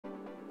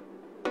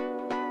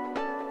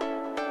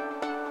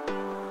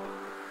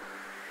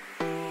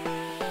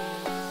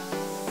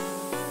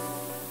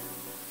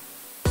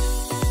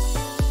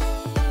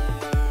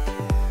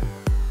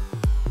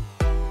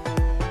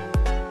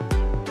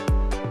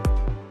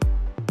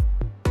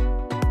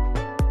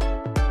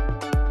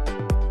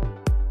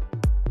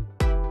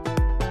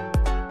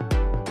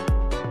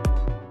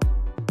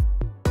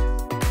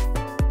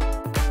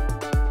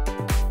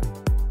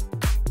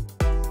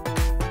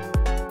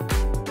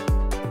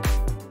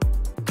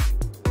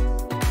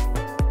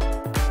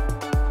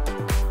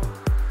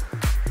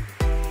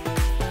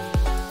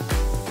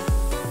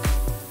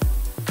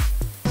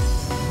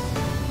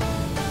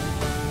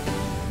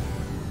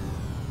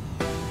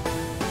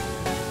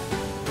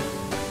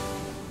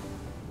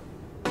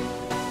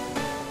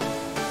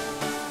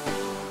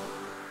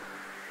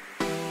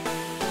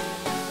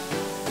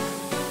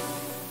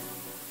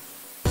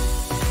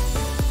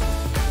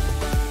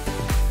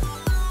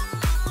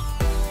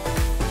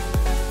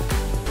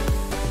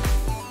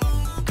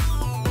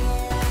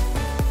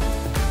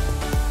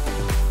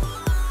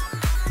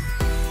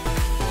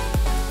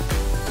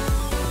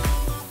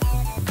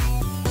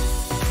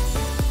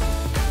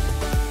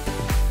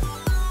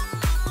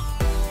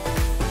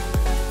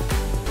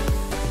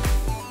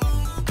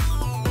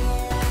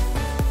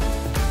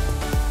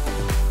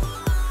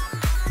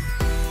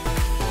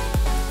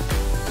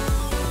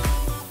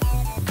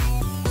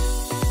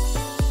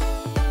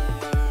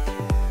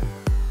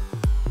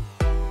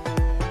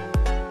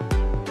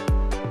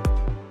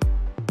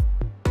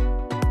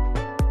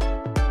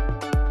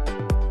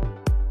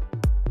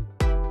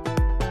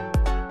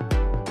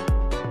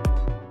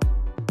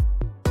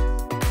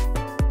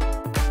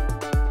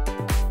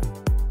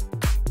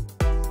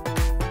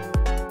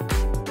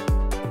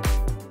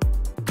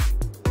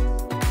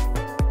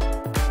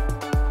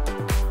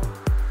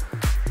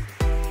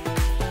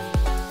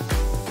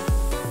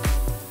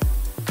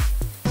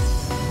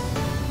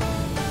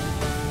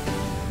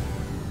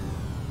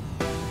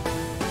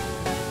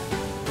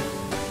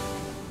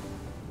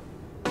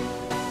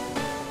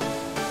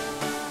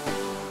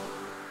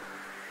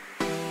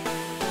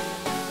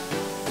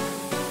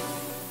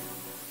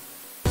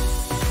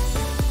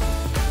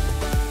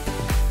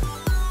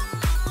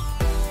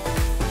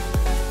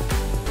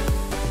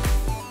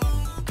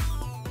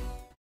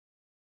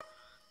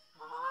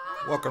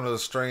Welcome to the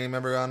stream,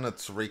 everyone.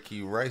 It's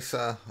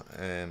Reekyracer,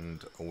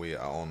 and we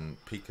are on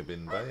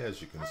Piccabeen Bay,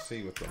 as you can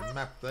see with the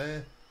map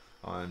there.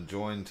 I am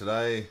joined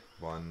today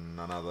by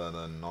none other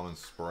than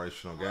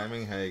Non-Inspirational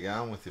Gaming. How you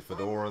going with your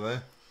fedora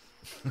there?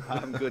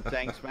 I'm good,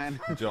 thanks, man.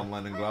 John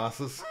Lennon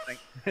glasses.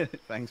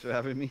 Thanks for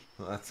having me.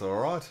 That's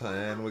alright.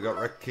 And we got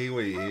Rekt'd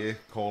Kiwi here,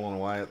 calling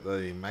away at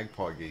the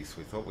Magpie geese.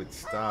 We thought we'd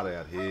start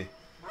out here,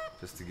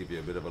 just to give you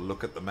a bit of a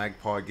look at the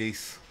Magpie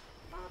geese.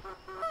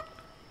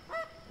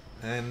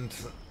 And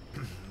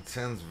it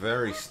sounds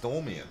very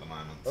stormy at the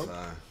moment.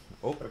 Oh,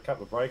 So, got a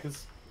couple of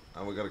breakers.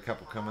 Oh, we got a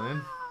couple coming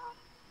in.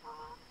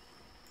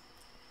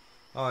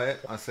 Oh yeah,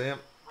 I see them.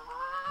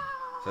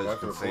 So as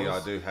you can see,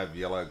 I do have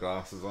yellow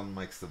glasses on,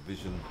 makes the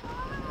vision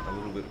a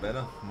little bit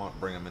better. Might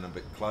bring them in a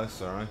bit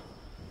closer, eh?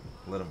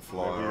 Let them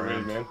fly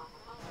around. Man.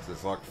 So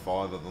there's like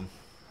 5 of them.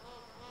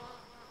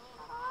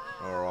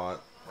 Alright,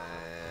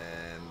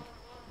 and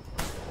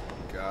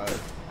go.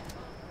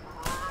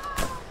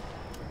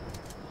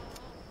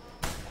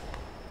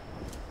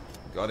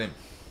 Got him.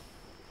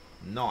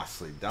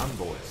 Nicely done,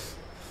 boys.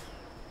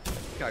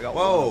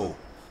 Whoa!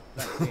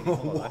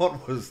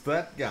 What was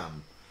that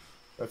gun?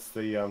 That's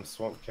the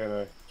Swamp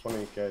Cano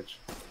 20 gauge.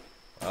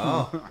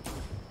 Oh,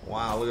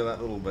 wow, look at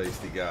that little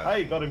beastie go.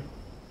 Hey, got him.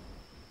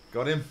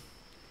 Got him?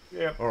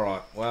 Yep.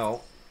 Alright,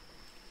 well,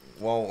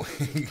 while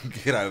you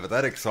get over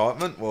that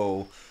excitement,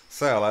 we'll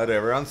say hello to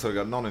everyone. So we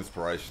got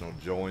Non-Inspirational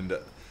joined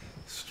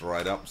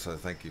straight up, so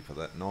thank you for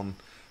that, Non.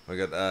 We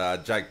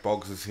got Jake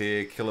Boggs is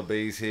here, Killer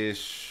B's here,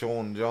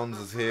 Sean Johns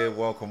is here,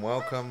 welcome,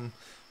 welcome.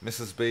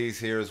 Mrs. B's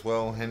here as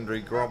well,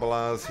 Hendry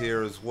Grobbelaar's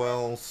here as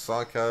well,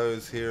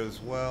 Psycho's here as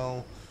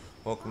well.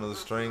 Welcome to the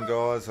stream,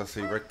 guys. I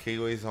see Rekt'd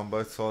Kiwis on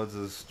both sides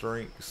of the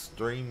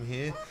stream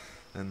here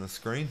and the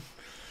screen.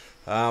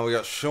 We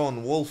got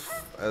Sean Wolf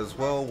as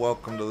well,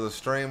 welcome to the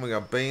stream. We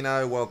got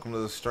Beano, welcome to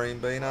the stream,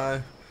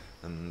 Beano.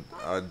 And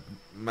I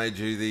made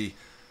you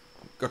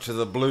got you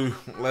the blue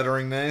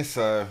lettering there,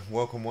 so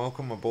welcome,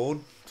 welcome aboard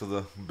to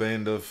the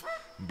band of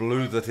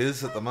blue that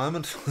is at the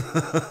moment.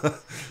 Who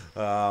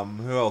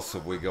else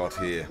have we got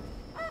here?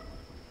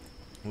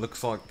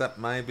 Looks like that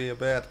may be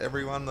about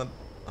everyone. I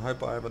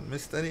hope I haven't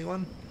missed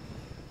anyone.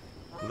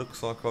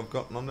 Looks like I've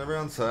gotten on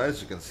everyone. So as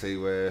you can see,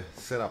 we're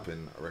set up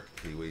in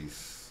Rekt'd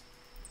Kiwi's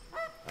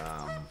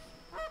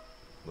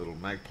little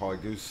Magpie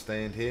Goose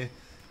stand here.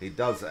 He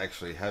does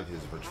actually have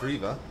his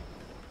retriever.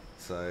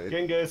 So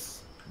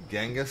Genghis,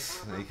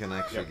 he can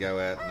actually go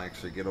out and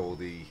actually get all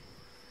the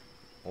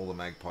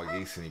magpie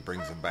geese, and he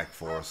brings them back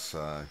for us.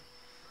 So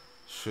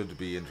should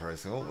be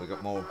interesting. Oh, we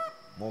got more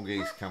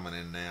geese coming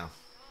in now.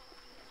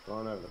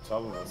 Flying over the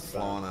top of us.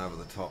 Flying over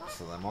the top,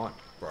 so they might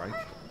break.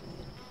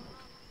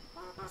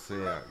 We'll see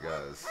how it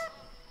goes.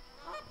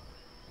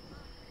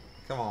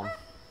 Come on,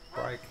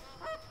 break,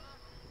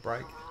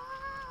 break.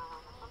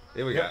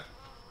 Here we go.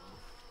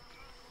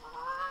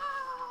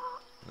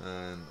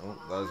 And oh,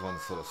 those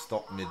ones sort of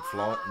stopped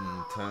mid-flight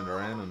and turned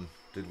around and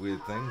did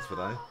weird things, but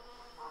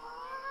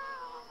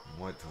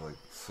wait till they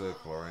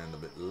circle around a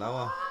bit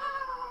lower.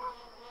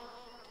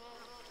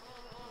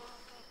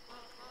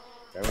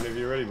 Okay, whenever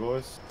you're ready,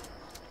 boys.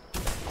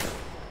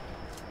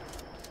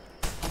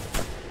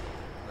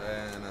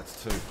 And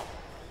that's 2.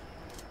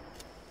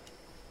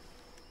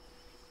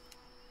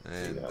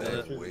 And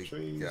there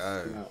we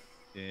go.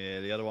 Yeah,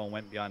 the other one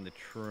went behind the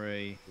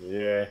tree.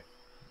 Yeah,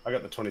 I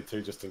got the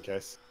 22 just in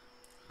case.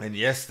 And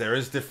yes, there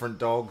is different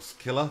dogs,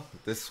 Killer.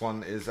 This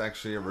one is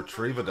actually a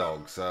retriever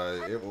dog,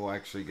 so it will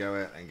actually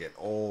go out and get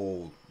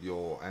all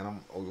your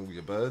all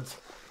your birds.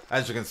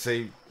 As you can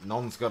see,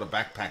 Non's got a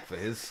backpack for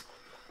his.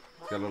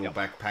 He's got a little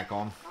backpack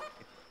on.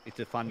 It's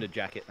a Thunder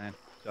Jacket, man.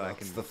 So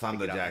that's the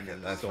Thunder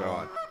Jacket, that's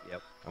right.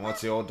 Yep. And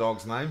what's your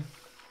dog's name?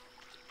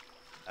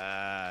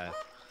 Yeah.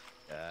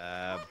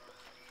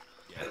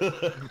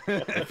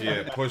 If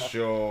you push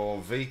your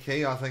V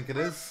key, I think it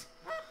is,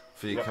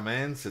 for your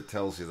commands, it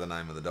tells you the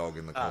name of the dog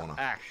in the corner.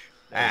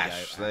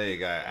 Ash. There you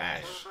go,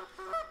 Ash.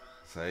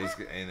 So he's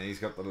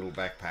got the little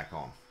backpack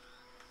on.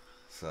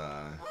 So,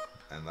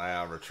 and they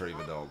are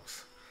retriever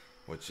dogs,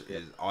 which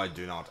is, I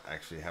do not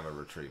actually have a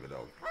retriever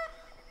dog.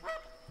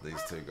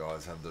 These 2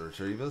 guys have the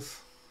retrievers.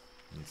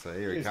 And so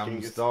here he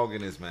comes, dog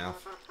in his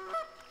mouth.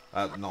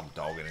 Not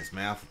dog in his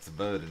mouth, it's a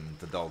bird in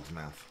the dog's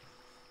mouth.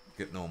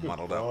 Getting all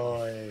muddled up.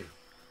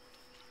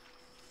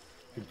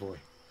 Good boy.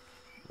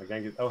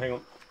 Oh, hang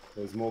on.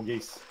 There's more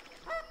geese.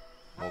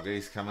 More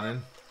geese coming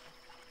in.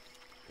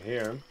 I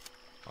hear them.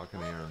 I can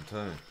hear them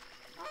too.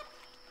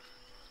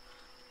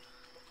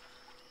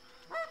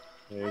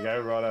 There you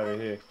go, right over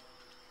here.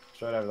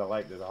 Straight over the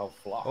lake, there's a whole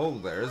flock. Oh,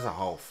 there is a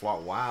whole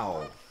flock.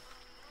 Wow.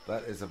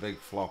 That is a big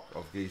flock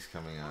of geese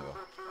coming over.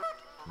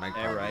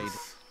 Magpie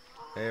geese.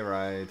 Air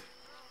raid.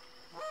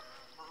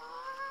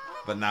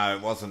 But no,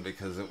 it wasn't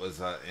because it was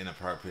an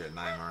inappropriate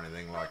name or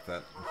anything like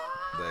that.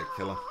 There,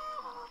 Killer.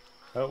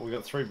 Oh, we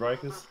got 3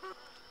 breakers.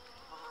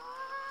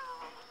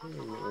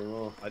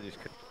 I just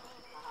couldn't.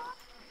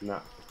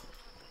 Nah.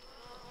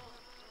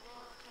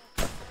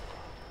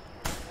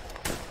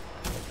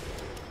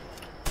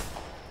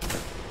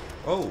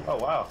 Oh. Oh,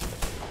 wow.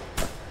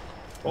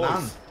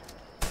 None. Boys.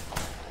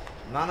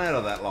 None out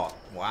of that lot.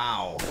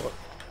 Wow.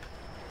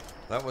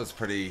 That was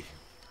pretty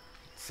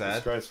sad.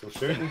 Disgraceful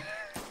shooting.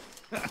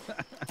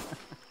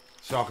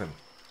 Shocking.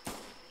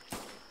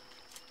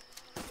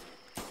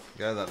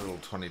 Go that little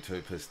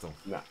 22 pistol.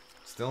 Nah.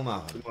 Still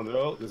nothing.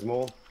 Oh, there's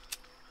more.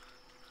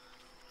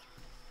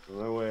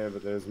 Nowhere,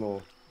 but there's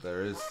more.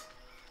 There is.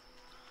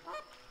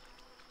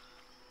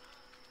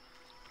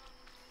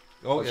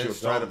 Oh, What's yeah, your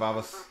straight dog? above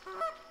us.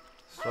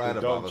 Straight The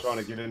above dog us. trying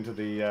to get into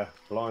the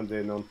blind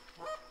there, non.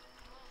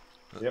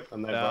 Yep,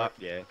 and they broke.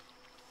 Yeah.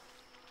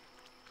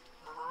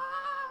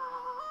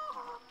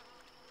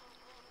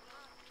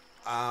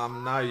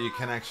 No, you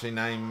can actually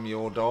name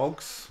your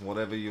dogs,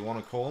 whatever you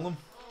want to call them.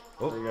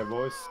 There you go,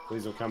 boys.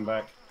 These will come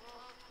back.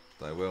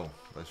 They will.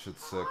 They should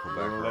circle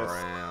back Unless-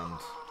 around.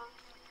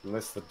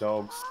 Unless the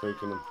dog's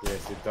spooking them.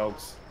 Yes, the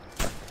dogs.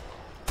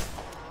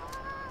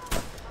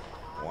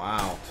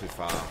 Wow, too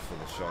far for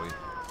the shotty.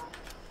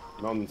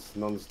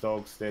 Non's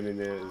dog standing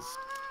there is.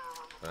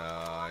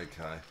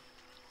 Okay.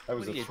 That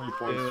was What a are you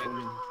 3.3.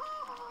 doing,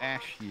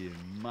 Ash, you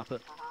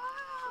muppet.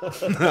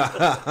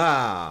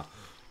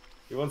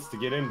 He wants to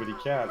get in, but he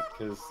can't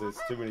because there's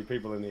too many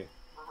people in here.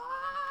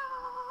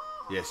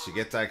 Yes, you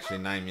get to actually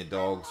name your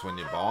dogs when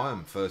you buy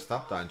them first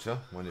up, don't you?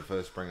 When you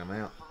first bring them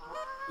out.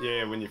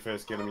 Yeah, when you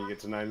first get them, you get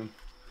to name them.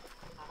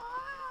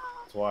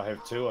 That's why I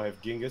have two. I have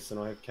Genghis and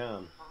I have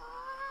Khan.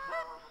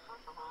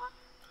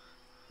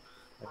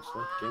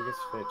 Actually, Genghis,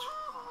 fetch.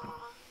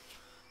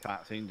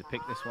 Can't seem to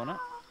pick this one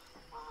up.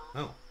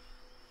 Oh.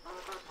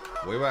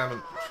 We were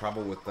having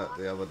trouble with that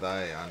the other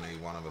day. Only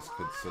one of us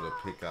could sort of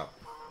pick up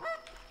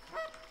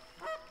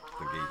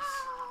the geese.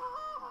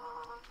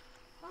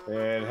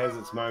 Yeah, it has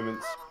its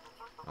moments.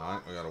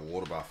 Alright, we got a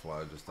water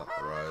buffalo just up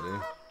the road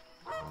here.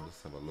 I'll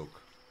just have a look.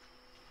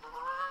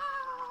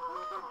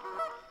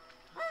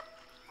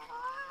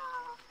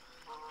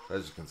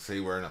 As you can see,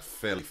 we're in a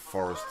fairly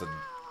forested,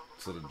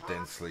 sort of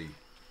densely,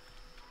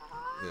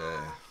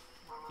 yeah.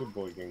 Good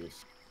boy,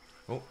 Genghis.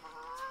 Oh,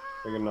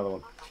 We get another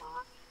one.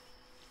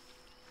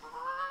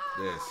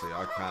 yeah. See,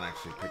 I can't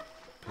actually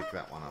pick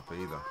that one up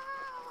either.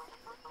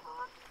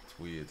 It's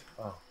weird.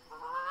 Oh.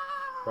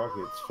 Crikey,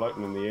 it's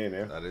floating in the air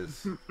now. That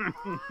is.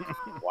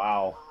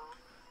 Wow.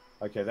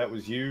 Okay, that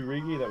was you,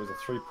 Reeky. That was a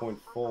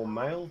 3.4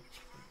 male.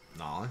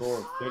 Nice. Score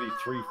of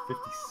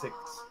 33.56.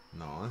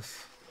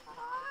 Nice.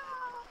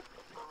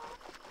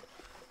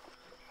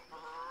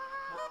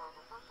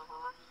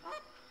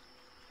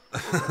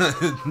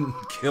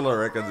 Killer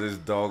reckons his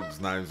dog's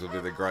names will be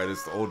the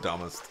greatest or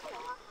dumbest.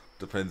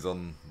 Depends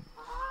on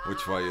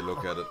which way you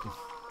look at it.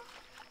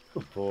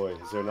 Good boy.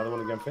 Is there another one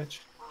to go and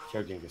fetch?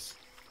 Go, Genghis.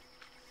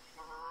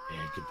 Yeah,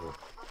 good boy.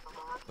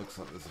 Looks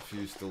like there's a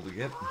few still to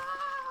get.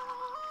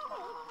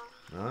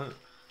 No.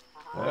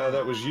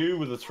 That was you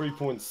with a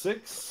 3.6.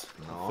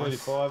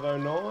 Nice.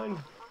 35.09.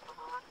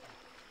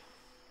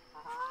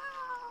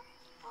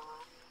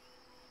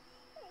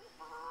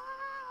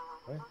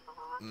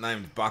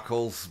 Named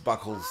Buckles.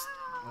 Buckles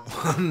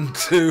 1,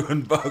 2,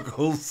 and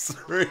Buckles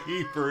 3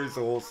 for his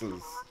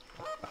horses.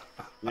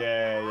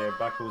 Yeah,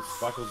 Buckles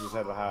has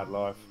had a hard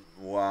life.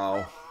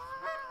 Wow.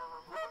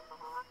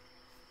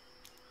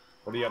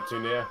 What are you up to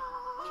now,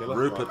 Killer?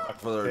 Rupert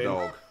Right, for their 10.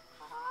 dog.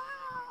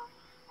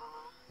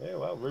 Yeah,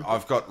 well, Rupert.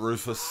 I've got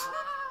Rufus.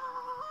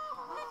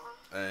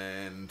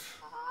 And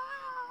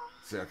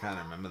see, I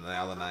can't remember the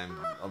other name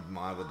of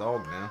my other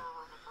dog now.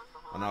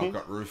 I know I've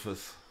got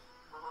Rufus.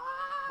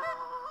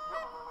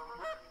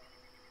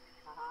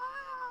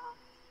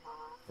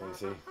 You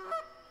see,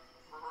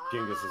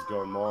 Genghis has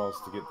gone miles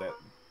to get that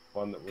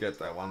one that. Get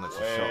that one that you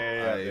Way shot out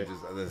there. ages.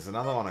 There's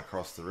another one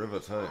across the river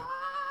too.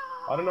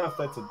 I don't know if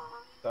that's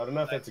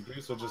a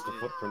goose or just a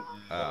footprint.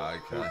 Ah,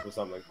 okay. Or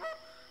something.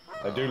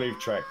 They do leave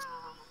tracks.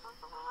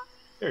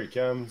 Here he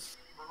comes.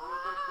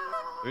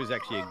 There is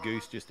actually a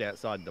goose just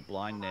outside the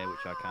blind there,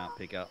 which I can't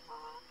pick up.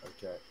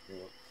 Okay. Hang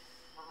on.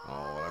 Oh,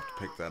 I'll have to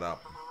pick that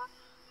up.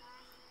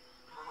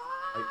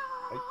 Hey.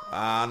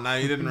 No,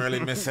 you didn't really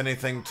miss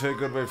anything too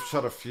good. We've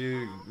shot a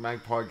few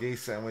magpie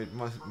geese and we've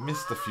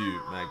missed a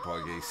few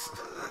magpie geese.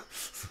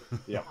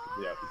 Yep.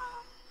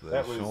 There,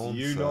 That was Sean,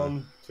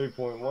 Unon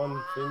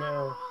 2.1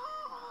 female.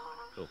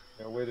 Cool.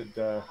 Now where did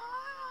where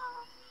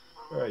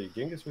are you,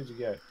 Genghis? Where'd you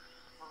go?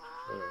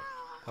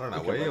 I don't know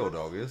Okay, where mate. your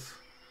dog is.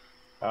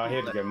 He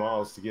had to go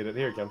miles to get it.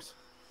 Here he comes.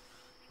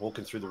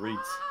 Walking through the reeds.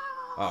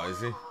 Oh, is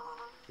he?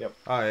 Yep.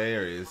 Oh, yeah,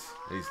 here he is.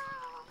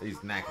 He's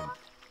knackered.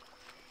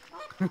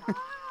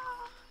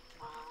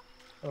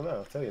 Oh no,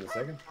 I'll tell you in a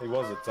second. He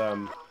was at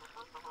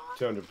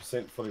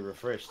 200% fully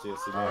refreshed. Yes,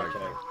 he now okay.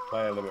 can't.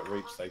 Player limit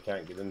reached. They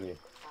can't get in here.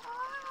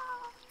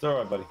 It's all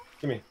right, buddy.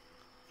 Come here.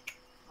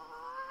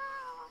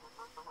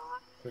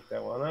 Pick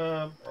that one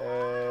up,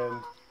 and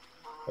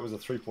that was a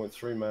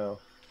 3.3 male.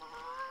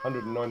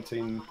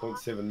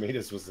 119.7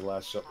 meters was the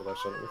last shot that I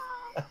shot it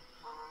with.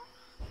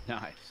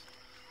 Nice.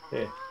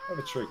 Yeah, have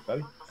a treat,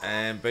 buddy.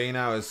 And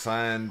Bino is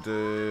saying,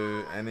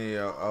 do any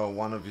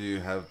one of you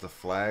have the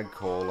flag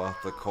caller,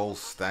 the call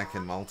stack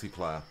in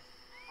multiplayer?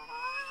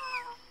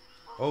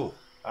 Oh,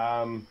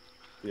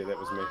 Yeah, that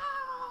was me.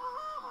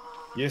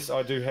 Yes,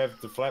 I do have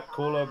the flap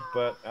caller,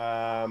 but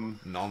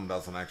Non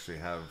doesn't actually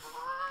have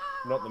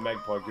not the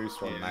Magpie Goose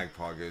the one.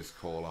 Magpie Goose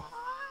caller.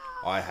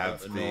 I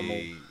have the the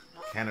normal.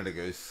 Canada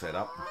Goose set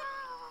up.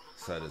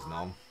 So does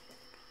Non.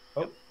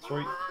 Oh,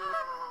 sweet.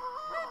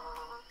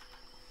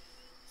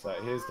 So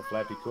here's the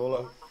flappy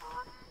caller.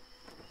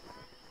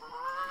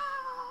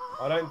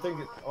 I don't think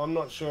I'm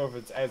not sure if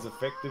it's as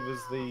effective as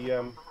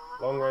the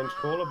long range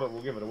caller, but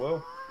we'll give it a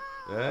whirl.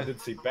 Yeah. I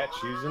did see Batch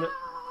using it.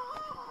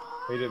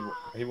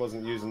 He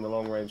wasn't using the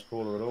long range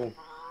caller at all.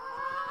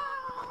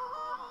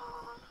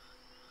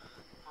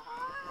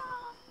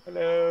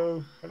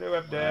 Hello, hello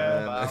up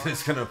there. And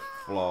it's gonna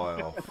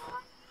fly off.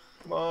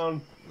 Come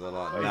on. They're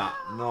like, Hey, nah,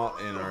 not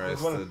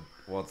there's one interested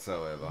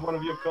whatsoever.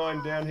 of your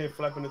kind down here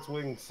flapping its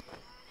wings,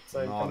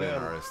 saying Not come down.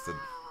 interested.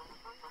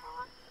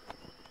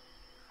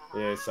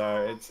 Yeah,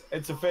 so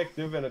it's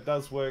effective and it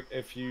does work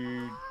if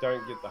you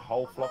don't get the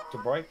whole flock to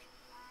break.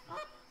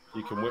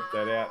 You can whip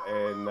that out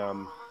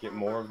and get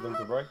more of them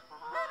to break.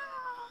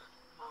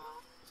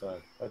 So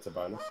that's a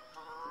bonus.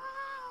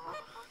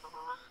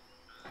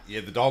 Yeah,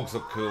 the dogs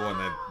look cool when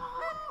they're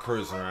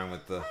cruising around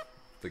with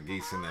the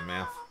geese in their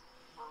mouth.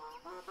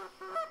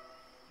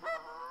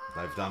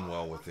 They've done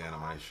well with the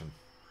animation.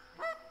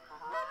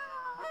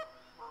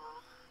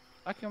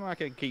 How come I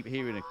can keep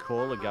hearing a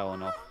caller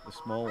going off, the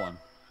small one?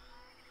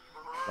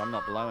 But I'm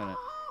not blowing it.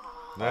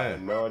 I Yeah,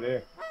 have no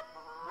idea.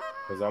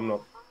 Because I'm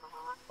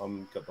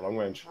got the long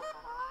range.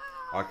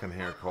 I can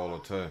hear a caller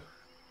too.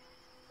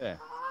 Yeah.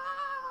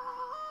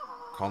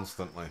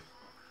 Constantly.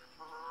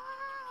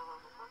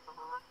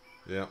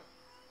 Yep.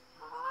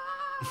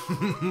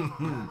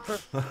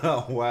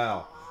 Oh,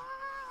 wow.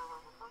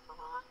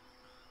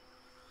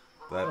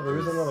 That Oh, there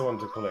is another one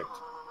to collect.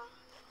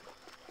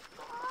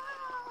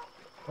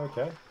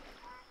 Okay.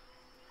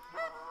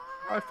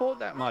 I thought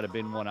that might have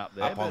been one up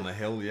there. up on the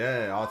hill,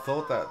 yeah. I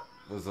thought that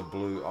was a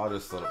blue. I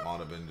just thought it might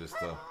have been just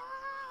a.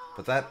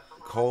 But that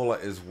caller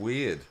is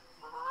weird.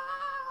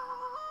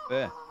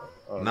 Yeah.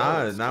 Oh,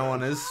 No, it's no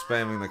one is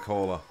spamming the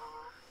caller.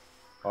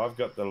 I've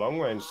got the long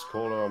range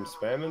caller I'm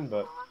spamming,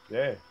 but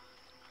yeah.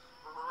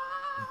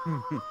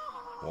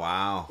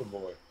 Wow. Good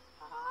boy.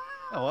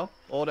 Oh well,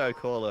 auto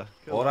caller.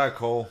 Cool. Auto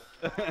call.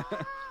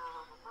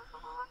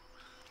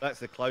 That's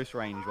the close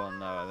range one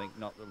though, I think,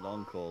 not the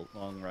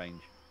long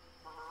range.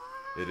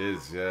 It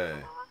is, yeah.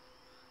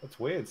 That's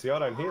weird. See, I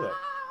don't hear that.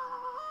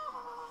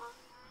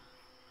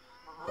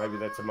 Maybe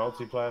that's a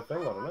multiplayer thing.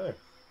 I don't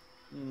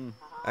know.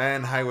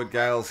 And Hayward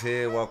Gales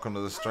here. Welcome to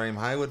the stream,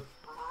 Hayward.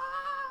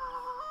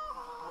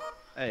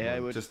 Hey,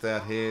 Hayward. Just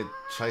out here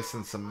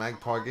chasing some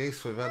magpie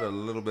geese. We've had a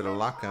little bit of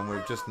luck, and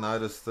we've just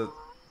noticed that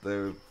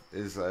there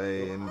is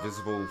a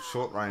invisible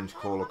short range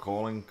caller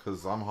calling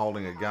because I'm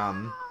holding a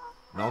gun,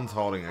 Non's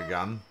holding a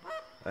gun,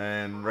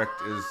 and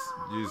Rekt is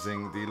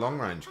using the long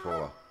range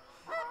caller.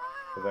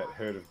 For that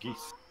herd of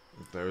geese.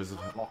 There is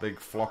a big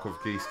flock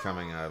of geese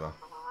coming over.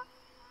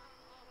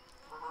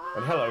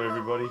 And hello,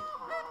 everybody.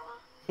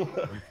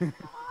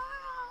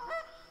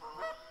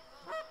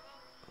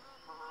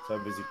 So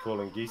busy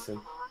calling geese in.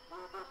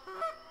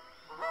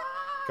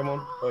 Come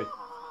on, oi.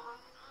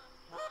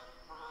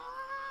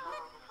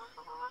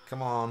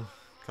 Come on,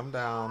 come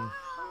down.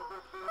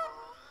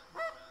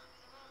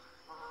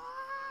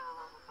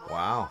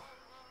 Wow.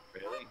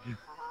 Really?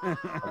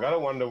 I gotta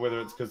wonder whether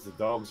it's because the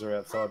dogs are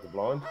outside the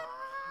blind.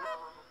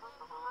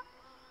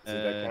 So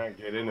they can't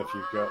get in if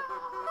you've got.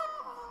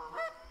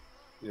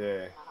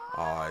 Yeah.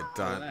 I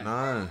don't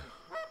know.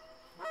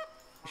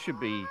 Should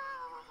be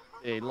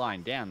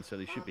lying down, so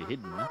they should be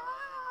hidden, huh?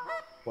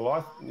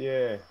 Well,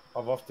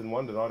 I've often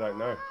wondered. I don't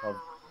know.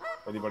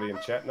 Anybody in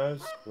chat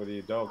knows whether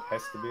your dog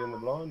has to be in the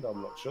blind?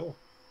 I'm not sure.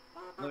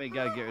 Let me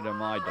go get rid of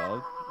my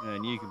dog,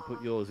 and you can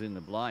put yours in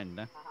the blind,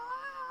 huh?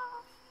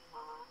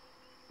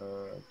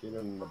 Get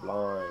in the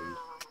blind.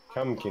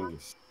 Come,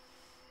 Kings.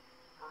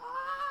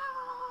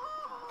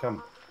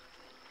 Come.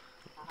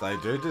 They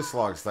do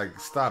dislikes. They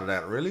started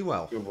out really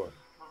well. Good boy.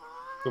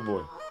 Good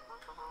boy.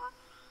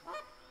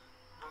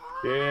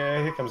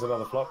 Yeah, here comes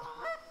another flock.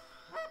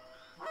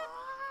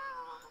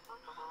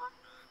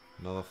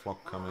 Another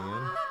flock coming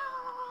in.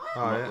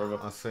 Oh Up yeah, river.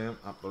 I see him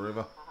up the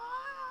river.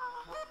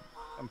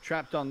 I'm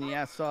trapped on the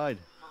outside.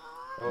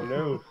 Oh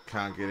no.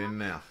 Can't get in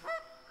now.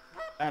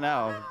 I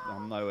know,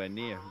 I'm nowhere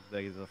near.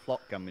 There's a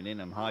flock coming in,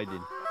 I'm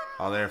hiding.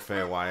 Oh, they're a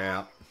fair way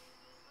out.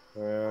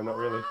 Not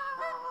really.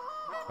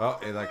 Oh,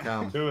 here they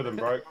come. Two of them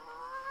broke.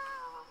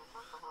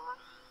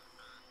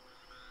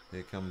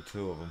 Here come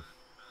two of them.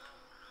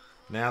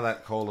 Now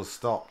that call has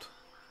stopped.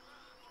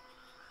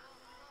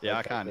 Yeah,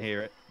 I can't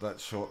hear it. That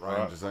short range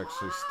Right. has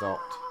actually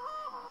stopped.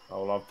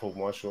 Oh, well, I've pulled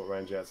my short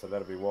range out, so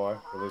that'll be why.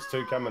 Well, there's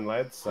two coming,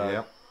 lads, so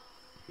Yep.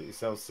 get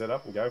yourselves set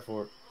up and go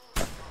for it.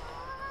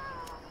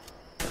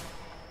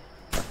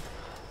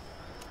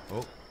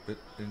 Oh, bit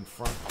in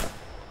front.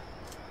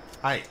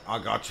 Hey, I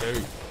got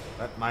you.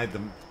 That made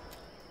them.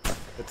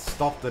 It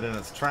stopped it in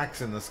its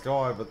tracks in the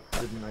sky, but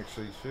didn't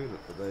actually shoot it.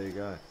 But there you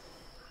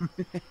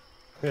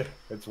go.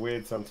 It's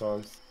weird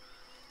sometimes.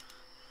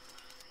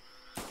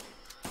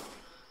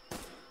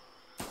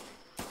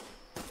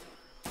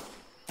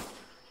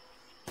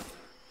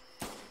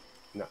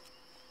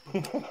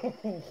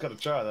 Got to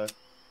try though.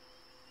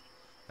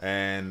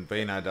 And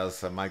Beano does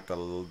so make the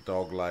little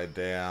dog lay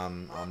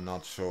down. I'm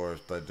not sure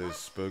if they do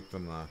spook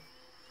them though.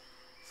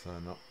 So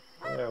not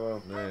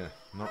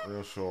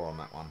real sure on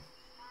that one.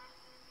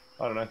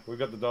 I don't know. We've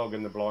got the dog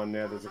in the blind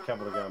now. There's a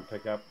couple to go and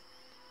pick up.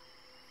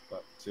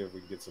 But see if we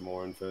can get some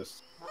more in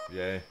first.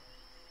 Yeah.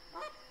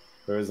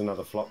 There is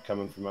another flock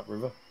coming from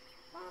upriver.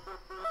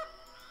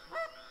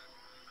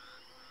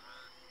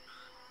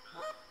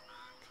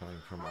 Coming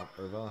from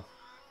upriver.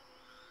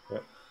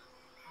 Yep.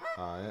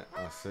 Oh yeah,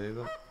 I see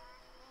them.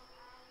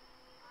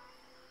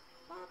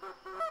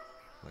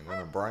 They're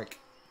gonna break.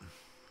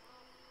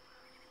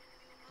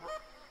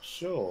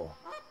 Sure.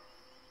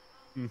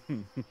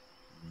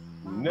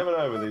 Never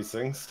know with these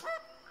things.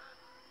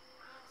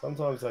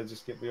 Sometimes they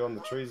just get beyond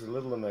the trees a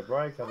little and they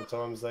break. Other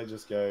times they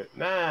just go,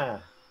 nah,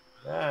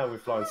 we're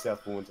flying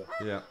south for winter.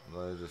 Yeah,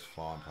 they're just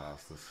flying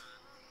past us.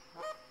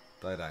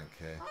 They don't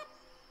care.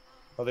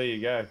 Oh, there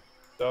you go.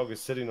 Dog is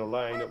sitting or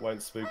laying. It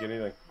won't spook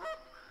anything.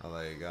 Oh,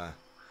 there you go.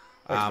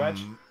 Thanks,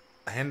 Badge.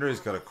 Henry's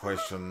got a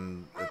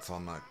question. It's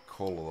on the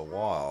Call of the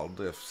Wild.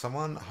 If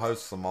someone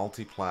hosts a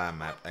multiplayer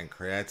map and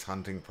creates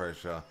hunting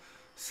pressure,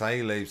 say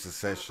he leaves the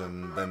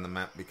session, then the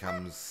map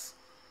becomes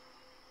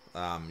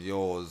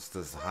yours,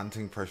 does the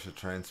hunting pressure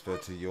transfer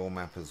to your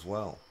map as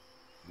well?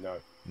 No.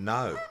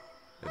 No,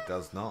 it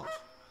does not.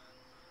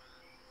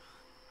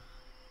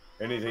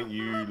 Anything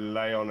you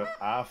lay on it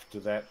after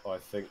that, I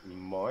think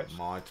might.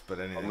 Might, but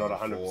anything I'm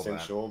not before 100%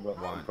 that sure, but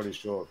I'm won't. pretty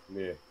sure.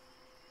 Yeah.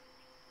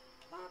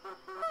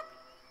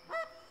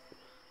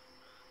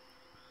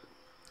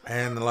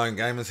 And the Lone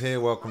Gamer's here.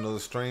 Welcome to the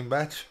stream,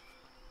 Batch.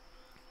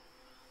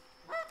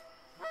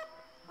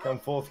 Come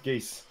forth,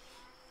 geese.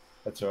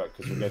 That's alright,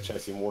 because we'll go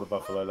chasing water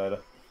buffalo later.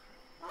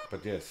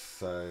 But yes,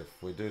 so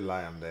if we do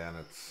lay them down,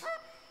 it's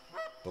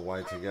the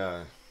way to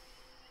go.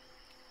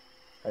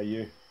 Hey,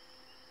 you.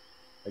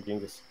 Hey,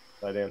 Genghis.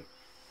 Lay down.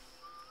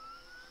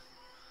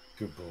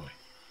 Good boy.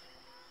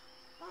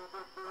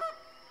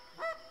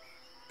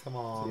 Come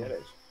on. See,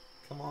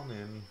 Come on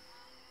in.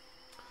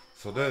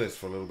 So we'll do this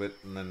for a little bit,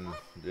 and then,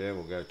 yeah,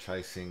 we'll go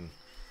chasing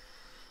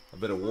a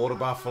bit of water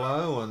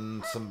buffalo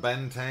and some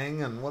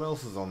bantang, and what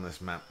else is on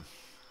this map?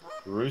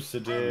 Rooster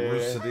deer.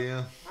 Rooster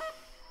deer.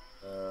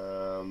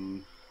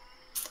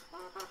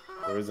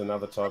 There is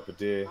another type of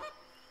deer.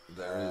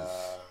 There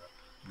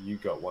is. You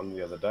got one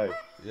the other day.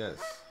 Yes.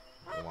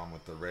 The one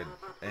with the red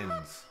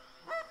ends.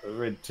 The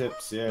red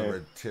tips, yeah. The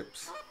red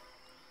tips.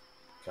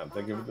 Can't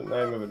think of the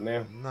name of it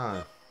now.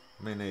 No,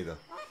 me neither.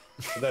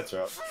 But that's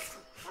right.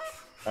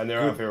 And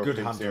there are feral good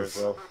pigs here hunters.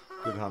 as well.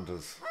 Good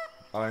hunters.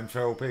 Oh, and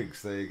feral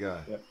pigs. There you go.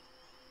 Yep.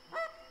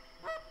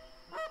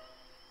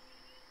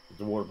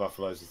 The water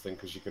buffalo is the thing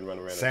because you can run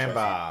around.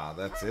 Samba,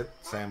 that's it.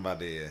 Samba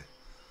deer.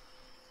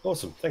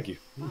 Awesome, thank you.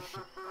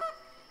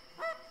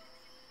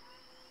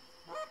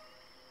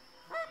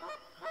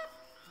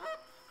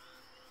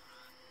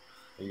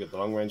 You got the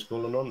long range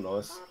cooling on,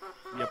 nice.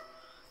 Yep.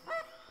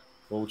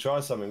 Well, we'll try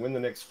something. When the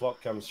next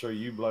flock comes through,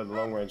 you blow the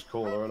long range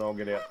cooler, and I'll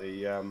get out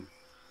the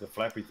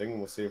flappy thing, and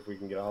we'll see if we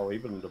can get a whole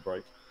heap of them to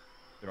break.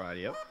 Right,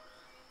 yep.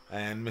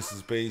 And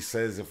Mrs. B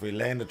says, if we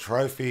land a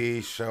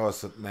trophy, show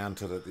us it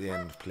mounted at the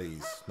end,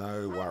 please.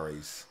 No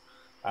worries.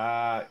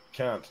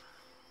 Can't.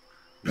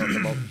 Not the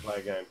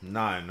multiplayer game.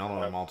 No, not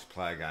on a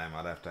multiplayer game.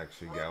 I'd have to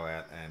actually go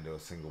out and do a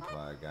single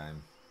player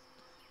game.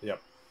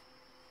 Yep.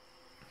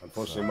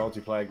 Unfortunately,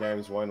 multiplayer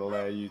games won't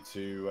allow you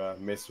to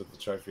mess with the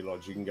trophy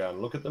lodge. You can go and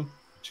look at them,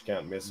 but you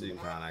can't mess with You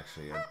them. can't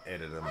actually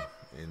edit them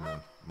in the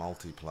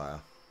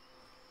multiplayer.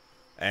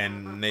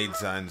 And need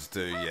zones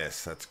do,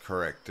 yes, that's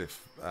correct.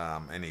 If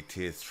any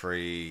tier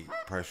 3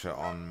 pressure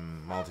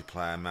on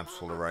multiplayer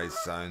maps will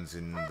erase zones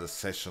in the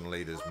session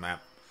leader's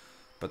map,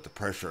 but the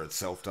pressure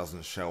itself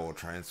doesn't show or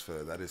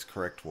transfer. That is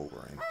correct,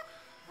 Wolverine.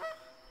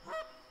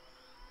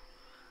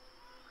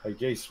 Hey,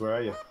 geese, where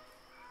are you?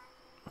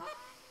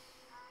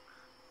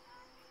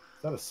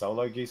 Is that a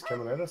solo geese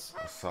coming at us?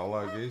 A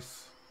solo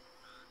goose?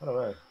 I don't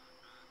know.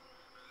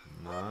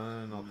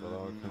 No, not that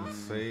I can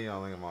see. I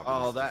think it might be.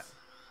 Oh, just that.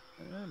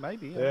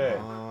 Maybe. Yeah.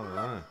 Oh, I don't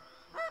know.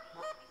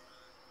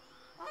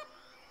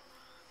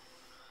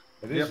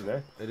 It is, you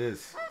know. It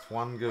is. It's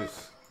one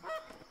goose.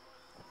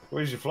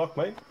 Where's your flock,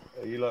 mate?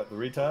 Are you like the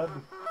retard?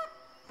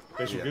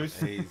 Special Yeah, goose?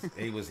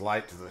 he was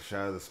late to the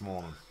show this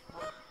morning.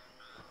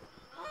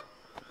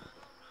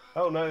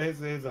 Oh no,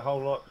 there's a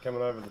whole lot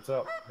coming over the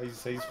top.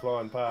 He's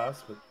flying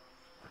past,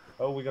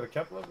 but we got a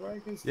couple of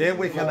breakers. Yeah,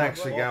 we can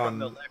actually go on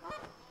the and left.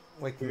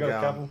 we can got a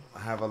go couple.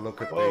 and have a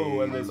look at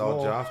Whoa, and the there's lodge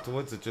more.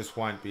 afterwards. It just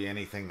won't be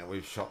anything that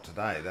we've shot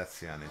today. That's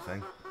the only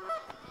thing.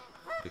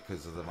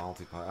 Because of the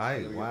multiplayer.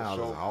 Hey, Gotta get wow, the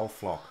there's a short. whole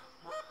flock.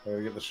 I'm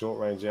gonna get the short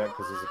range out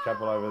because there's a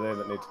couple over there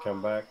that need to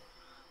come back.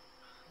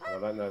 And I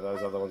don't know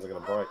those other ones are gonna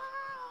break.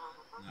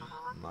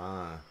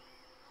 No.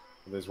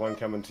 There's one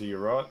coming to your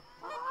right.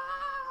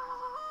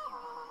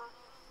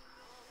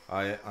 Oh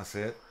yeah, I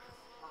see it.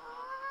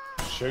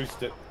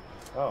 Shoost it.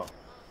 Oh.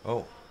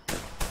 Oh,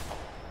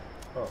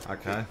 Oh.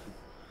 okay.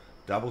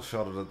 Double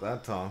shot it at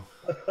that time.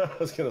 I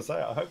was gonna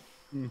say, I hope.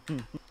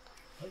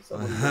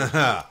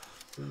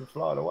 You're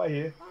flying away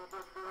here.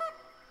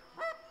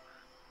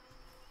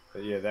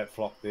 But yeah, that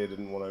flock there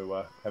didn't want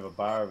to have a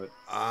bar of it.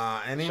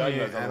 Any Showing new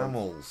those other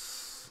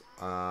animals?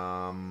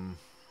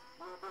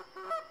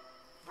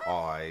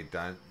 I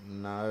don't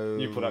know.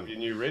 You put up your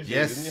new red deer,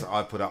 Yes, didn't you?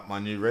 I put up my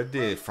new red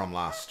deer from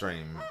last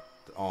stream,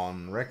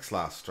 on Rex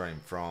last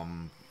stream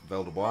from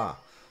Val de Bois.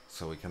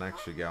 So we can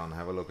actually go and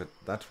have a look at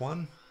that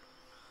one.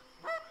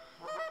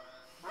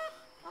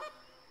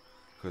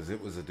 Because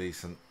it was a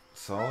decent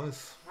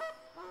size.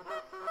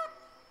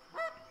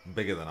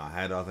 Bigger than I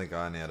had. I think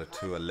I only had a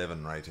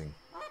 211 rating.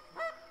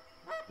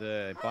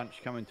 The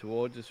bunch coming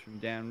towards us from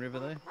downriver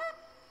there.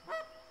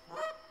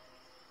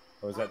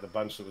 Or was that the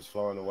bunch that was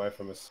flying away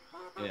from us?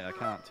 Yeah, I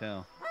can't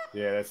tell.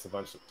 Yeah, that's the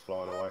bunch that was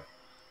flying away.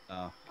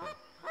 Oh, okay.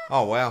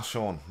 Oh wow,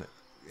 Sean.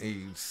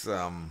 His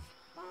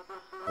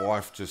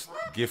wife just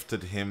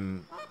gifted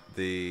him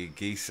the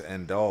geese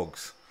and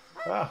dogs.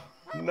 Ah,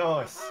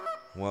 nice.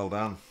 Well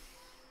done.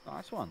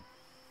 Nice one.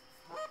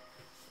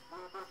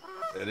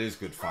 It is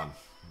good fun.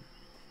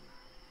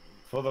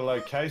 For the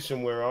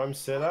location where I'm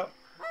set up,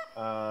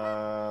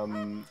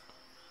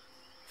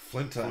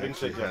 Flinter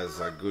actually has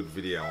a good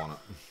video on it.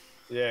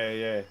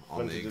 yeah.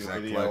 On the Flinter did a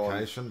exact video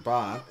location,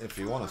 but if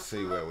you want to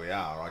see where we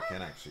are, I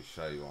can actually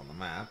show you on the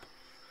map.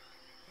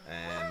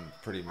 And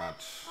pretty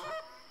much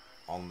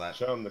on that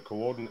Show them the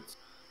coordinates.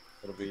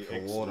 It'll be X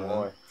and Y.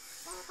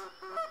 coordinates,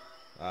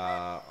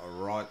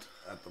 right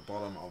at the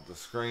bottom of the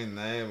screen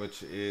there,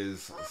 which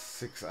is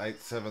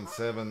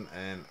 6877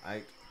 and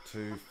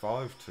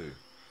 8252.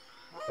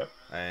 Yep.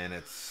 And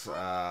it's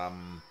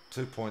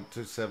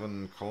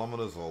 2.27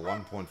 kilometers or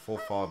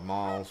 1.45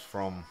 miles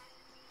from,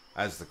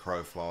 as the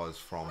crow flies,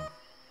 from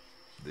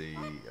the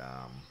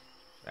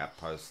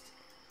outpost,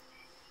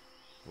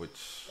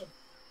 which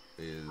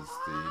is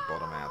the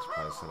bottom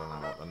outpost. I don't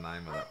know what the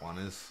name of that one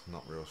is.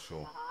 Not real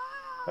sure.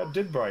 That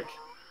did break.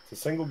 It's a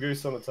single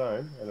goose on its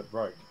own, and it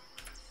broke.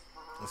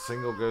 A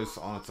single goose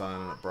on its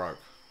own and it broke.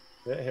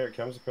 Yeah, here it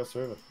comes across the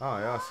river. Oh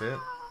yeah, I see it.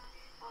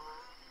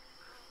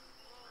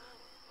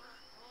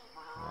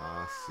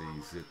 I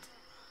sees it.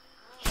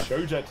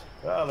 Shoot it.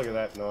 Ah, look at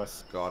that.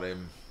 Nice. Got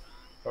him.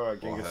 All right, Or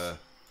Genghis. her.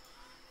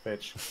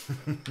 Fetch.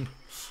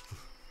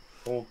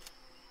 Oh,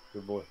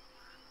 good boy.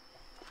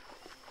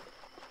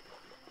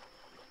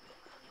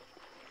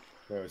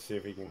 Now we'll see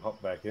if he can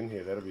hop back in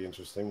here. That'll be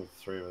interesting with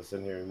the three of us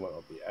in here. He might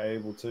not be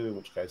able to, in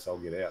which case I'll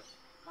get out.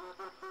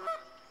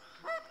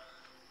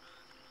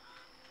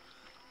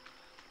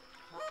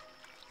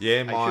 Yeah, I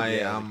should be my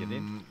able to get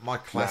in. my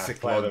classic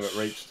play them lodge. at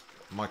Reekyracer.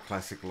 My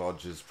classic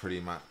lodge is pretty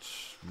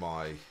much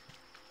my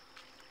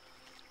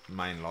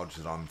main lodge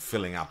that I'm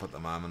filling up at the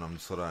moment. I'm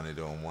sort of only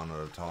doing one at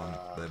a time,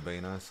 there,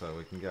 Beano, so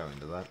we can go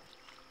into that.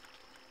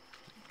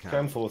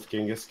 Come forth,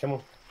 Genghis. Come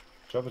on.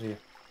 Drop it here.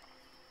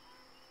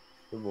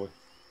 Good boy.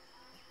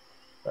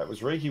 That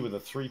was Reeky with a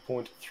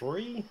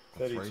 3.3,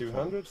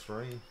 3200.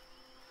 3.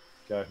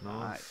 Go.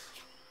 Nice.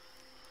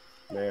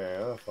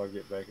 Now, if I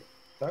get back...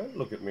 Don't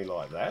look at me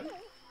like that.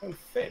 Don't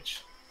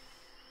fetch.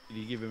 Did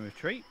you give him a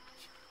treat?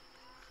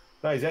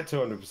 No, he's at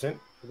 200%.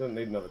 He doesn't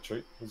need another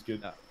treat. He's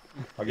good. No.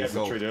 I gave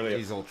him a treat earlier.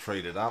 He's all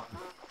treated up.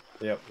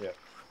 Yep.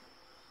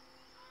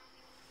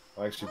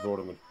 I actually brought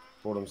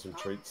him some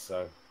treats,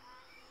 so...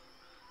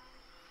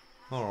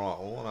 Alright,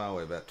 well what are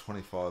we, about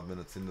 25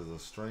 minutes into the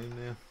stream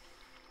now?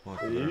 Might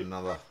give it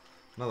another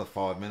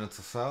 5 minutes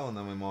or so, and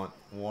then we might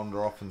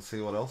wander off and see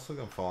what else we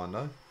can find,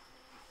 eh?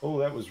 Oh,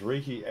 that was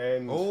Reeky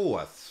and... Oh,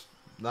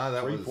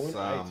 that was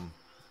 3.8.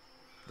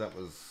 That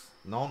was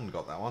Non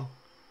got that one.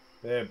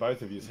 Yeah,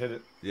 both of you hit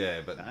it.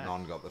 Yeah, but Nice.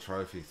 Non got the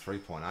trophy.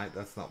 3.8.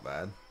 That's not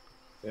bad.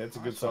 Yeah, it's a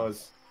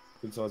Nice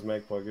good size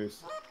magpie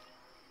goose.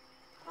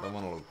 That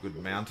one will look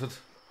good mounted,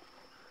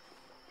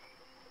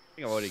 I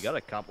think I've already got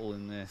a couple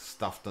in there.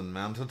 stuffed and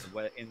mounted.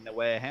 In the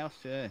warehouse,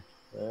 yeah.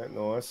 Yeah,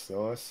 nice.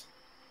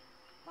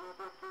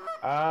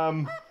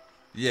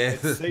 Yeah.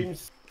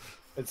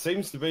 It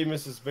seems to be,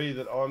 Mrs. B,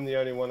 that I'm the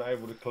only one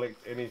able to collect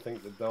anything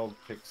the dog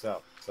picks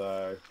up.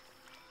 So,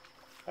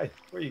 hey,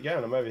 where are you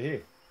going? I'm over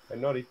here. Hey,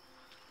 Noddy.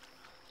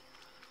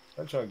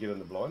 Don't try and get in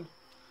the blind.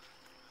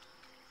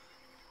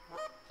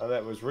 Oh,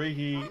 that was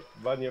Reeky,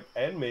 Bunyip,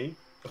 and me.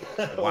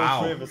 Wow.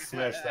 All three of us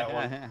smashed that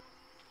one.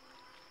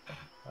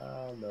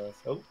 Oh, nice.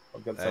 Oh,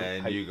 I've got some.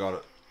 And Hey, you got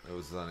it. It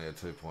was only a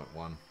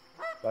 2.1.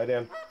 lay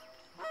down.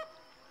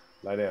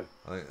 Lay down.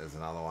 I think there's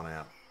another one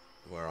out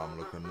where I'm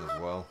looking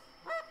as well.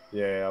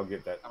 Yeah, I'll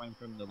get that. Coming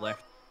from the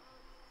left.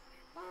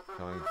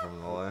 Coming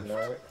from the left.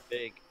 No.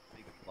 Big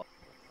block.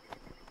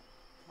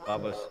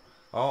 Above us.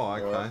 Oh,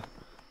 okay. Alright.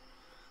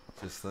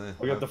 Just there.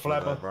 We got the Hopefully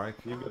they flapper. break.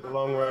 You've got the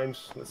long range.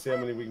 Let's see how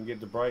many we can get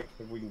to break.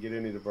 If we can get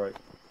any to break.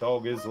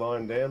 Dog is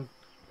lying down.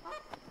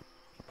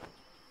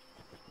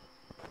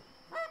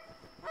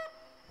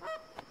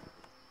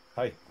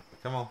 Hey,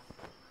 Come on.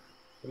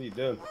 what are you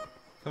doing?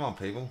 Come on,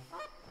 people.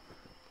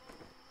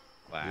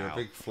 Wow. You're a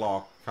big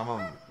flock. Come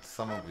on.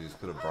 Some of you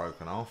could have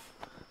broken off.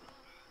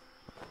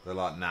 They're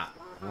like, nah,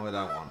 we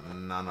don't want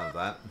none of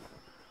that.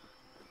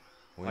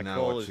 We My know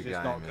call what is your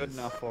just game not good is.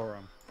 enough for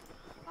him.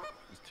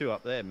 He's two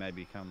up there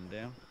maybe come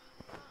down.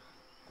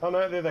 Oh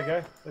no, there they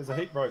go. There's a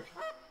heat broke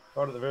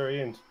right at the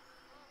very end.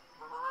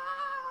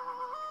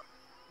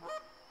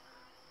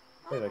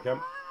 There they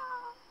come.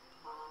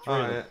 Three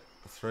of them. Yeah,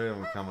 3 of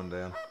them coming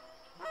down.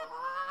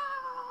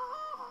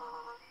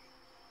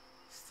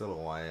 Still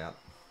a way out.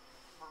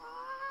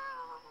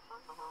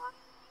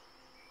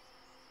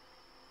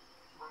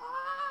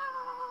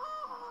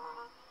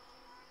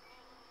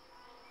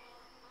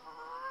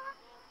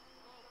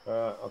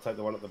 I'll take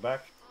the one at the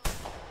back.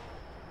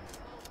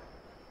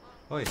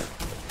 Oi.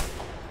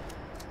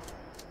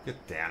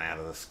 Get down out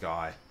of the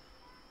sky.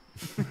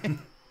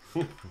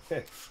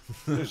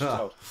 Good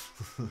shot.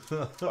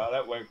 Well,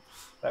 that worked.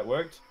 That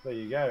worked. There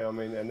you go. I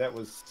mean, and that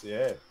was,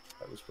 yeah,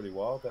 that was pretty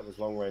wild. That was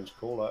long range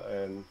caller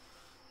and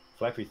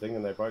flappy thing,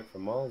 and they broke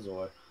from miles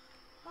away.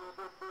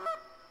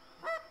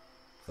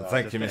 So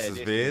thank you, It's a fair Mrs.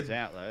 distance Beard.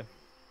 out though.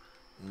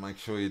 Make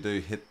sure you do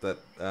hit that,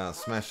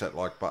 smash that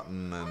like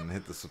button and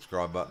hit the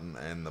subscribe button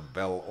and the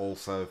bell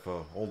also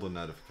for all the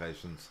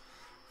notifications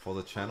for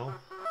the channel.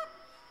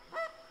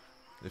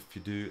 If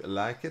you do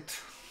like it.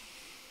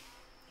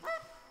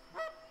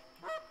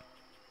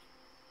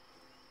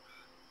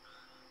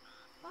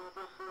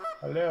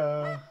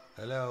 Hello.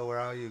 Hello, where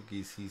are you,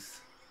 geesies?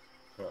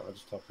 Right, I'll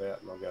just top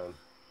out and I'll go and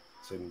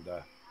send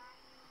Send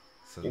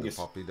the Dingus.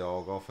 puppy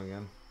dog off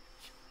again.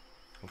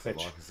 What's it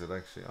Fetch. like? Is it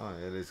actually? Oh,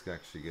 it is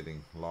actually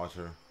getting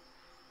lighter.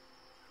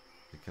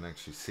 You can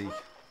actually see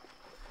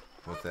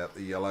without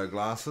the yellow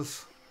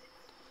glasses.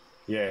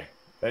 Yeah,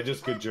 they're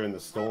just good during the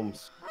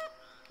storms.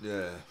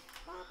 Yeah.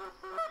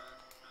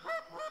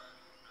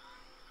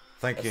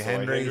 Thank you, That's the way,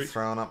 Henry, Henry.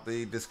 throwing up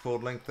the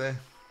Discord link there.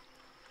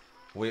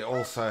 We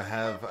also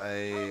have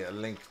a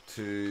link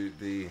to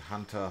the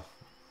Hunter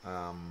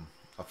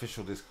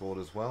official Discord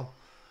as well.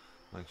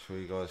 Make sure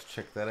you guys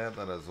check that out.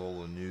 That has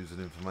all the news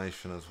and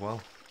information as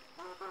well.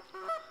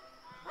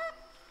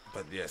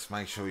 But yes,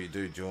 make sure you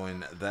do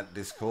join that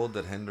Discord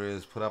that Henry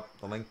has put up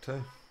the link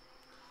to.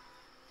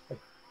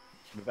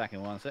 Be back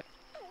in 1 sec.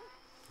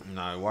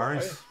 No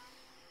worries.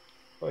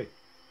 Oi,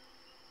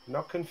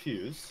 not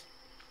confused.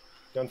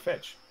 Go and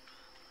fetch.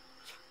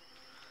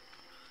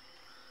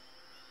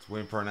 It's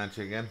whimpering at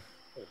you again.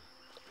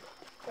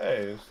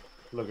 Hey,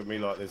 look at me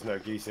like there's no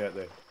geese out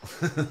there.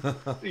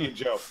 Do your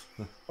job.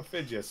 I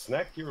fed you a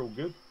snack. You're all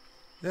good.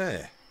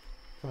 Yeah.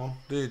 Come on,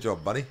 do your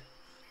job, buddy.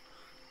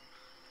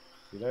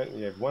 You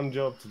have one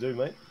job to do,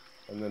 mate,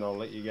 and then I'll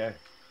let you go.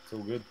 It's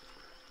all good.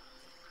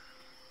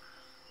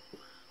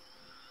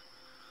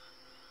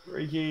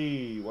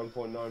 Reeky,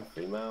 1.9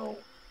 female.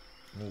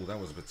 Oh, that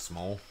was a bit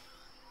small.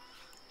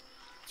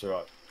 It's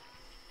alright.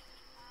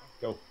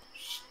 Go.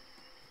 Shh.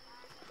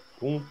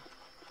 Boom.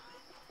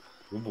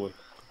 Good boy.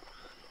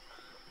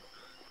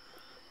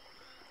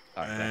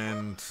 Okay.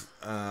 And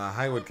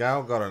Hayward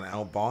Gale got an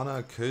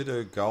albino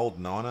kudu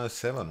gold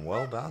 907.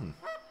 Well done.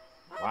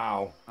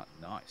 Wow. Oh,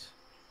 nice.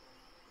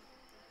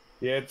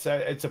 Yeah,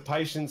 it's a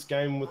patience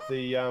game with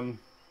the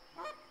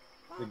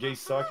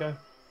geese psycho.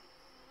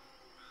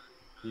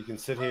 You can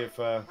sit here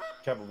for a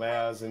couple of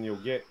hours and you'll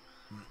get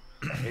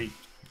a heap.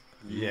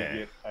 You'll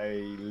get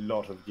a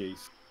lot of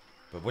geese.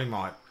 But we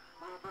might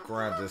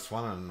grab this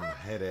one and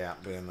head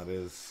out, being that it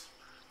is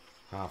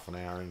half an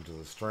hour into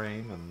the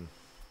stream, and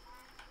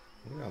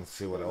we're going to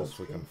see what else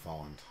we can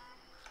find.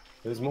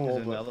 There's more.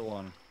 There's but- another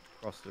one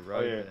across the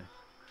road yeah. there.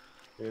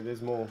 Yeah,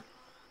 there's more.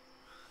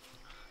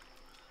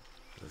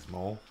 There's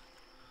more.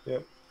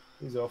 Yep,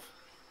 he's off.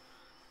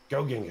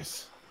 Go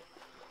Genghis.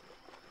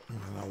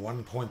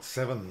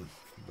 1.7,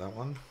 that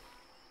one.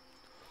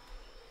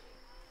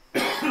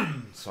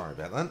 Sorry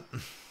about that.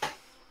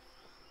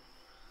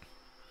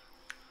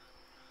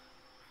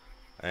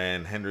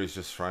 And Henry's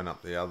just thrown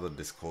up the other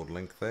Discord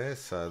link there,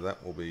 so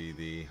that will be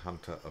the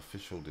Hunter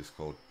official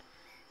Discord.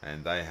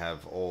 And they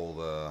have all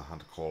the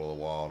Hunter Call of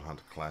the Wild,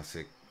 Hunter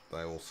Classic.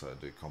 They also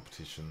do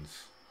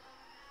competitions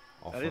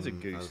often That is a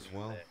goose as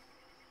well. there.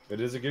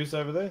 It is a goose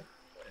over there.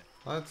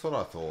 That's what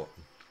I thought.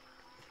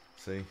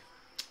 See,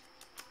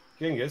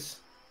 Genghis,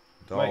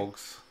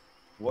 dogs,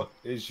 what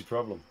is your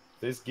problem?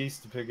 There's geese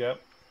to pick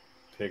up.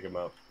 Pick them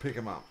up. pick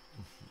them up.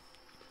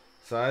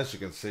 So as you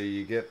can see,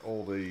 you get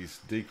all these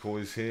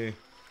decoys here.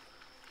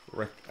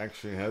 Rekt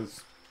actually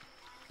has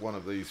one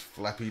of these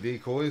flappy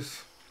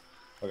decoys.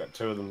 I got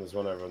two of them. There's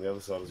one over on the other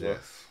side as well.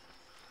 Yes.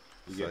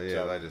 You So get,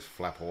 yeah, they just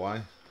flap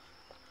away.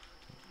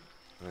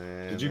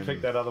 And Did you then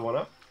pick that other one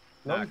up?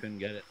 No, I couldn't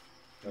get it.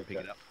 Couldn't pick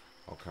Okay. it up.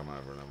 I'll come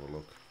over and have a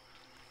look.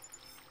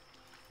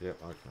 Yep,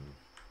 I can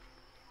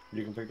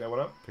You can pick that one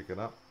up. pick it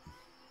up.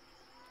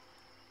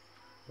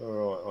 All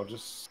right, I'll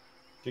just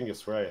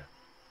Genghis Raya.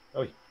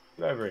 Oh,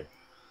 get over here.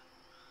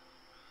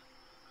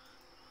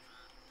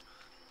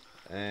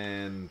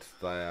 And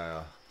they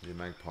are your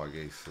magpie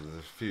geese. So there's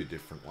a few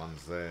different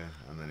ones there.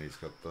 And then he's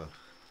got the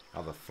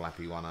other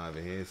flappy one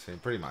over here. So you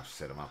pretty much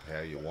set them up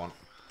how you want.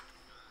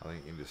 I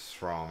think you can just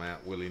throw them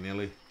out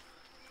willy-nilly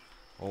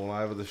all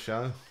over the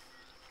show.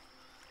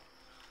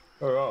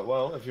 All right.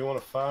 Well, if you want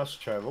to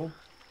fast travel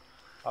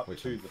up We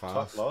to can the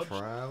fast top lodge,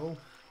 travel.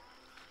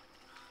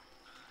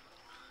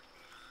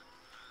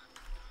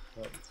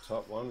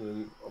 Top one, and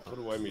then I'll put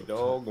away my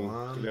dog and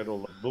one. get out all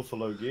the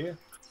buffalo gear.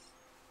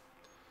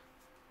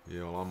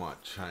 Yeah, well, I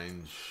might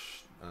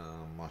change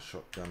my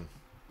shotgun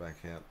back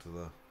out to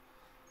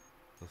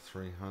the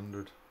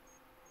 300.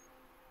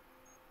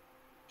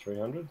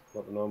 300,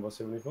 not the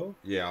 9x74.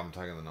 Yeah, I'm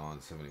taking the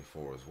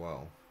 974 as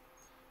well,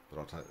 but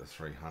I'll take the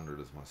 300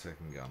 as my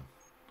second gun.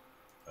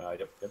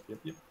 Yep.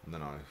 And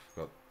then I've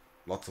got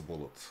lots of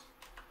bullets.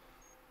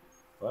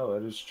 Well,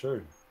 that is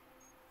true.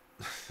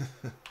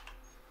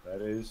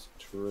 That is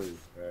true,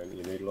 and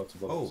you need lots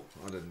of bullets.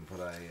 Oh, I didn't put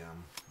a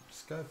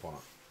scope on it.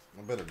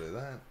 I better do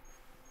that.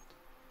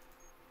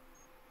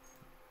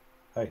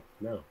 Hey,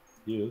 no,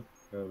 you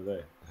over there.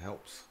 It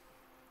helps.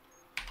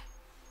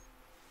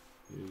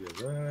 You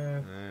go there.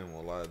 And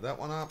we'll load that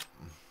one up.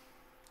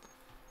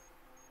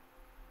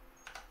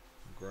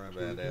 Grab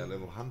out our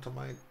little hunter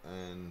mate,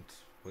 and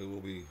we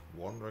will be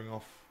wandering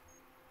off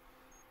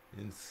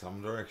in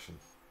some direction.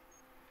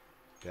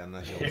 Down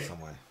the hill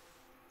somewhere.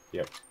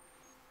 Yep.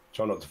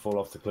 Try not to fall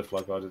off the cliff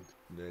like I did.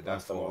 Yeah, don't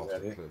last time I fall was off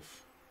out the here.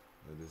 cliff.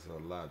 It is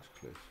a large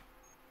cliff.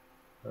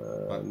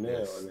 But now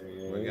yes,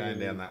 we're going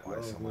down that way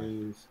somewhere.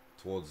 please.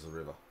 Towards the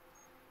river.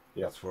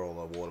 Yep. That's where all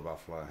the water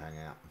buffalo hang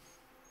out.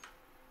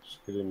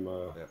 Just get him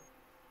Yep.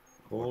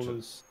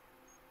 haulers.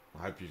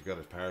 I hope you've got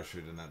a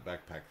parachute in that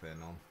backpack there,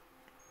 Non.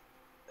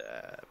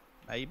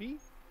 Maybe.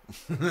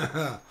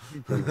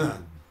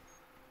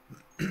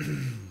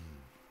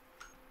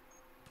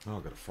 Oh,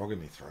 I've got a frog in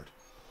my throat.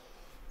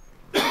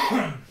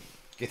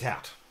 Get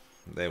out.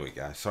 There we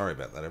go. Sorry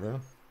about that,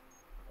 everyone.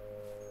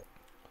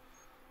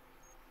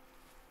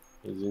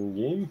 Is in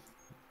game.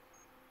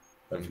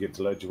 Don't forget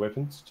to load your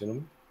weapons,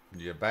 gentlemen.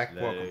 You're back.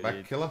 Welcome back,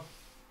 Loaded. killer.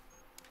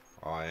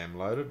 I am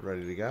loaded,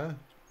 ready to go.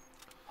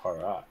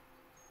 Alright.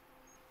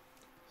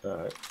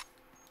 So,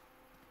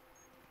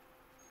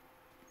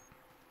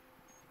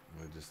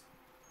 We just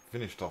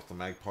finished off the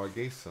Magpie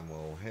geese, and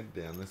we'll head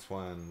down this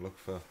way and look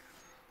for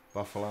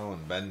buffalo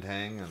and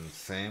bantang and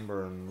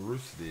sambar and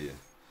rooster deer.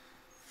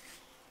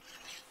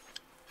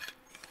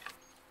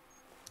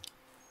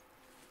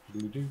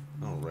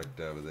 Oh, Rekt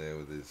over there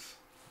with his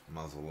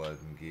muzzle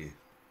loading gear.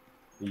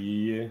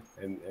 yeah,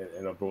 and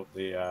I brought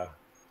the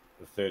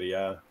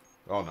 30R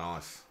Oh,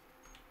 nice.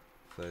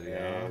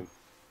 30R.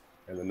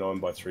 and the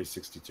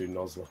 9x362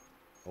 Nosler.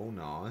 Oh,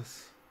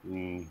 nice.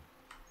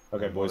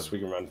 Okay, And boys, we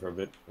can run for a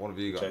bit. What have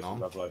you got, Chase some Non?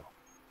 buffalo.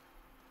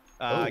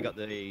 I Oh. got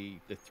the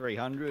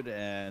 300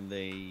 and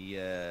the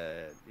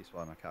this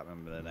one I can't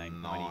remember the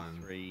name.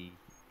 93.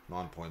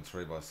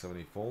 9.3 by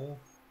 74.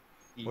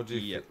 What do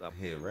you Yep, fit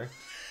here, Rekt?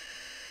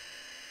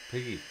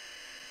 Piggy.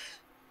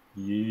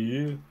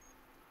 Yeah.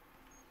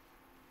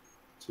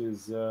 It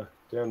is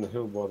down the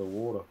hill by the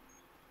water.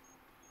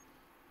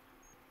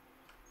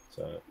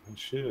 So we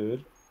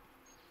should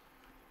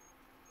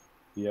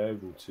be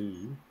able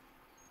to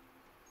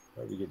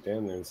maybe get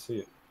down there and see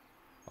it.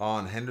 Oh,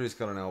 and Henry's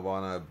got an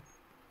albino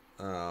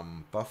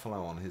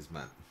buffalo on his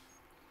map.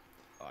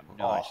 Oh,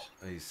 nice.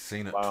 He's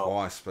seen it Wow.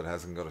 twice, but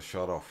hasn't got a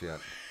shot off yet.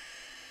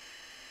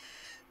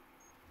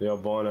 The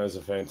albinos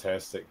are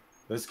fantastic.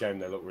 This game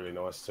they look really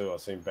nice too. I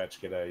seen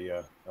Batch get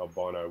a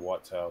albino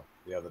whitetail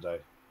the other day.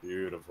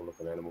 Beautiful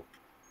looking animal.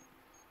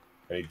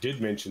 And he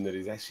did mention that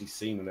he's actually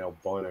seen an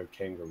albino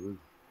kangaroo.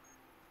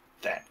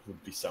 That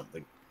would be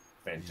something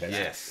fantastic.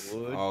 Yes,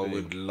 Would I be.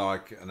 would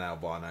like an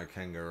albino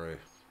kangaroo.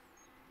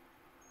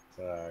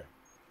 So,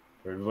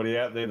 for everybody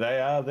out there, they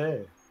are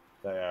there.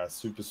 They are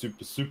super,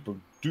 super, super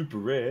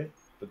duper rare,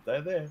 but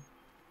they're there.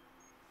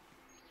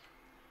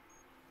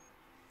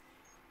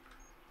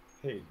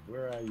 Hey,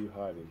 where are you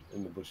hiding?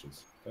 In the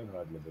bushes. Don't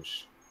hide in the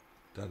bush.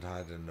 Don't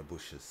hide in the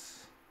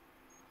bushes.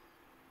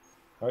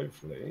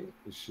 Hopefully,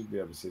 you should be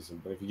able to see some.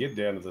 But if you get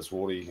down to this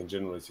water, you can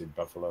generally see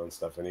buffalo and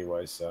stuff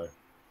anyway, so.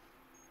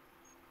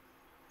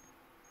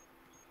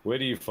 Where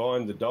do you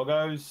find the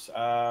doggos?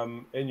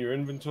 In your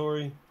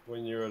inventory,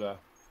 when you're at a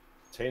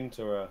tent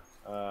or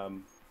a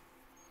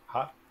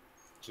hut,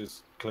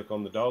 just click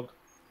on the dog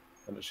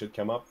and it should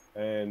come up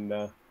and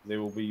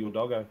there will be your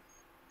doggo.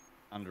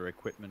 Under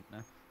equipment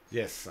now.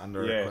 Yes,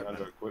 under Yeah, equipment.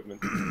 under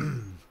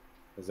equipment.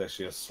 There's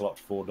actually a slot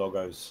for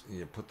doggos.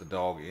 You put the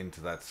dog into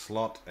that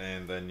slot,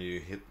 and then you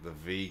hit the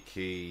V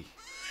key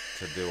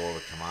to do all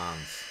the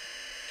commands.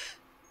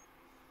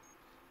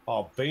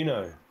 Oh,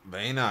 Beano.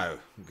 Beano,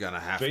 gonna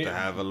have to Beano.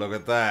 have a look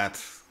at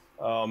that.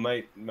 Oh,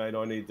 mate,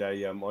 I need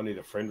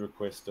a friend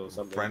request or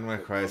something. Friend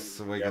request,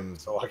 so we can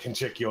I can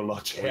check your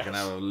lodge we house. can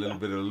have a little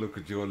bit of a look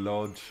at your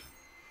lodge.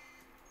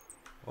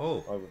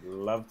 Oh, I would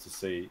love to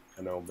see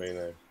an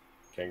albino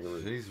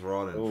kangaroo. she's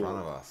right in Oh. front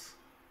of us.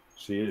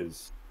 She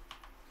is.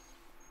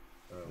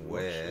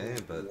 Where?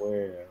 But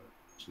Where?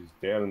 She's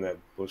down in that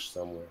bush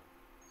somewhere.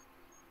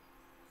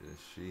 yes,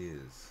 she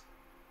is.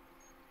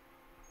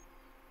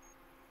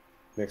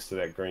 Next to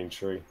that green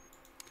tree.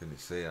 Can you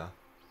see her?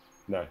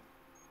 No.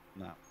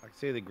 No, I can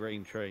see the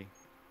green tree.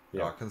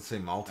 Yeah. I can see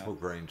multiple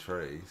green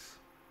trees.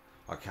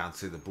 I can't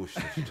see the bush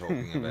that you're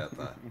talking about,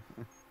 though.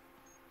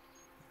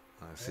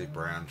 I see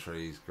brown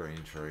trees,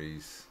 green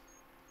trees.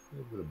 A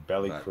little bit of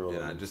belly But, crawl. you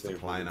know, just a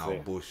plain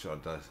old bush, I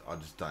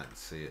just don't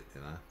see it,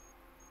 you know.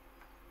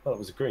 Well, it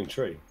was a green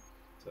tree,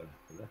 so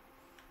you know,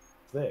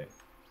 it's there.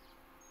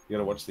 You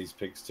gotta watch these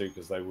pigs too,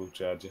 because they will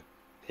charge you.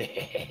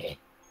 Hey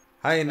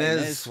Nez.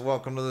 Nez,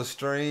 welcome to the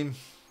stream.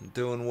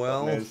 Doing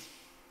well. Nez.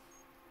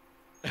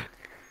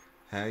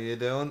 How you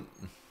doing?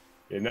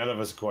 Yeah, none of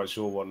us are quite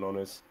sure what non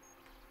is.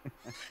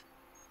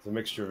 It's a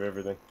mixture of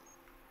everything.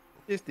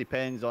 Just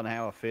depends on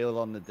how I feel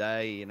on the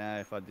day, you know,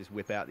 if I just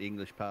whip out the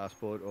English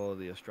passport or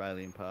the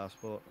Australian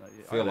passport.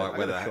 Feel like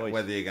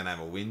whether you're gonna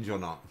have a whinge or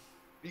not.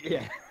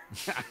 Yeah.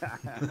 Is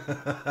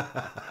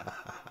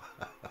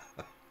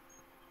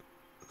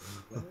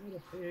that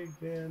a pig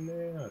down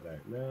there? I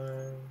don't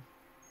know.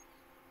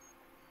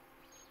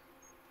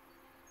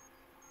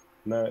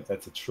 No,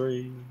 that's a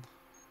tree.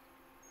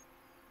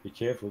 Be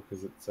careful,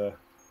 because it's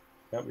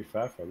can't be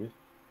far from you.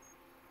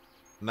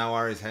 No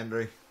worries,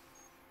 Henry.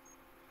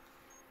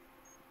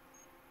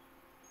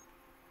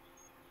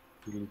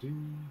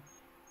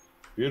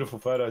 Beautiful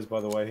photos, by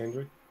the way,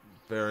 Hendry.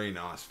 Very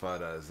nice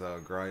photos. They were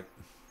great.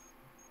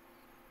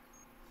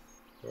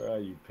 Where are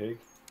you, pig?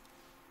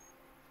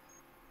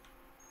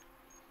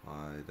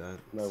 I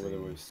don't know see...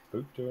 whether we've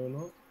spooked her or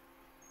not.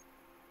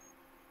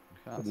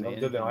 Can't see I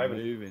anything haven't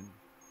moving.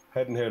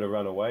 Hadn't heard her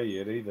run away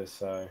yet either,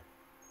 so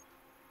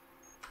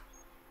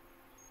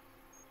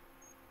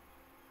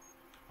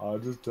I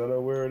just don't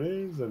know where it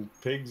is, and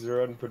pigs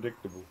are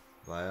unpredictable.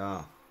 They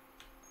are.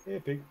 Yeah,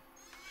 pig.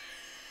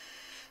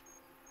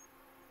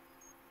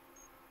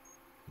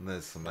 And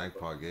there's some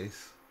magpie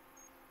geese.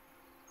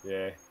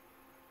 Yeah.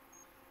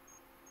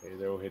 Yeah,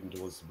 they're all heading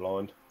towards the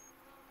blind.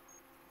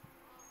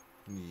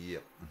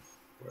 Yep.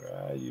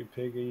 Where are you,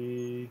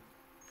 piggy?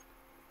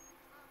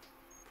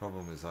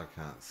 Problem is I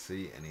can't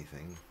see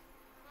anything.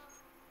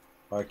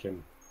 I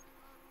don't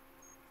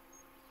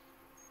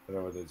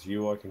know whether it's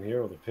you I can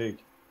hear or the pig.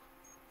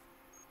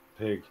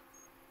 Pig.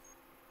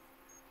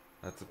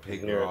 That's a pig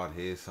hear right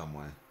here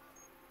somewhere.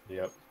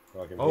 Yep,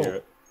 I can Oh. hear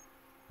it.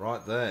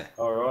 Right there.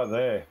 Oh, right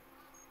there.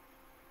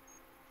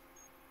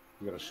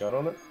 You got a shot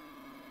on it?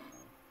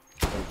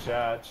 And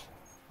charge.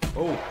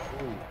 Oh!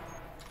 Ooh.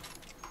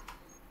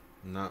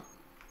 No,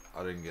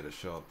 I didn't get a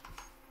shot.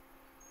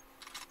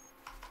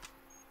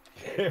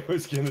 It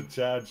was gonna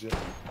charge you.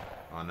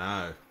 I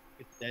know.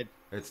 It's dead.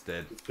 It's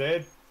dead. It's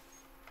dead.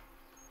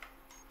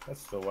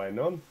 That's the way,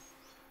 none.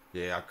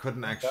 Yeah, I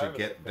couldn't It's actually over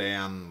get there.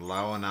 down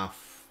low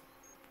enough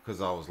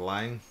because I was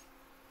laying.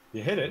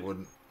 You hit It it.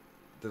 wouldn't.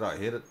 Did I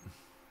hit it?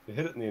 You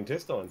hit it in the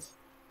intestines.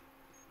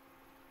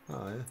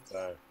 Oh yeah.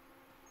 So,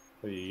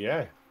 there you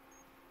go.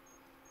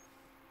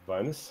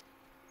 Bonus.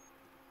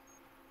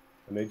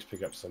 I need to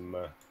pick up some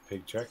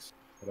pig tracks.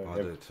 I don't I have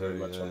do very too,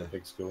 much on yeah. the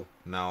pig school.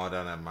 No, I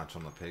don't have much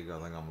on the pig. I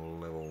think I'm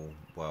level.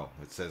 Well,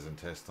 it says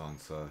intestine,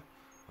 so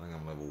I think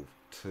I'm level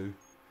 2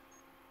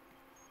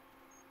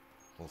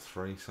 or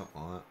 3,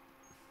 something like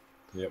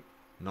that. Yep,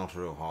 Not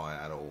real high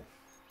at all.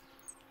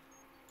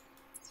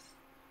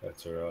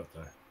 that's alright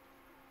though.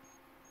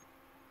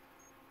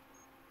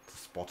 It's a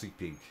spotty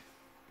pig.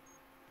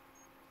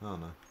 Oh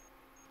no.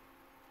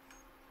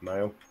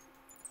 Male?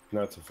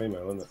 No, it's a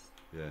female, isn't it?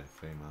 Yeah,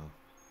 female.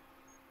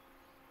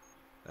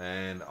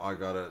 And I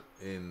got it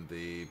in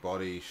the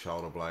body,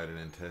 shoulder blade and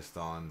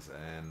intestines,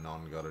 and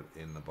non got it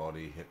in the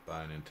body, hip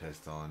bone,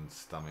 intestines,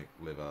 stomach,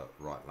 liver,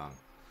 right lung.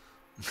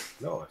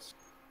 Nice.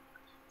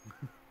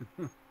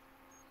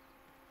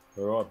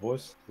 Alright,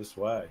 boys, this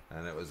way.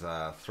 And it was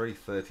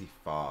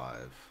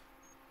 335.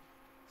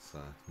 So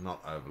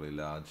not overly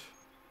large.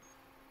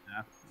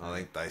 Yeah. I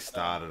think they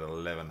started at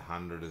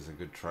 1100 as a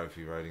good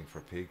trophy rating for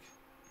a pig.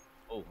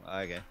 Oh,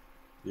 okay.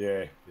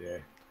 Yeah, yeah.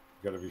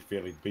 Got to be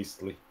fairly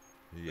beastly.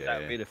 Yeah. That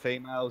would be the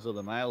females or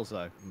the males,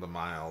 though. The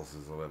males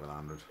is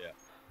 1100. Yeah.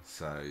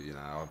 So, you know,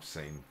 I've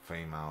seen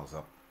females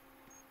up,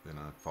 you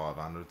know,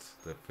 500s.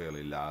 They're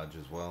fairly large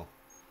as well.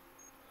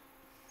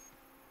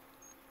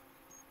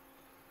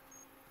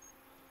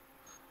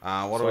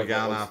 What So are we that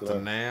going was after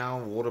the- now?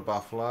 Water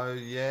buffalo,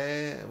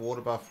 yeah.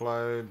 Water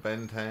buffalo,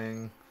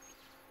 bentang,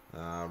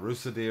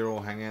 rooster deer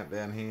all hang out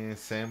down here.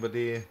 Samba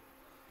deer.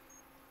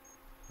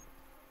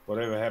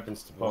 Whatever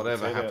happens to pop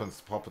Whatever its head happens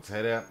to pop its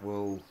head out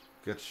will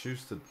get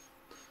shoosted. out,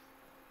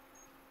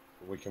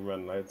 we can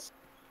run, lads.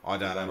 I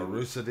don't have a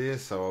rooster deer,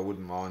 so I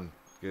wouldn't mind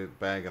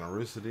bagging a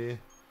rooster deer.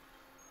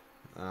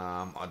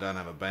 I don't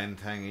have a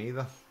bantang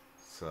either,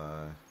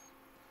 so,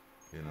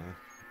 you know,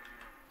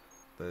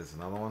 there's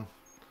another one.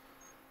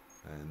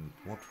 And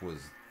what was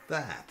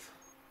that?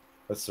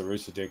 That's the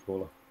rooster deer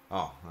caller.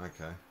 Oh,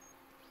 okay.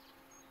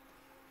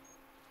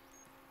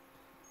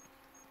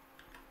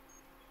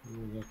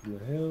 Up in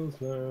the hills,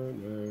 no.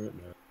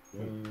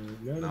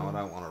 No, I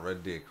don't want a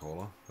red deer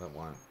caller. That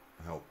won't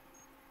help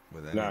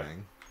with No.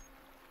 anything.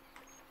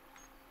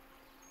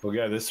 We'll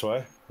go this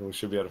way. We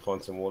should be able to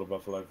find some water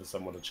buffalo for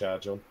someone to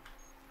charge on.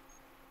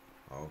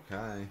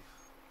 Okay.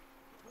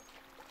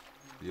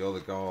 You're the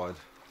guide.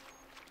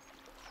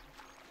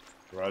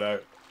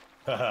 Righto.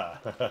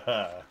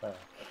 Yeah.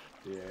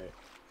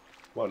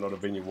 Might not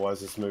have been your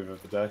wisest move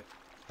of the day.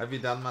 Have you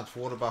done much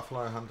water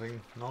buffalo hunting,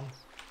 Non?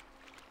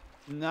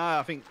 No,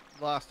 I think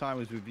last time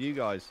was with you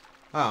guys.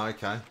 Oh,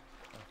 okay. I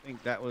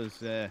think that was.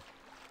 So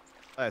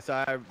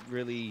I haven't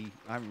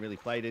really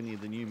played any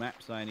of the new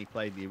maps. I only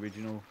played the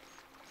original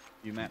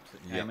few maps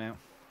that came out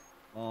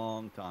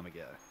long time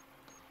ago.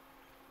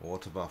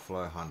 Water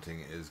buffalo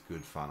hunting is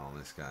good fun on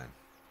this game.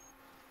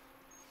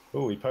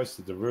 Oh, he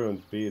posted the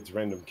ruined beards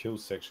random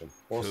kills section.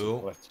 Awesome. Cool.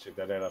 We'll have to check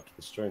that out after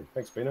the stream.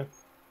 Thanks, Bino.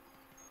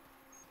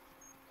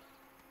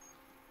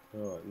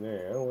 Alright,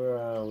 now where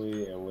are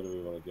we and where do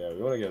we want to go?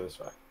 We want to go this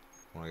way.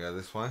 Want to go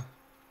this way?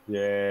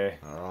 Yeah.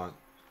 Alright.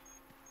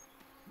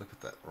 Look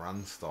at that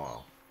run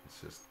style.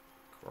 It's just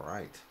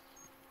great.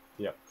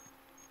 Yep.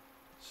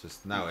 It's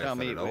just no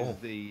effort at all.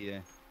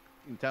 You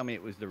can tell me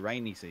it was the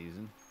rainy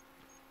season.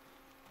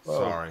 Well,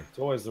 Sorry. It's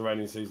always the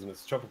rainy season.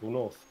 It's tropical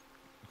north.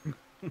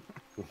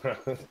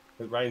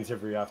 It rains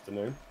every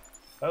afternoon.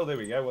 Oh, there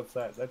we go. What's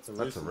that? That's a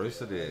rooster. That's a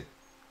rooster deer.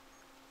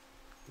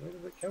 Where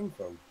did it come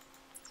from?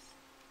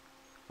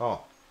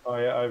 Oh. Oh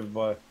yeah, over this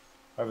way.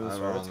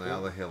 Over on the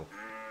other hill.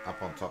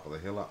 Up on top of the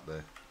hill up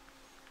there.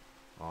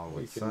 I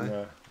would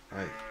say.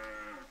 Hey.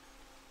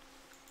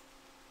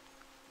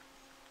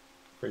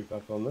 Creep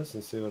up on this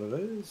and see what it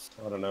is.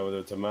 I don't know whether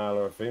it's a male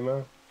or a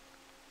female.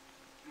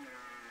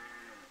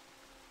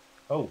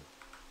 Oh,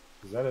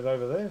 is that it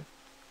over there?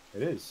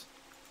 It is.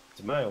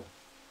 It's a male.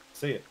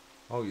 See it.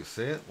 Oh, you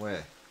see it?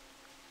 Where?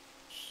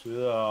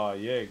 Oh,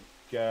 yeah.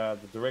 The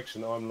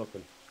direction I'm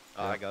looking.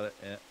 Oh, I got it,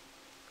 yeah.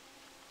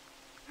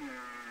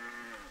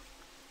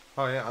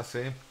 Oh, yeah, I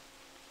see him.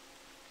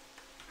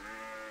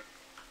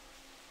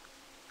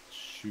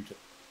 Shoot it.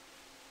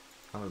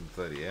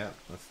 130 out.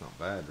 That's not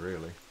bad,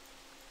 really.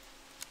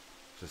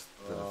 Just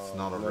that it's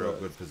not a no, real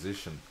good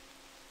position.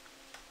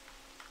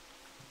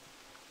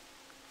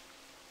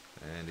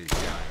 And he's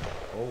going.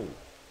 Oh.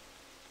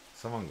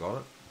 Someone got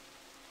it.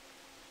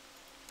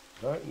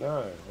 Don't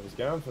know. I was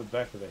going for the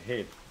back of the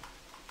head.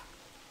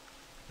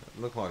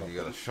 It looked like you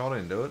got a shot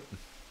into it.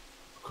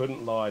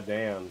 Couldn't lie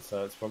down,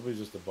 so it's probably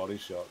just a body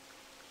shot.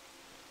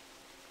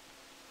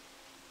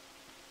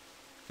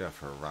 Go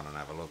for a run and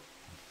have a look.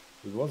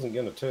 He wasn't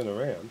going to turn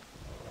around.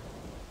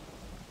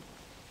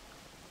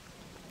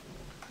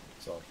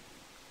 So.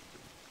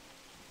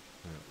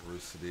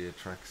 Rooster deer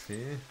tracks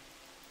here.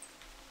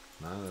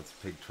 No, that's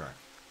pig track.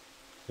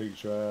 Pig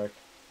track.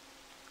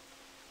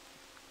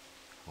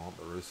 I want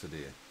the rooster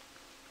deer.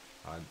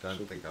 I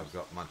don't think I've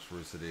got much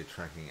rooster deer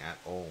tracking at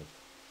all.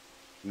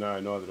 No,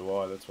 neither do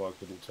I. That's why I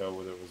couldn't tell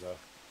whether it was a...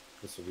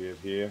 This will be it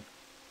here.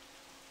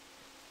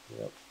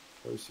 Yep.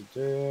 Rooster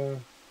deer.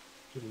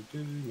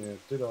 Now,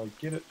 did I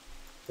get it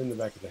in the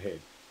back of the head?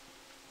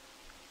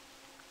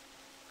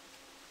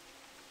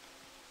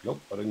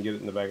 Nope, I didn't get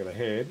it in the back of the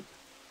head.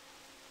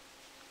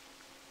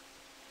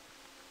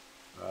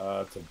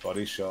 It's a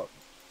body shot.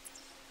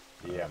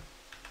 Yeah.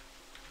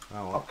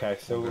 Oh, well, Okay,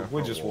 so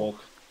we'll just walk.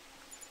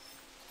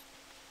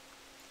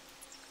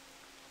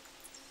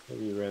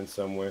 Maybe around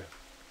somewhere.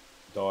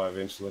 Die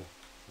eventually.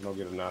 And I'll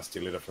get a nasty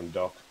letter from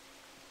Doc.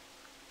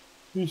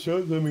 He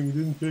shot something, he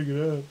didn't pick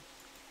it up.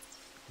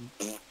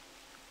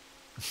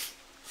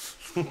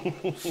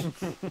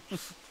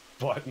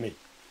 Bite me.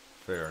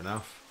 fair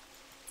enough.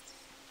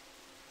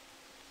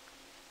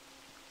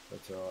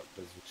 That's alright,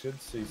 because we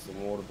should see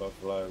some water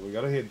buffalo. We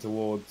got to head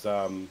towards,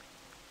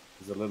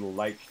 there's a little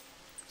lake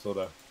sort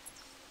of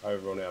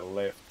over on our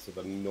left to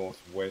the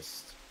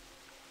northwest.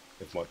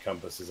 If my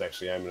compass is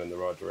actually aiming in the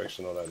right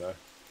direction, I don't know.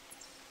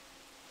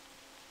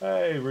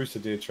 Hey, rooster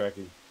deer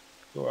tracking.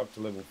 You're up to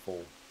level 4.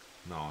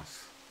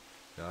 Nice.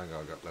 Yeah, I think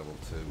I got level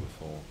 2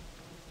 before.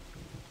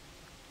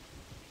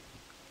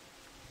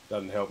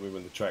 Doesn't help me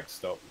when the tracks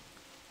stop.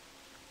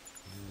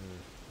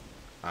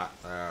 Ah,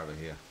 they're over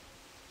here.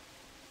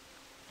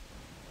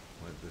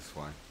 Went this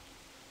way.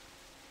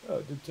 Oh,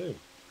 it did too.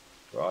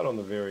 Right on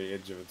the very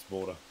edge of its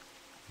border.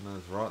 No,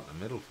 it's right in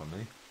the middle for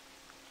me.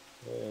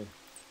 Yeah.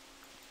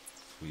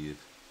 It's weird.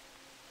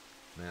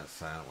 Now it's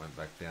saying it went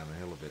back down the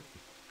hill a bit.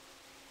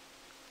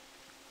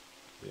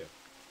 Yeah.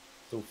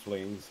 Still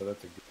fleeing, so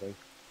that's a good thing.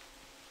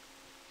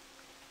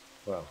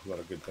 Well, not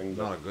a good thing,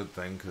 but... Not a good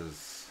thing,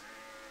 because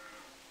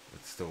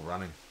it's still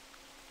running.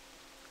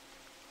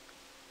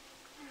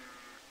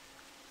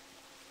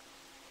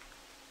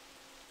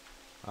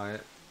 Oh yeah,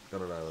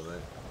 got it over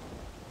there.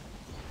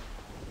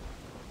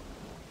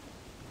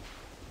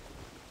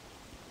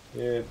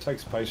 Yeah, it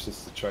takes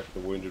patience to track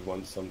the wounded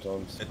ones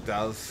sometimes. It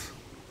does.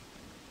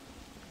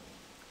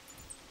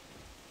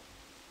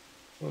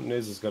 Well,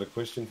 Nez has got a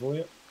question for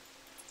you.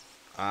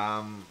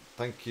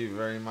 Thank you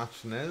very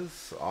much,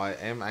 Nez. I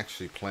am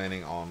actually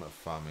planning on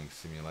Farming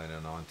Simulator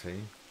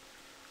 19.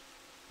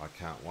 I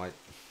can't wait.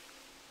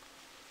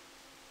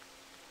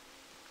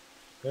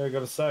 Yeah, I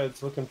gotta say,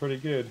 it's looking pretty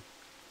good.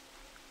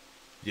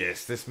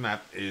 Yes, this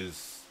map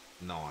is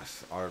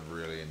nice. I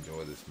really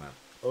enjoy this map.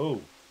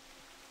 Oh,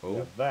 Oh,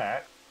 now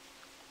that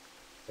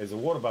is a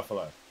water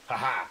buffalo.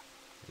 Haha!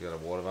 you got a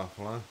water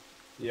buffalo?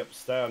 Yep,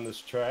 stay on this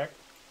track.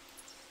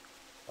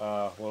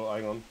 Well,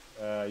 hang on.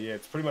 Yeah,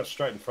 it's pretty much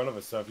straight in front of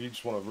us, so if you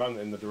just want to run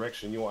in the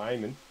direction you're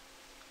aiming,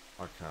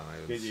 I can't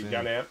even get see your him.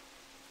 gun out.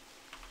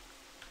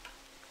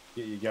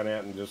 get your gun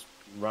out and just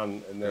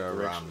run in that Go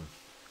direction. run.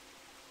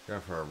 Go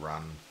for a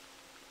run.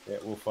 Yeah,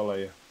 we'll follow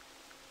you.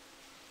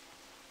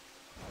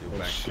 You'll It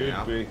back me should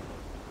up. be.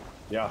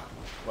 Yeah.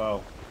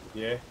 Well,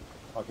 yeah.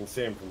 I can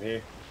see him from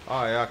here.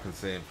 Oh yeah, I can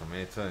see him from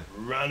here too.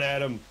 Run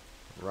at him.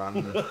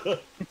 Run.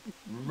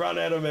 Run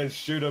at him and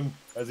shoot him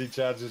as he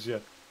charges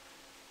you.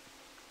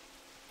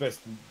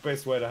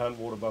 Best way to hunt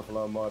water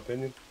buffalo, in my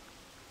opinion.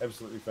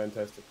 Absolutely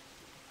fantastic.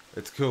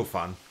 It's cool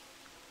fun.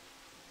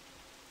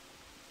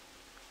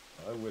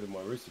 Oh, where did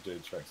my rooster deer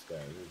tracks go?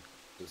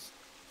 Just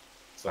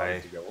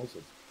decided Hey. to go also.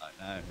 I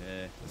know,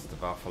 yeah. It's the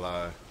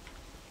buffalo.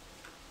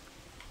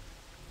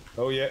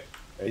 Oh yeah,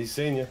 he's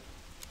seen you.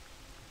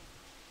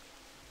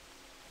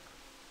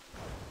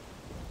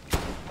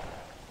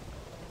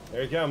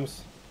 There he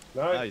comes.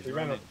 No, he's he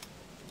ran running.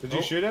 up. Did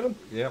you shoot at him?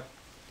 Yep.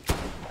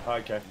 Oh,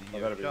 okay,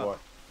 You that'll be shot. why.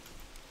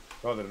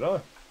 Neither did I.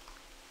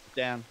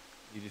 Down.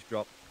 You just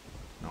drop.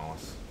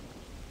 Nice.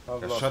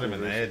 I've I lost shot him my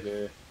in the rooster head.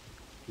 deer.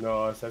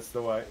 Nice, that's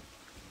the way.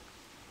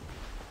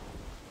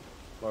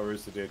 My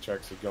rooster deer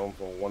tracks are gone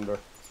for a wander,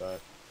 so.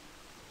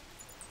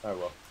 Oh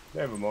well,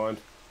 never mind.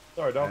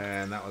 Sorry, dog.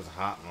 And that was a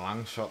heart and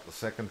lung shot the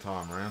second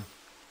time round.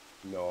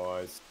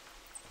 Nice.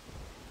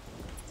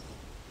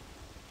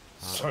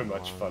 So Heart and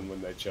much lung. fun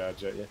when they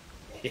charge at you.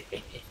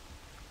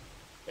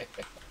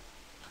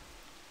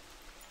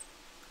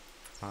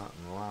 Heart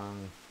and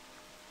lung.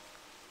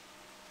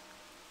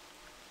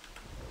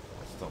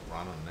 Stop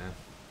running now.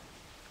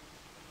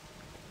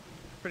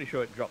 Pretty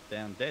sure it dropped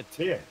down dead. It's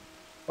here.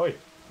 Oi,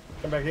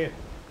 come back here.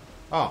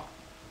 Oh.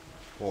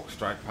 Walk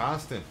straight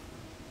past him.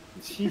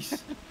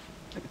 Jeez.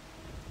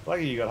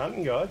 Lucky you got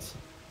hunting guides.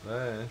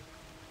 There.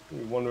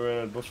 You wander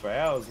around the bush for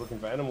hours looking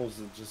for animals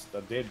that just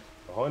are dead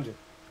behind you.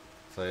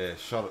 So yeah,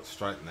 shot it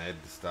straight in the head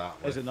to start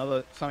There's with.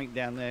 another something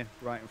down there,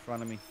 right in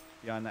front of me,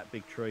 behind that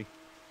big tree.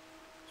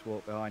 Just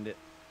walk behind it.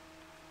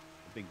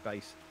 The big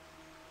base.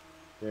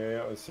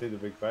 Yeah, I see the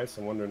big base.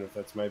 I'm wondering if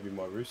that's maybe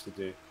my rooster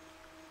deer.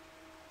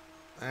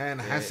 And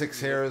Yeah, Hassek's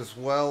here as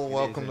well. it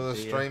Welcome is to the a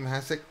deer. stream,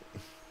 Hassek.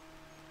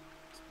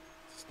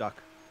 Stuck.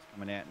 It's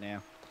coming out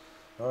now.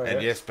 Oh,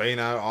 And yeah. yes,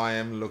 Bino, I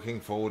am looking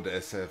forward to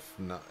SF.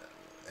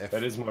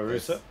 That is my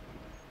rooster.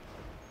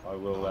 I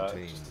will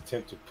 19. just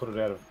attempt to put it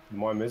out of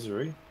my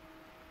misery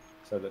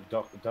so that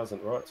Doc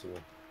doesn't write to me.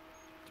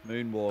 It's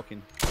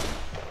moonwalking.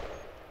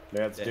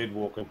 Now it's Yeah. dead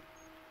walking.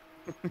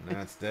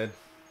 Now it's dead.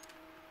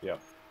 Yep.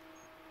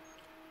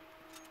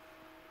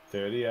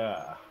 30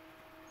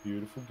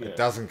 Beautiful game. It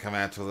doesn't come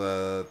out till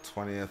the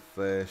 20th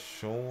there,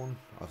 Sean.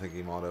 I think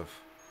he might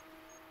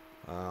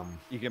have.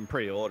 You can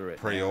pre-order it.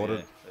 now, Pre-ordered.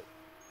 yeah, but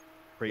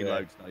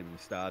preload's not even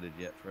started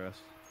yet for us.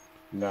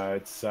 No,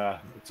 it's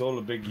all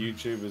the big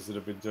YouTubers that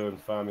have been doing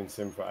farming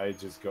sim for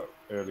ages got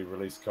early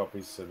release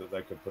copies so that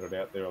they could put it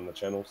out there on the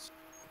channels.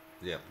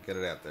 Yeah, get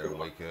it out there a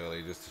week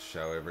early just to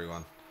show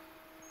everyone.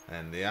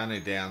 And the only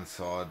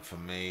downside for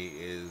me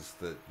is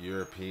that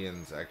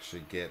Europeans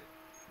actually get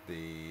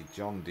the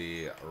John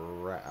Deere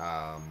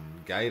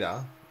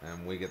Gator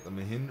and we get the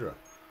Mahindra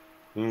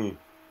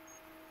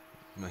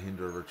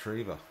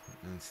Retriever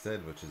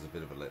instead, which is a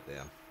bit of a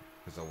letdown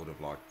because I would have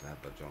liked to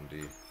have the John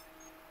Deere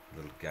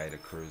little Gator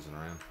cruising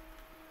around.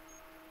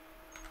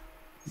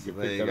 So You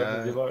there pick you that up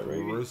if you go, like,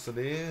 Reeky. rooster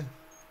deer.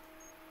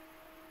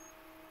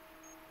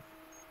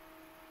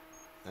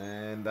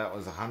 And that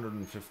was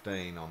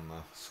 115 on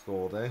the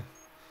score there.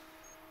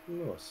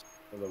 Nice.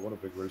 I don't know what a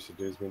big rooster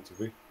deer is meant to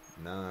be.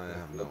 No, I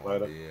have no Look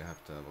later. idea. I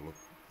have to have a look.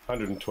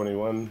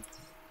 121.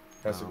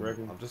 Classic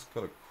reckon. I've just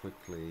got to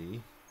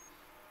quickly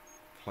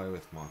play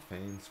with my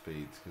fan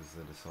speeds because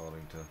they're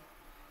deciding to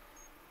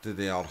do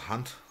the old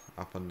hunt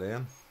up and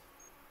down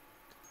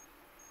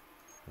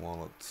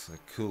while it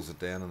cools it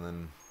down and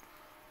then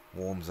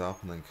warms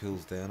up and then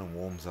cools down and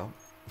warms up.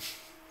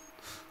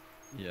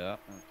 Yeah.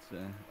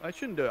 That's, I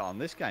shouldn't do it on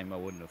this game, I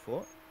wouldn't have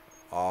thought.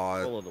 Oh,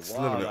 All of the it's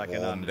a little wild, I bit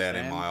can warm down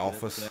in understand, my but it's,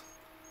 office.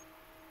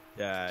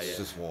 Yeah, It's yeah.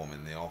 just warm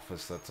in the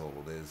office, that's all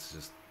it is.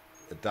 Just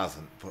it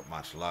doesn't put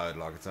much load,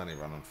 like it's only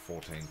running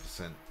 14%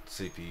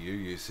 CPU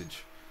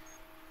usage.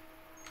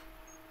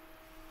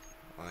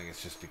 I think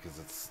it's just because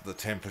it's the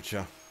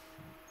temperature.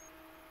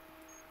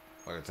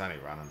 Like it's only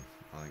running,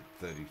 I think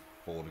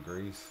 34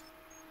 degrees.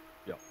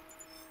 Yep.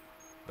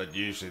 But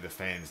usually the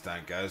fans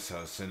don't go, so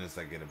as soon as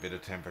they get a bit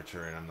of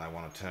temperature in them, they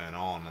want to turn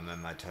on and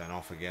then they turn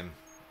off again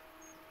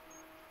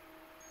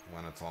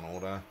when it's on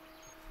auto.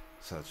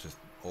 So it's just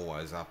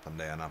always up and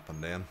down, up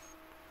and down.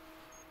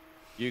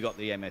 You got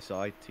the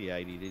MSI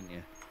T80, didn't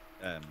you?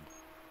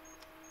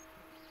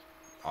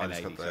 I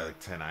just got 1080, the sorry.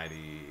 1080.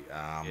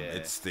 Yeah.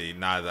 It's the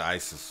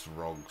Asus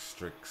ROG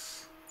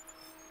Strix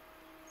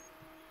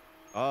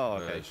Oh,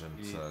 okay. version.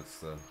 So it's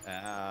the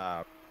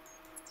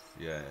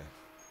yeah,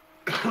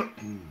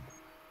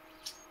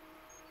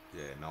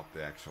 yeah, not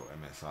the actual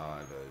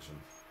MSI version.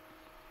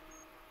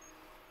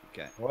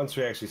 Okay. Once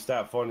we actually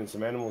start finding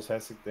some animals,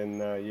 Hassek, then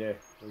yeah,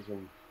 we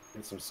can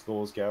get some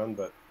scores going.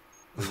 But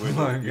we will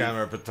Lone be-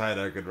 Gamer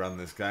Potato could run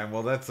this game.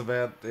 Well, that's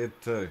about it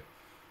too.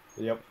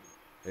 Yep.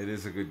 It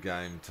is a good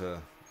game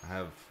to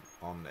have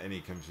on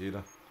any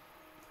computer.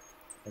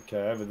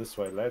 Okay, over this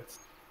way, lads.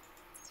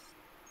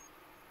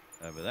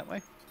 Over that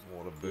way.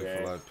 Water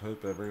buffalo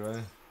poop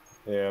everywhere.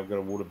 Yeah, I've got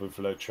a water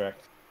buffalo track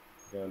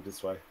going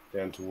this way,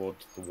 down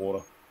towards the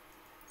water.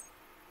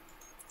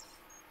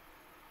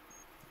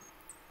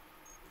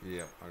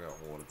 Yep, I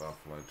got water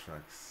buffalo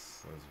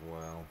tracks as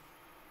well.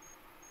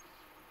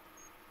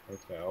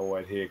 Okay, I'll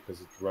wait here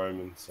because it's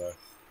Roman, so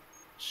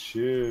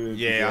should.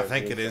 Yeah, I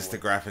think it is the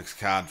graphics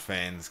card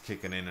fans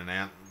kicking in and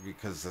out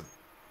because it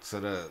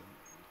sort of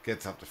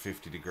gets up to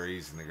 50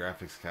 degrees in the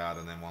graphics card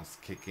and then wants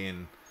to kick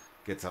in,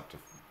 gets up to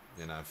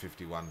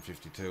 51,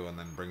 52 and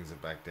then brings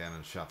it back down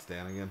and shuts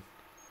down again.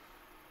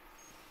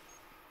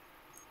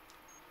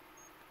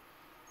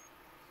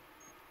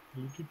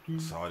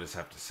 So I just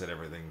have to set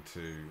everything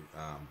to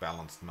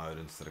balanced mode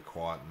instead of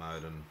quiet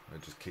mode, and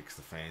it just kicks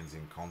the fans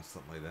in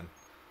constantly then.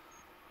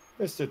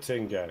 Mr.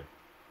 Tingo.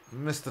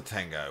 Mr.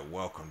 Tango,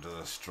 welcome to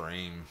the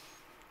stream.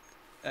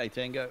 Hey,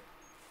 Tango.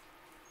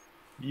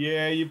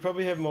 Yeah, you'd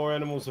probably have more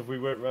animals if we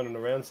weren't running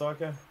around,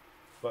 Psycho.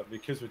 But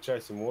because we're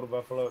chasing water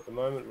buffalo at the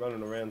moment,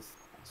 running around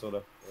sort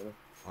of,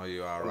 Oh,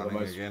 you are running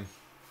again?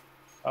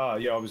 Ah,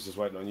 yeah, I was just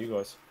waiting on you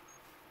guys.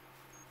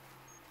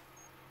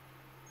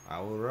 I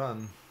will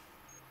run.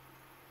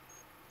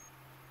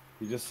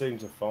 You just seem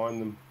to find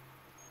them,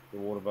 the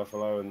water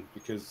buffalo, and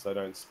because they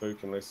don't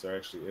spook unless they're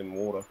actually in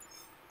water,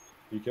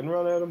 you can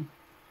run at them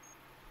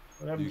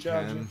and have them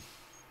charge you.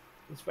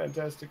 It's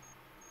fantastic.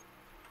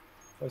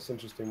 Most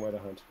interesting way to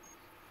hunt.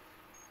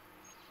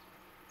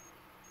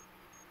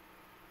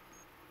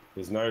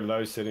 There's no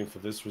low setting for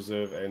this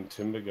reserve and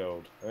timber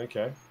gold.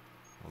 Okay.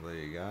 Well, there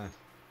you go.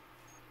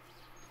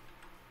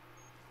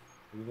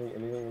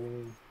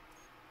 Anything?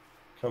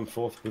 Come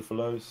forth,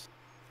 buffaloes.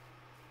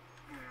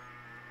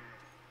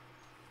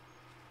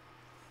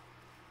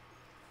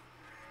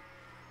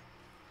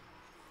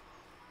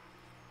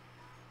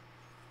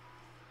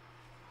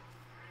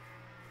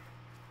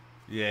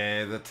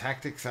 Yeah, the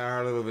tactics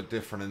are a little bit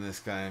different in this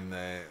game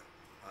there.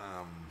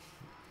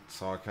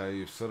 Psycho,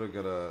 you've sort of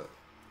got to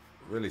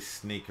really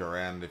sneak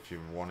around if you're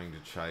wanting to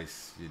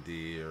chase your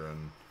deer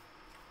and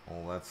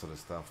all that sort of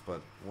stuff.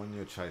 But when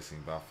you're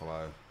chasing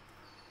buffalo,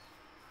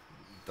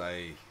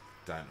 they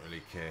don't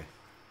really care.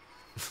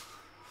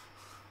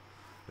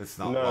 It's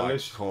not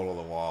like Call of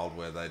the Wild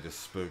where they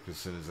just spook as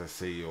soon as they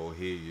see you or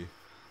hear you.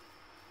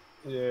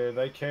 Yeah,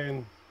 they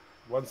can.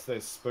 Once they're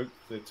spooked,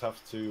 they're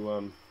tough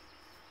to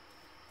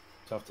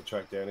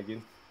track down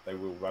again. They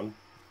will run.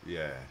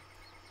 Yeah.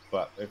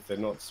 But if they're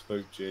not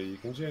spooked, yeah, you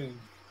can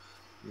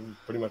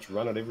pretty much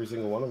run at every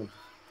single one of them.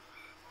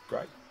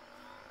 Great.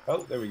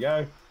 Oh, there we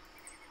go.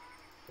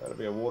 That'll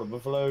be a water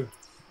buffalo.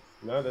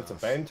 No, that's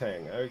nice. A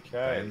bantang.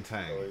 Okay.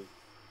 Bantang.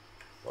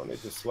 So I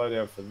need to slow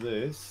down for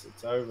this.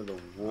 It's over the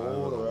water.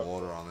 Over the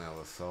water on the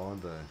other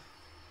side there.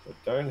 I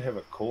don't have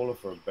a caller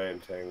for a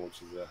bantang,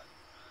 which is a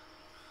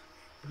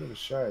bit of a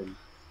shame.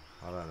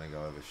 I don't think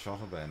I ever shot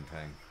a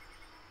bantang.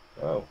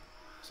 Oh.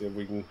 See if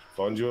we can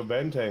find you a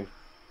bantang.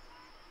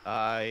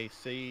 I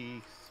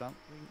see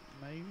something,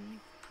 maybe?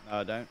 No,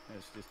 I don't.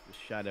 It's just the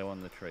shadow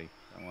on the tree.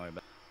 Don't worry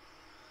about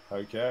it.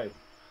 Okay.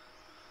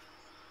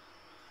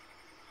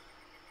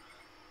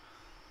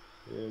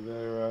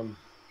 Yeah,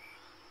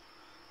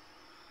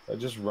 they're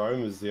just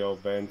roamers, the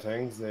old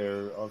bantangs.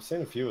 I've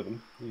seen a few of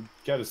them. You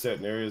go to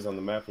certain areas on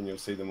the map and you'll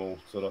see them all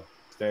sort of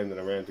standing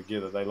around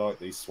together. They like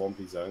these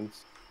swampy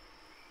zones.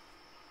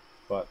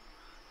 But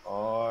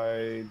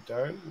I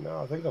don't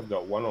know. I think I've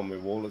got one on my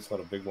wall. It's not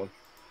a big one.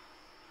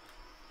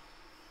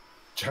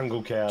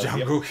 Jungle cows.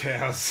 Jungle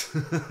cows.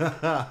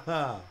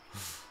 About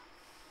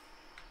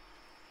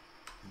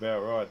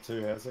right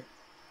too, has it?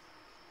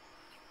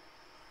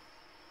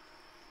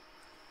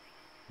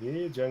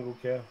 Yeah, jungle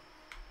cow.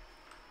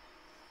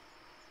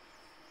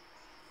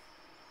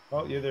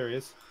 Oh, yeah, there he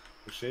is.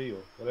 Or she,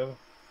 or whatever.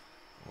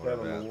 Down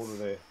on the water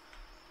there.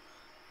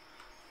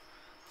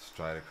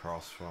 Straight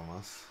across from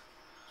us.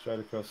 Straight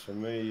across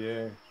from me,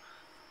 yeah.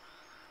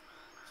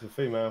 It's a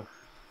female.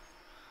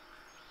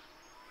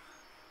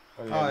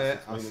 Oh yeah,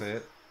 I see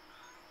it.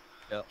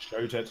 Yep.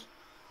 Shoot it.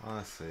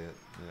 I see it,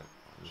 yep.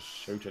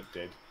 Shoot it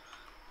dead.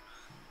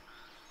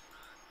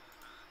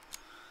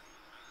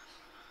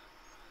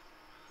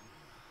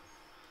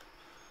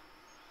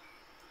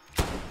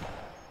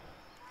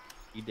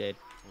 He dead.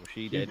 Or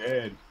she He dead.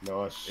 dead.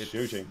 Nice It's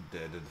shooting.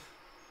 deaded.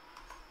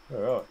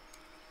 Alright.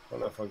 I don't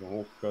know if I can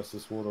walk across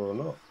this water or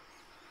not.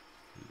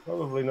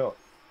 Probably not.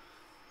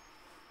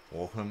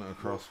 Walking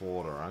across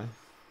water, eh?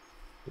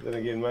 But then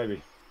again,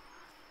 maybe.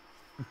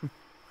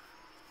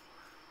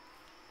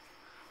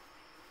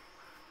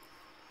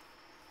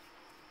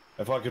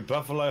 If I could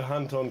buffalo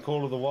hunt on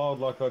Call of the Wild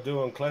like I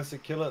do on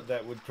Classic Killer,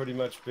 that would pretty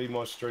much be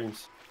my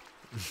streams.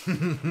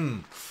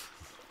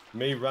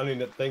 Me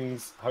running at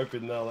things,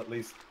 hoping they'll at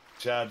least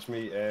charge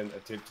me and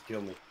attempt to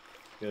kill me.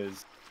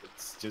 Because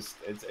it's just,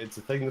 it's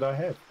a thing that I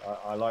have.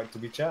 I like to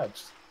be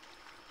charged.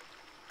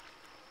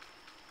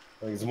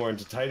 I think it's more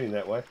entertaining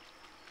that way.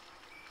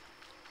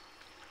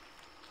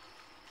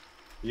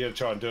 You gotta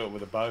try and do it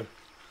with a bow.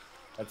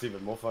 That's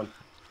even more fun.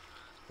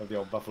 Have the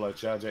old buffalo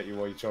charge at you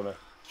while you're trying to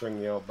string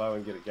the old bow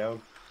and get it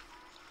going.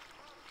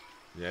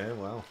 Yeah,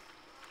 well,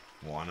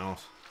 why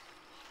not?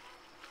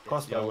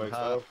 Crossbow works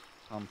well.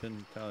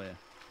 Pumping, tell ya.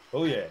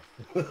 Oh yeah.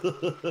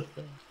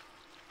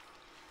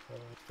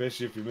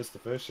 Especially if you missed the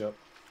first shot.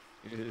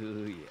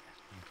 Ooh,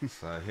 yeah.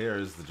 So here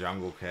is the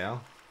jungle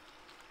cow.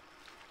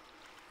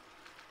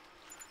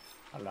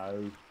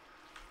 Hello.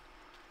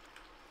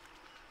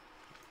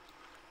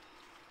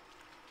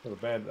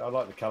 Not bad. I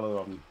like the colour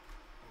of them.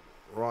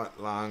 Right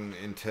lung,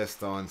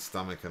 intestine,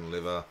 stomach and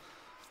liver.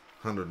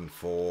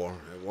 104.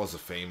 It was a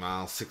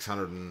female.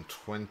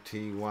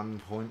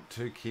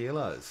 621.2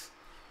 kilos.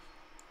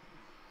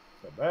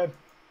 Not bad.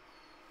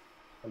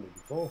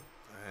 104.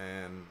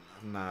 And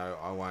no,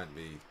 I won't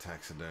be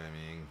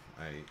taxidermying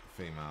a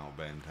female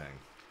bantang.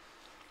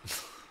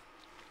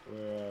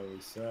 Where are we?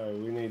 So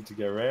we need to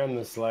go around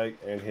this lake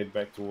and head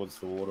back towards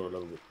the water a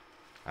little bit.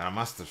 And I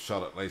must have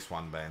shot at least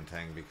one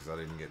bantang because I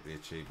didn't get the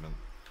achievement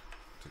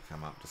to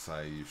come up to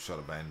say you've shot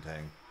a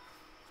bantang.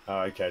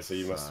 Oh, okay, so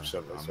you must have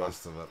shot at least I one.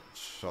 must have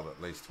shot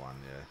at least one,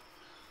 yeah.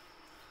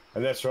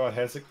 And that's right,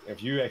 Hasek.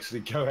 If you actually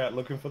go out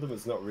looking for them,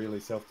 it's not really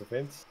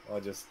self-defense. I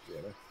just,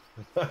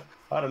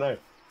 I don't know.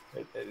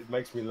 It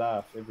makes me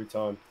laugh every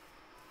time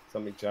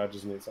something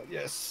charges me. It's like,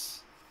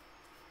 yes.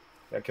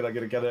 Now, can I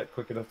get a gun out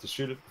quick enough to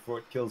shoot it before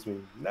it kills me?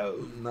 No.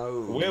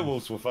 No. The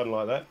werewolves were fun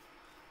like that.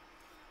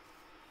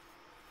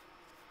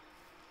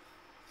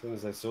 As soon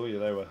as they saw you,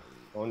 they were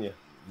on you.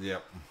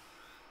 Yep.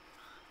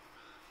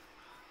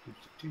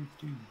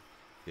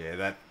 Yeah,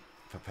 that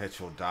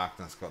perpetual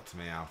darkness got to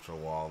me after a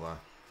while, though.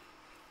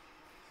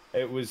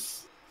 It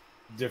was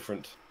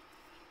different.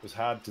 It was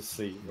hard to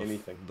see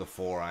anything. The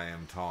 4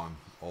 a.m. time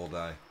all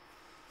day.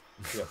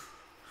 Yep.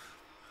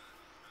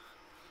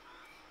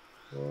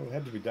 Well, it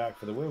had to be dark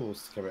for the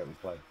werewolves to come out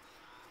and play.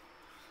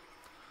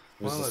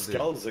 It was the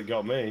skulls that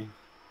got me.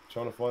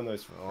 Trying to find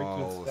those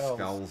freaking skulls.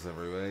 Skulls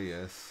everywhere,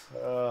 yes.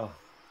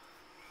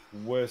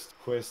 Worst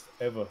quest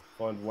ever.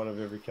 Find one of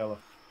every colour.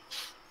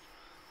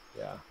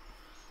 Yeah.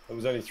 It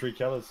was only 3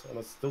 colours, and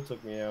it still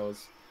took me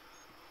hours.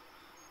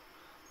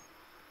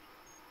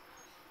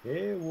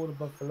 Yeah, water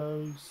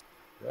buffaloes.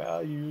 Where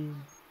are you?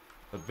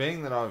 But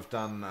being that I've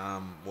done,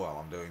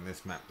 well, I'm doing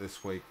this map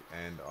this week,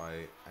 and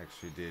I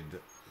actually did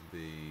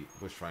the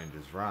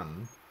Bushrangers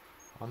run,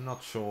 I'm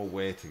not sure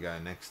where to go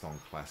next on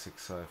Classic,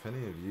 so if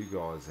any of you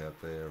guys out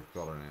there have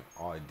got any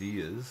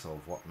ideas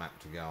of what map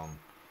to go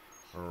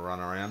and run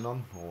around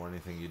on, or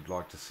anything you'd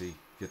like to see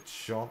get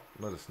shot,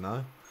 let us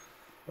know.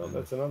 Oh,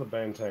 that's another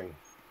bantang.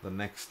 The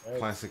next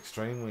Classic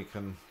stream we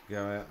can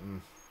go out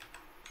and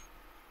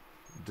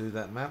do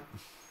that map.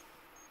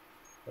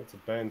 That's a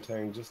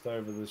bantang just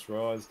over this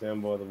rise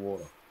down by the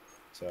water.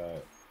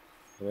 So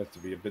we'll have to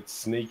be a bit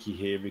sneaky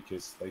here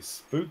because they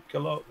spook a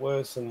lot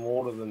worse in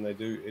water than they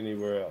do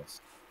anywhere else.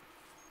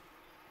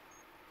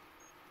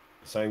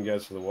 The same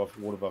goes for the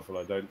water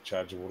buffalo. Don't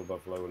charge a water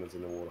buffalo when it's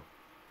in the water.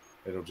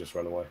 It'll just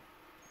run away.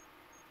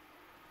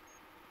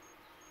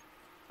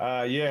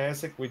 Yeah,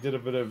 Hasek, we did a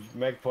bit of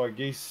magpie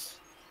geese.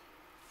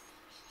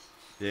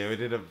 Yeah, we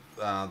did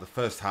the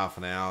first half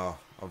an hour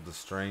of the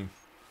stream.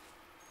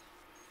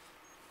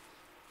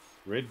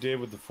 Red deer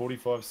with the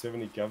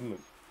 4570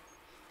 government.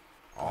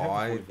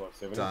 I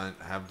don't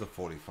have the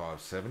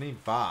 4570,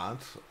 but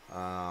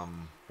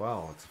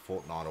well, it's a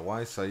fortnight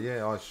away, so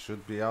yeah, I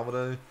should be able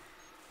to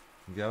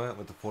go out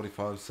with the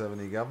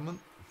 4570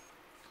 government.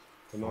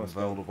 It's a nice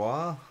on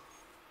Val.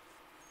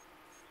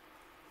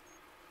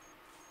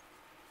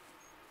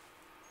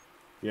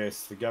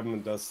 Yes, the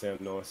government does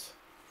sound nice.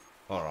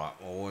 All right,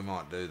 well, we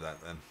might do that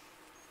then.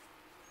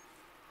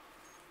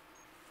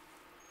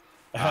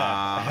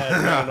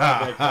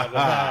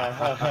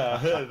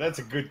 That's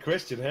a good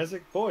question,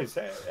 Hasek. Boys,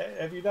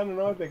 have you done an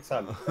ibex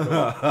hunt? With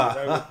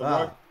the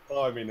rope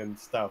climbing and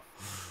stuff.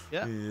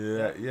 Yeah.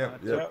 Yeah.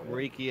 Took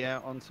Reeky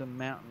out on some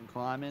mountain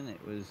climbing. It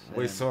was.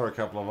 We saw a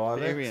couple of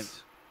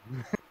ibex.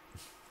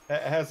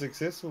 How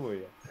successful were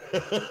you?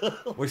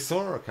 We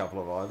saw a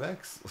couple of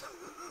ibex.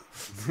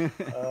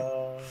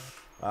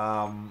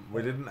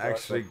 We didn't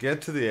actually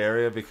get to the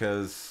area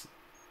because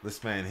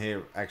this man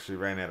here actually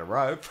ran out of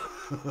rope.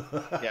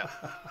 Yeah,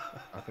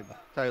 I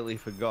totally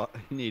forgot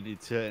he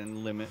needed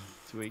certain limit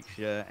to each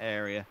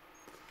area.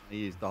 I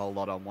used the whole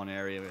lot on one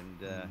area and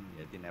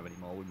didn't have any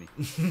more with me.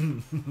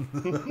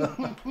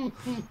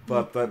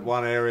 But that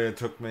one area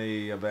took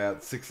me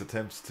about 6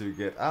 attempts to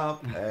get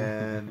up,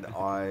 and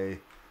I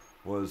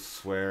was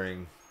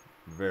swearing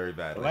very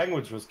badly. The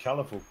language was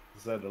colourful, to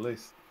say the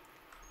least.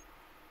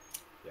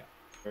 Yeah,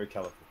 very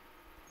colourful.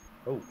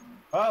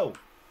 Oh,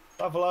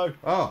 buffalo.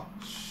 Oh,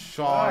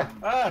 shy.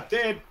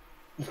 Dead.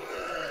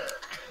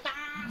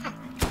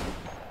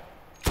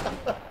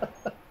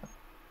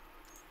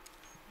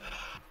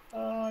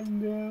 Oh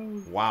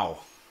no. Wow.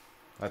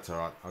 That's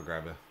alright, I'll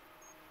grab her.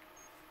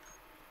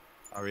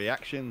 Our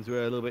reactions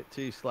were a little bit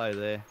too slow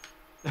there.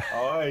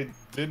 I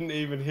didn't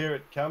even hear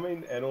it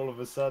coming, and all of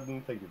a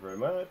sudden, thank you very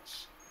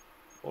much.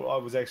 Well, I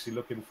was actually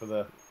looking for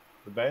the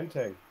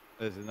bantang.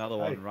 There's another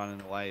one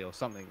running away, or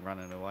something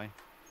running away.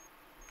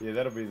 Yeah,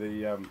 that'll be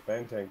the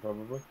bantang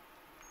probably.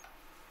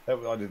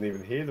 I didn't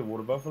even hear the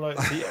water buffalo.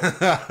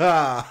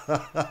 Yeah,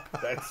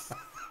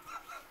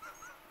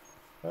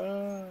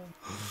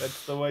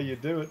 that's the way you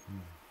do it.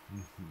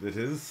 It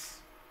is.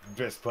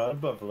 Best part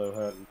of buffalo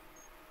hunting.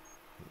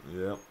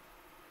 Yep.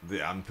 The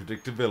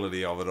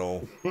unpredictability of it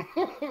all. It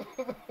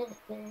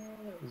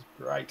was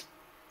great.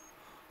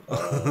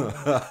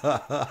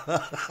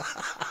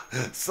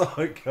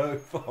 Psycho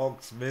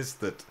Fox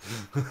missed it.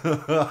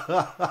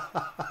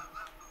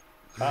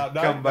 No,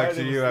 Come back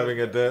to you having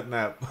a dirt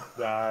nap.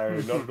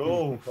 No, not at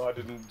all. I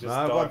didn't just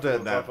No, die what from a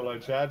dirt nap? buffalo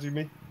charging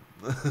me.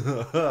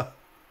 I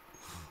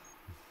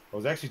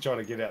was actually trying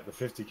to get out the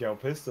 50 cal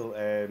pistol,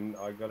 and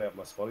I got out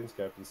my spotting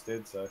scope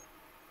instead, so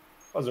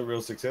I wasn't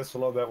real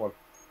successful on that one.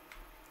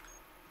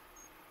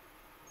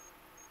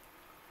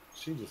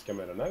 She just came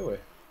out of nowhere.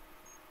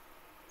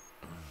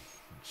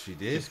 She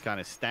did. Just kind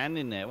of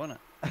standing there, wasn't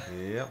it?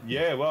 Yep.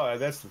 Yeah, well,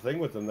 that's the thing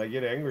with them. They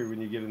get angry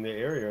when you get in their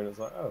area, and it's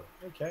like, oh,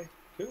 okay,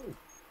 cool.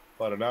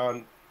 If I'd have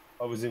known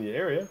I was in your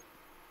area,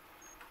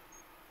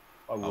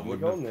 I wouldn't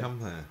have gone there. come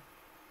there.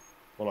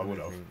 Well, I would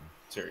have.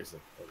 Seriously,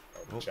 I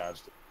would have Oh.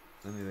 charged it.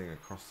 Anything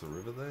across the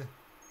river there?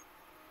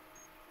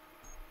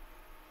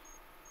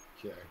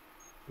 Okay,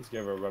 let's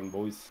give her a run,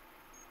 boys.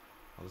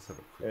 I'll just have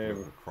a quick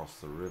look across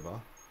the river.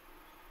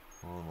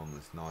 I'm on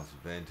this nice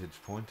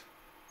vantage point.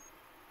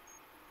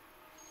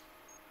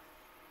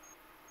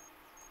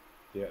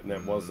 Yeah, and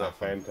that was that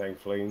Nothing. Fantang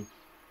fleeing.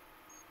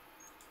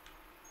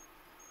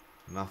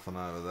 Nothing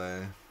over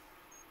there.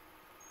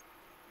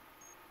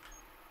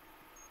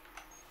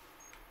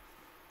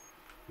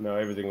 No,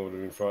 everything would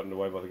have been frightened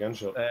away by the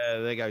gunshot.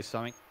 There goes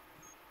something.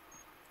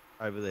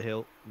 Over the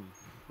hill, in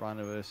front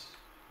of us,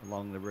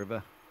 along the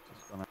river.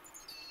 Just gonna...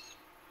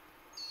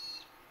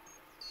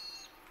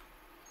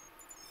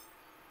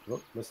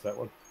 Oh, missed that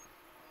one.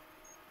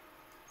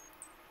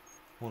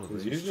 One of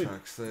There's these usually-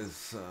 tracks,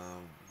 there's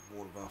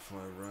water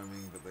buffalo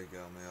roaming, but they go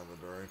in the other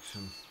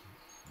direction.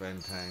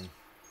 Bantang.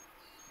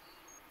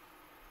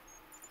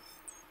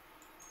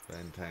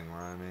 Bantang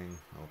roaming.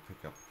 I'll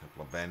pick up a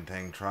couple of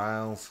Bantang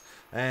trails.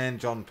 And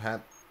John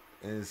Pat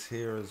is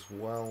here as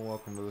well.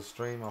 Welcome to the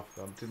stream. I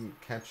didn't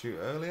catch you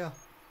earlier.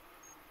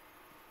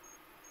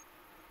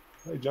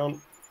 Hey, John.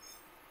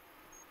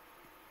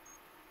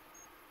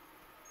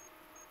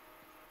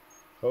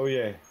 Oh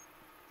yeah,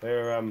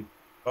 they're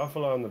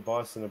buffalo and the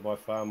bison are by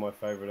far my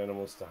favourite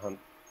animals to hunt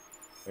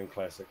in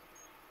classic.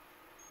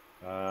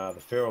 The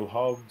feral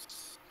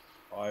hogs,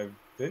 I've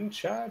been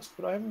charged,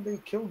 but I haven't been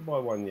killed by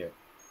one yet.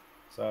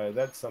 So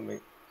that's something.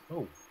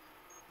 Oh,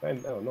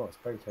 nice.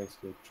 Bantang's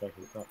still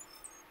tracking it up.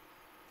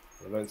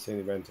 I don't see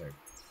any Bantang.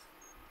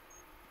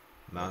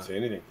 No, I don't see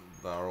anything.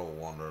 they're all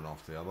wandering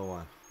off the other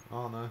way.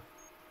 Oh no,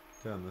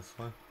 down this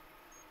way.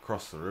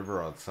 Across the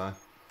river, I'd say.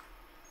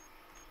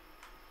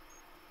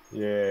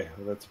 Yeah,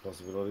 well, that's a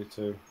possibility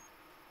too.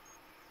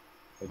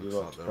 They do Looks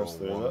like like to they're cross all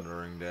the river.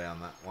 wandering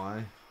down that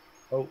way.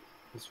 Oh,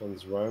 this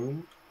one's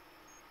roaming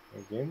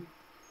again.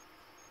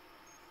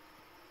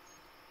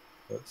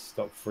 Let's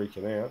stop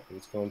freaking out.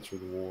 It's gone through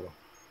the water.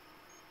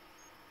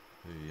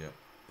 Yep,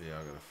 yeah,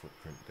 I got a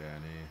footprint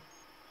down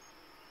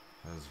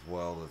here as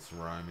well that's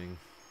roaming.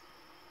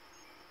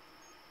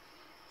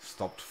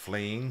 Stopped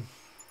fleeing.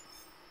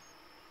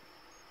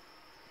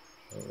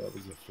 Oh, that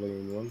was a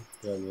fleeing one,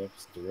 going the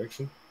opposite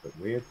direction, but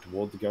weird,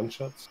 toward the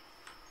gunshots.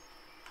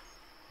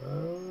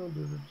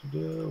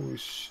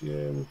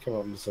 We'll come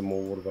up into some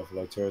more water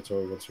buffalo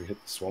territory once we hit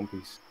the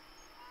swampies.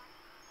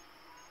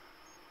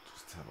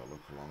 Just have a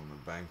look along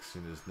the banks.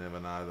 You just never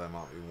know, they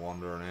might be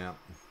wandering out.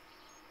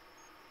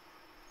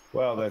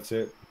 Well, that's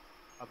it.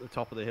 Up the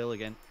top of the hill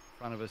again, in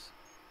front of us.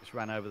 Just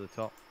ran over the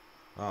top.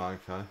 Oh,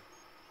 okay.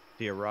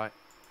 To your right.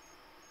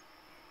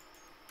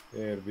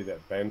 Yeah, it'll be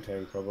that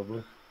Bantang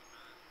probably.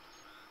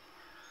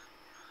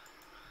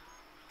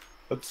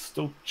 But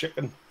still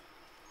chicken.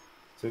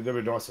 So it'd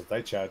be nice if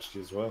they charged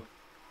you as well.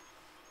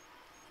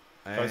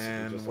 Basically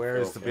And just a where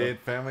is the feral Beard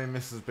family?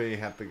 Mrs. B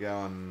had to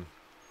go and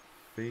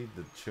feed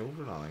the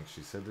children, I think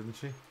she said, didn't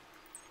she?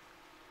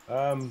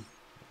 Or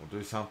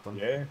do something.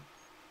 Yeah,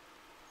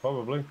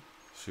 probably.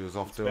 She was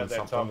off It's doing about that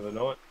something. time of the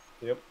night.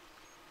 Yep.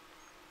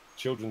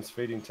 Children's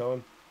feeding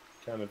time.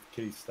 Kind of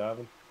kitty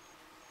starving.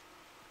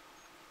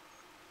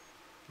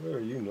 Where are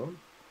you, Non?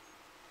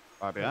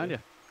 Right behind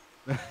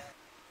you.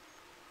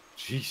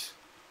 Jeez.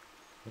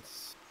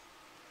 That's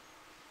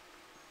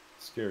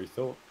a scary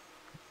thought.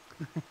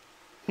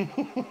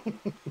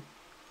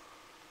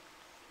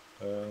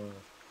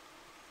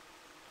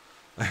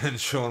 And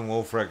Sean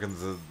Wolf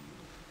reckons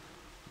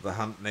the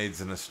hunt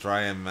needs an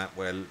Australian map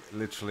where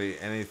literally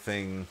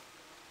anything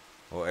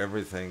or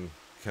everything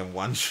can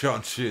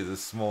one-shot you, the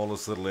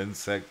smallest little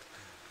insect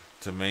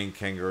to mean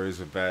kangaroos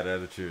with bad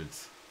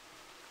attitudes.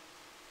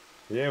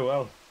 Yeah,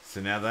 well, So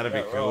now that'd be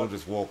Yeah, cool, right.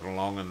 just walking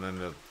along and then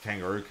the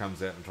kangaroo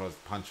comes out and tries to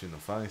punch you in the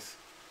face.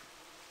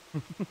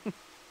 it's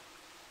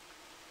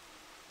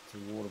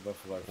a water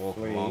buffalo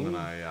Walking fleeing. along and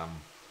a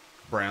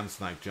brown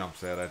snake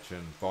jumps out at you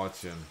and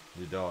bites you and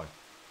you die.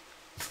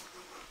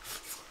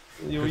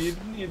 You'd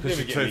Because never you're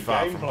get too any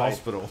far from gameplay.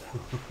 hospital.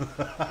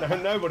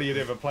 No, nobody would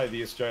ever play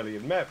the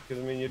Australian map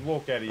because I mean you'd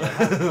walk out of your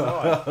hut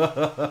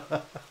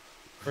tonight,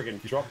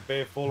 friggin' drop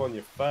bear fall on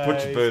your face.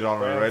 Put your boot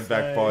on and a ground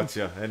redback stain. bites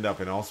you. End up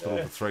in hospital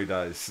Yeah. for 3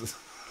 days.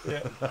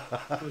 Yeah,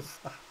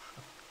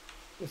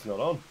 just not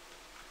on.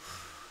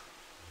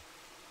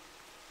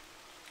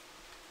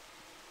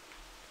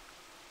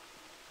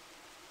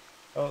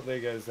 Oh, there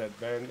goes that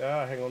band.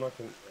 Ah, hang on, I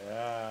can.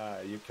 Ah,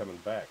 you're coming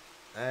back.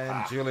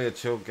 And Julia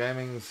Chill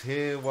Gaming's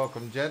here.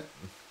 Welcome, Jet.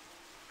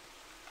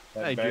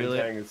 That Hey, band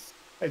Juliet. tang is.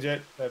 Hey,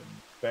 Jet. That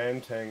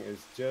band tang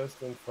is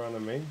just in front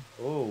of me.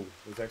 Oh,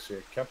 there's actually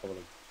a couple of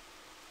them.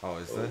 Oh,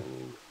 is there?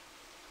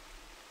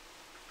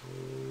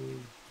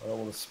 I don't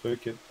want to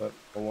spook it, but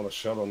I want a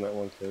shot on that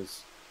one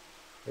because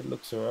it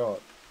looks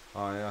alright.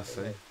 Oh, yeah, I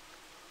see.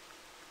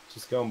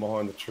 Just going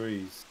behind the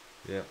trees.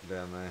 Yep,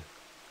 down there.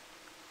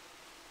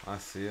 I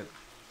see it.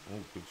 Oh,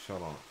 good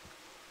shot on it.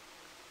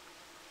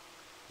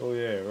 Oh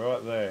yeah,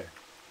 right there.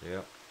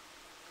 Yep.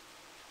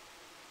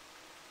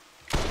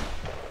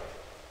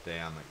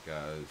 Down it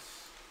goes.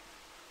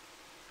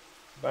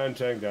 Band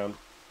tang down.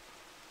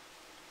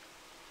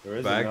 There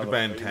is Bag another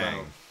band female.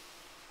 tang.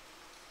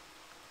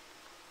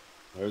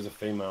 There is a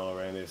female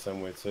around here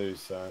somewhere too,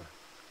 so.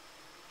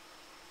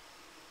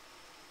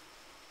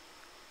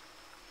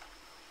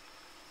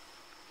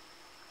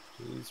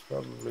 She's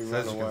probably So run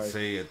as you away. can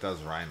see, it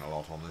does rain a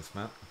lot on this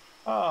map.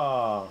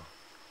 Ah,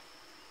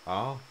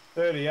 Oh?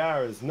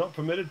 30R is not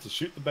permitted to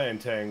shoot the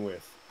band tang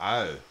with.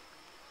 Oh.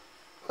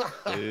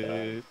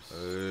 Oops. Oh,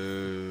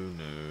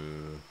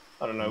 no.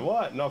 I don't know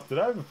why, it knocked it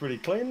over pretty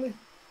cleanly.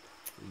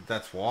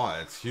 That's why.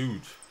 It's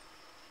huge.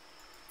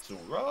 It's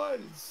alright,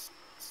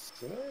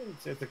 you know,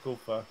 it's ethical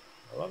for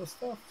a lot of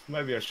stuff.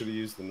 Maybe I should have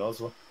used the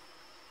nozzler.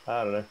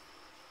 I don't know.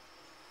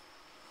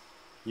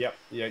 Yep,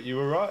 yeah, you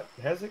were right,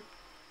 Hazek.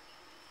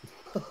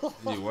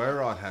 You were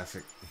right,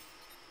 Hasek.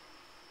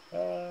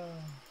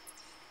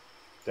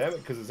 Damn it,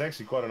 because it's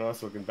actually quite a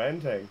nice looking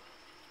band tang.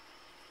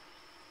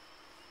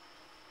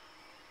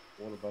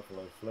 Water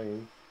buffalo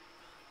fleeing.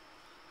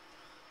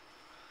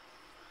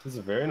 This is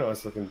a very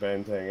nice looking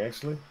band tang,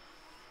 actually.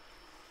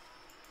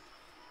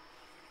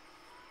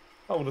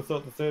 I would have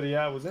thought the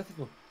 30R was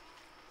ethical.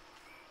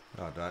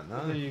 I don't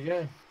There know. you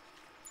go.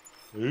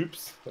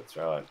 Oops, that's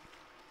right.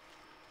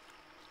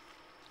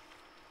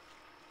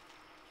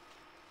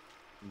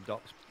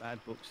 Doc's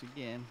bad books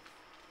again.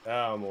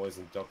 Ah, I'm always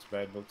in Doc's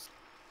bad books.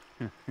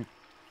 It's a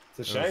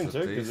That's shame a too,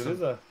 because it decent-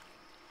 is a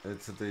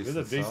It's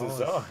a decent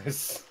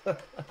size.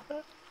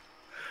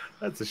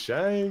 That's a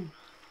shame.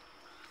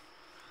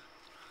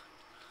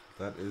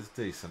 That is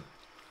decent.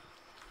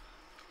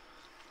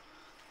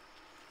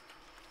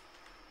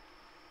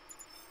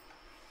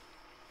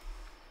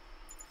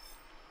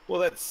 Well,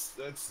 that's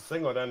the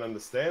thing. I don't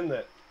understand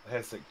that,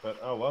 Hasek, but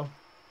oh well.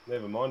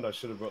 Never mind. I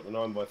should have brought the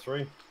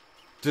 9x3.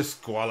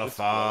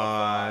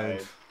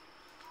 Disqualified.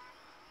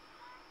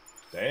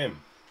 Damn.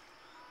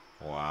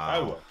 Wow.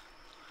 Oh well.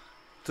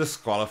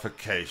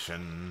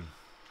 Disqualification.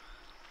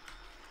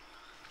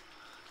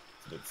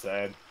 It's a bit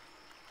sad.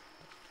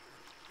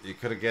 You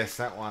could have guessed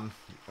that one.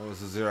 It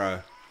was a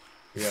 0.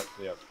 Yep,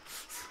 yep.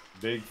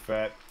 Big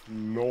fat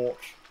naught.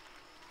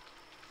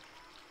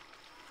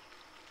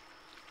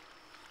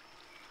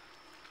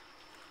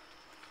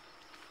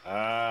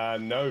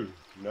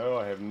 No,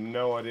 I have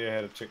no idea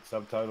how to check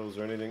subtotals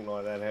or anything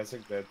like that,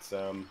 Hasek. That's,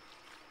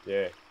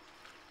 yeah.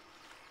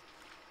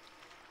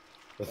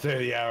 The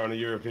 30R on a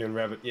European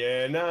rabbit.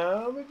 Yeah,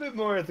 no, I'm a bit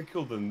more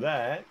ethical than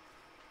that.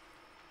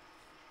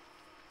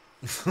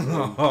 I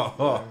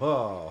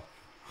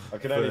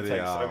can only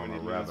take 30R so on many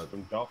a minutes rabbit.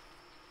 from Doc.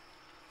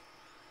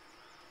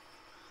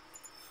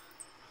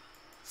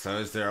 So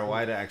is there a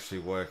way to actually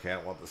work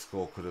out what the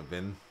score could have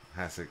been,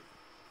 Hasek?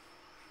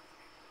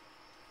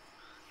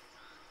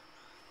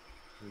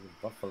 The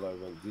buffalo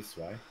went this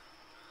way.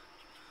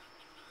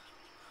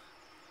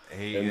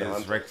 He In the is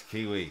hunter. Rekt'd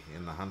Kiwi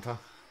in the hunter.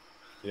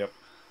 Yep.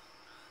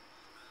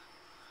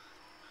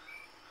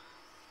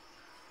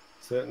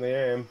 Certainly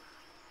am.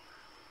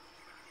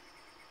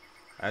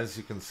 As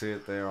you can see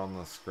it there on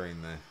the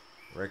screen there.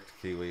 Rekt'd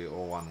Kiwi,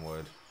 all one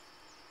word.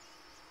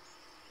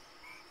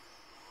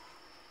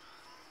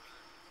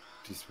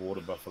 This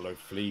water buffalo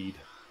fleed.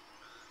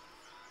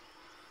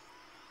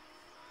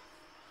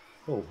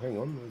 Oh, hang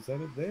on. Is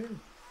that it there?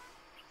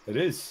 It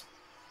is.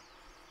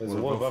 There's a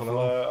water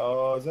buffalo.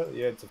 Oh, is that it?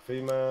 Yeah, it's a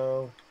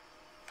female.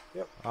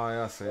 Yep. Oh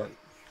yeah, I see it.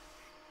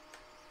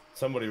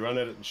 Somebody run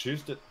at it and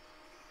shoot it.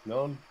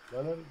 No one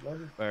run at it,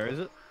 maybe? Where is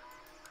it?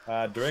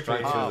 Directly Straight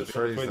into through the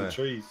trees between there. the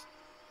trees.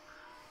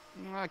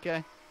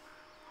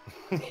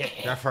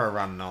 Okay. Go for a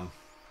run, Nom.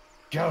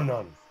 Go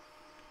on.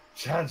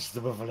 Charge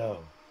the buffalo.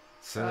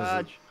 As soon as it,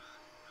 Charge.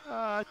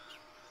 Charge.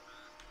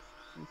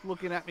 It's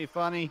looking at me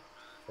funny.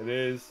 It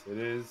is. It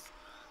is.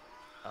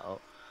 Uh-oh.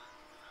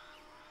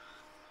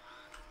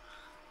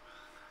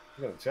 Is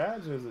it going to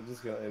charge or is it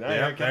just going to...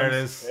 Yep, there it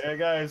is. There it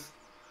goes.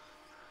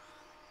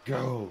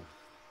 Go.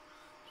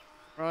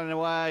 Running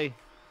away.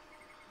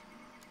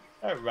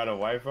 Don't run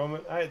away from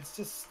it. Hey, it's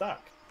just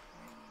stuck.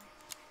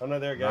 Oh no,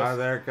 there it goes. No,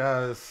 there it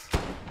goes.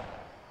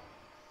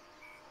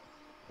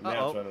 And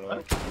now it's running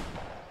away.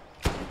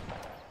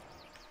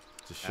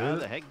 Just How shoot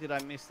the it. heck did I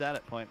miss that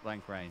at point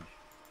blank range?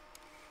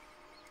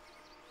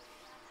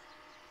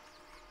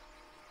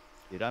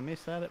 Did I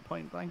miss that at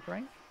point blank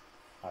range?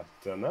 I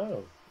don't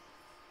know.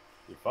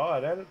 You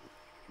fired at it.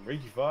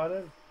 Reeky fired at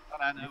it.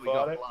 I don't know. You We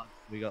got fired it? blood.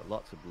 We got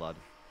lots of blood.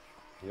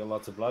 You got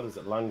lots of blood. Is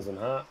it lungs and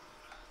heart?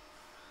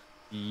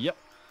 Yep.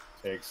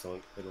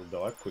 Excellent. It'll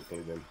die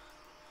quickly then.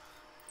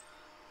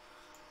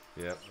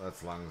 Yep,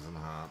 that's lungs and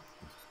heart.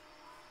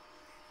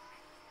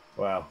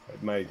 Wow,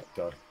 it may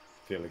die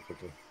fairly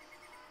quickly.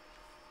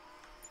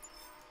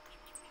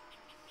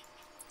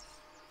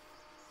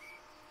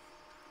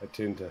 I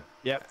tend to.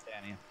 Yep.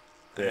 Down here.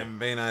 Yeah. And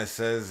Bino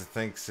says,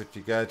 thinks if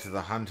you go to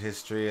the hunt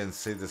history and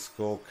see the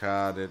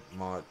scorecard, it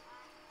might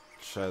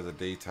show the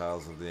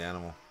details of the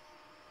animal.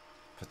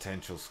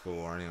 Potential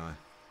score, anyway.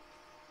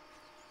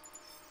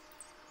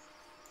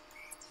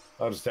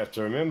 I'll just have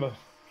to remember.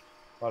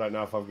 I don't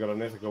know if I've got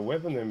an ethical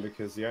weapon then,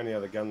 because the only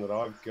other gun that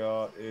I've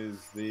got is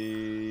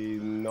the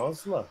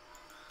Nosler.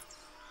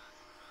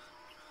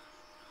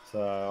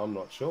 So I'm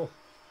not sure.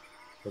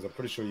 Because I'm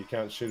pretty sure you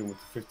can't shoot him with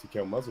the 50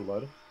 cal muzzle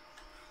loader.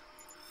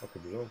 I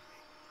could be wrong.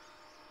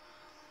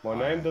 My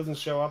name doesn't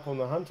show up on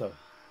the hunter.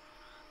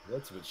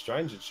 That's a bit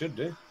strange. It should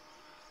do.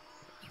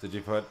 Did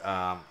you put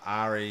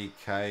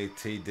REKTD,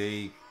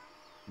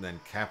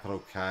 then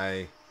capital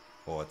K,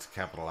 or it's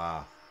capital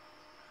R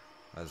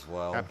as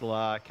well? Capital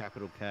R,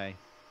 capital K.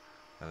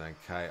 And then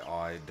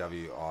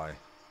KIWI.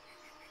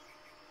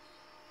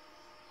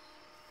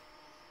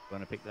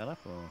 Want to pick that up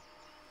or?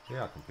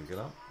 Yeah, I can pick it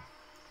up.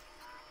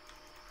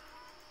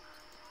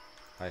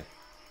 Hey.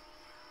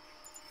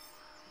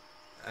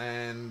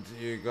 And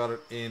you got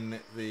it in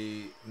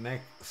the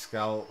neck,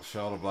 skull,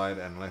 shoulder blade,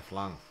 and left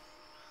lung.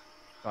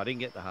 Oh, I didn't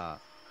get the heart.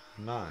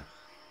 No.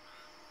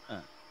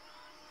 Oh,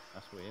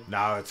 that's weird.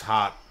 No, it's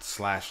heart /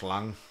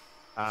 lung.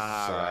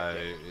 Ah, so,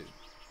 right.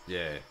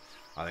 yeah,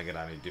 I think it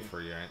only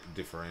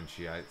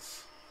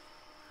differentiates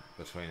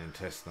between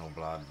intestinal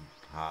blood,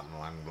 heart and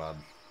lung blood,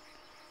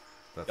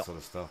 that sort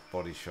of stuff.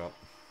 Body shot.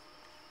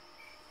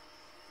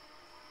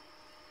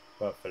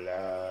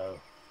 Buffalo.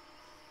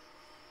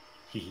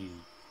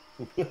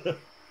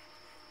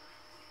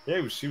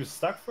 Yeah, she was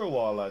stuck for a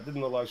while. It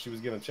didn't look like she was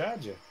going to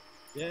charge you.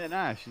 Yeah,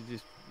 no, she's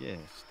just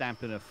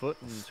stamping her foot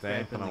and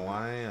Stamping scraping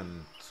away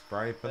and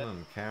scraping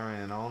and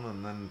carrying on,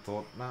 and then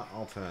thought, no,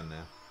 I'll turn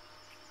now.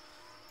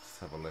 Let's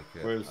have a look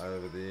at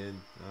over the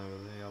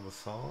other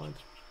side.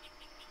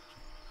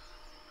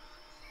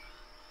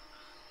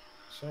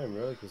 Shame,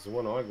 really, because the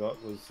one I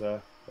got was,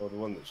 or the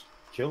one that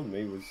killed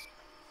me was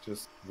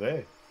just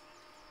there.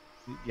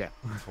 Yeah.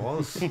 It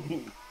was.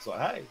 It's like,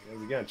 hey,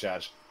 how's it going,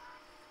 charge?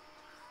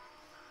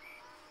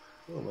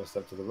 Almost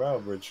up to the rail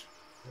bridge.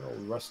 The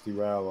old rusty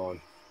rail line.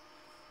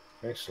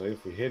 Actually,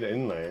 if we head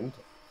inland,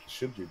 there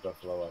should be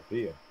buffalo up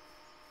here.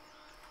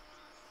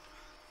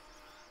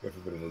 Go for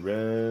a bit of a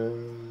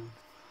run.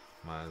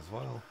 Might as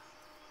well.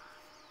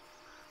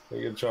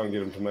 We're going to try and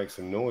get him to make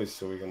some noise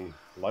so we can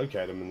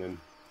locate him and then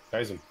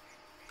chase him.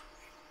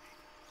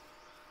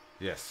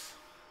 Yes.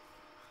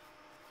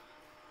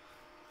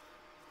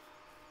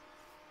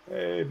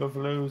 Hey,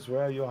 buffaloes,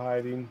 where are you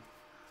hiding?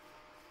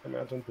 Come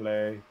out and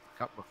play. A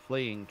couple of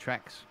fleeing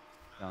tracks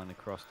going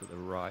across to the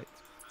right.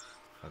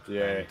 That's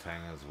Yeah.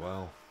 Tang as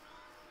well.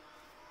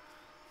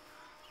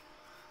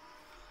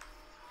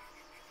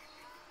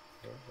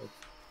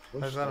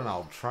 Is that an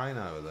old train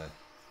over there?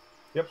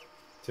 Yep,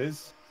 it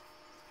is.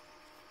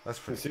 That's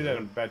You can pretty see cool. that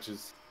in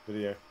Batch's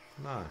video.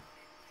 No,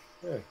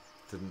 Yeah.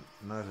 didn't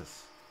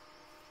notice.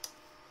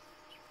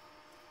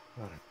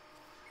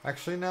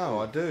 Actually, no,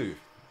 I do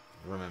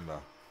remember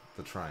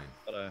the train.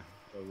 Got a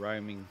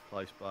roaming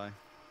close by.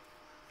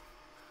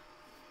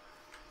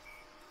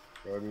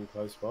 Riding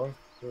close by.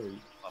 Sorry,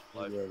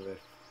 Buffalo. you're over there.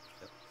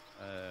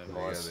 There you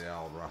Nice. go, the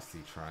old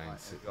rusty train Right,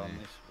 sitting they've gone there.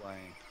 this way.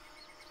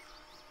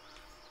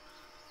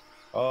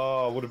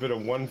 Oh, would have been a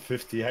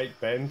 158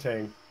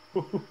 Bantang.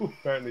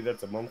 Apparently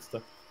that's a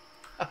monster.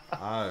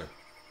 Oh,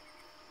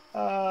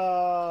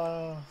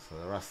 Ah, so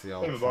the rusty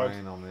old Never mind.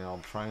 train on the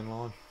old train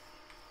line.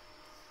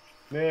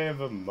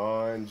 never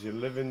mind. You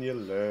live and you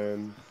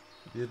learn.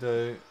 You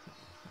do.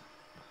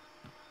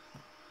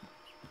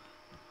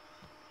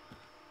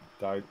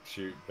 Don't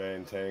shoot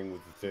Bantang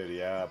with the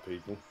 30R,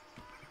 people.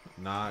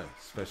 No,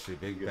 especially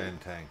big Yeah.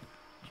 Bantang.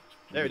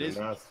 There it You're is.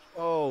 nasty.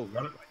 Oh,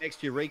 Got it? right next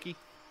to you, Reeky.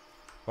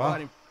 What?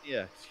 Right in,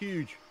 yeah, it's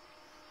huge.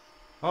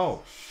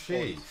 Oh,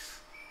 jeez.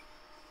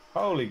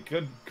 Holy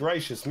good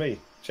gracious me.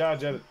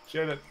 Charge at it.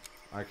 Shoot it.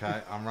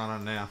 Okay, I'm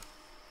running now.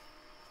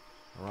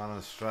 I'm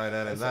running straight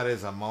at it. That's That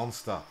is a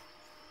monster.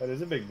 That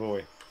is a big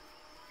boy.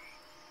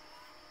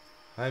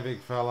 Hey,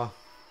 big fella.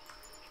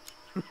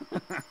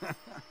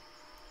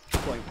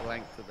 Point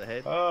blank to the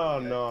head. Oh,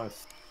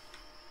 nice.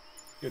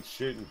 Good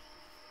shooting.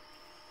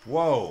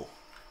 Whoa.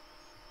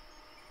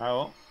 Oh,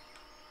 well.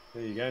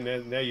 There you go.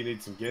 Now you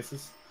need some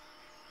guesses.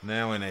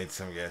 Now we need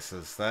some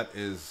guesses. That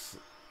is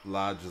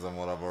larger than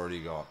what I've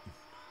already got,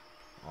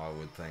 I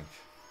would think.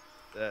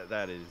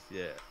 That is,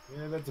 yeah.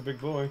 Yeah, that's a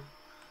big boy.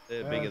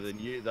 They're bigger than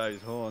you.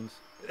 Those horns.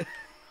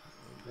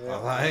 Yeah,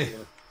 Are they? yeah.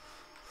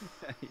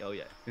 Oh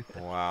yeah.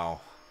 Wow.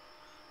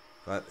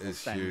 That is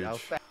Stand- I'll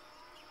huge. stand-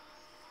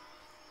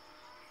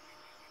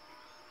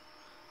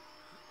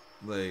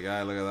 There you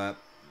go, look at that.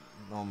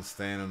 Non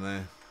standing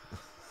there.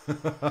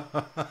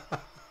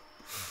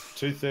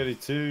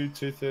 232,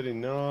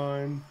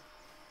 239.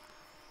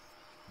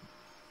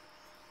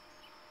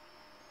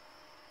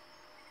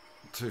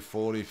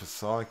 240 for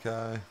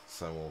Psycho.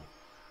 So we'll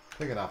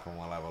pick it up and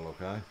we'll have a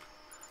look, eh?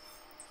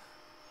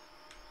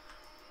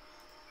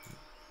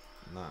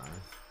 No,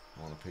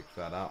 I want to pick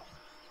that up.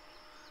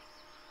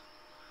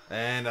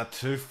 And a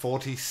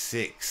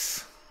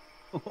 246.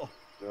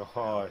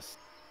 Nice.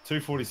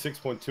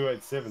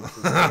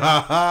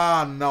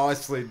 246.287.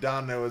 Nicely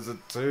done. There was a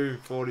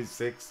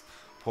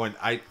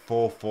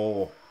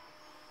 246.844.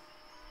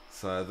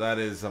 So that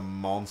is a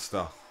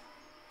monster.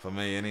 For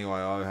me anyway,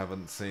 I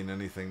haven't seen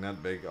anything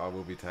that big. I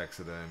will be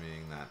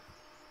taxidermying that.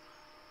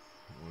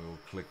 We'll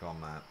click on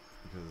that.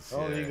 Because,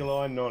 Oh, yeah. eagle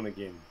eye non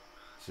again.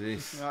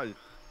 Jeez. I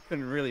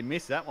couldn't really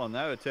miss that one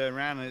though. I turn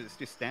around and it's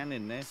just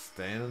standing there.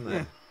 Standing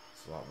there.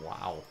 It's like,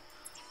 wow.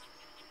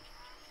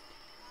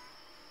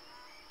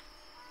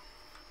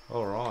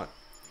 Alright.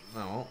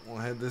 No, we'll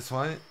head this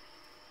way.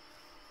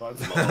 Find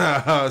some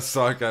more.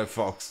 Psycho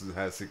Fox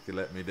has to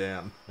let me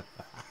down.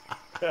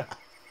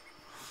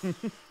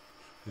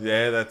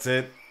 Yeah, that's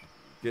it.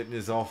 Getting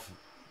us off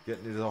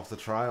the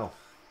trail.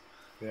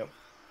 Yep.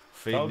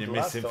 Feeding Told you you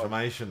last time.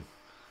 misinformation.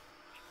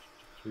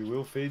 We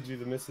will feed you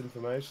the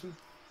misinformation.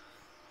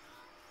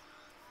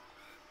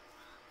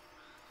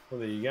 Well,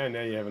 there you go.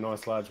 Now you have a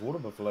nice large water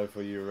buffalo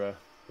for your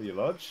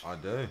lodge. I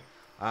do.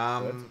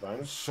 That's a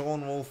bonus.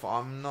 Sean Wolf,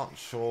 I'm not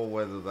sure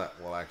whether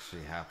that will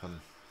actually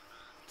happen,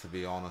 to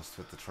be honest,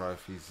 with the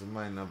trophies. I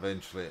mean,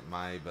 eventually it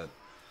may, but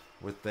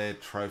with their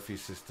trophy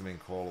system in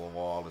Call of the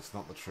Wild, it's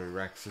not the true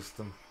rack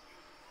system.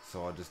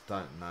 So I just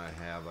don't know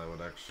how they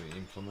would actually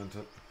implement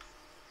it.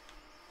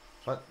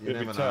 But you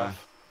It'd be never know.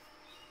 tough.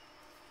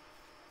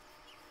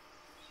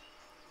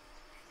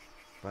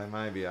 They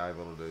may be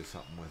able to do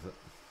something with it.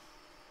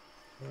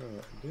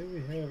 Alright, do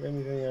we have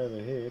anything over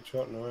here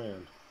trotting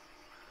around?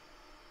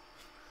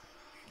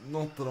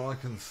 Not that I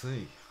can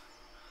see.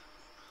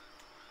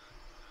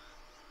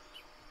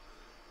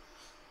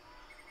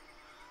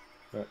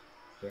 No.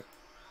 Yeah.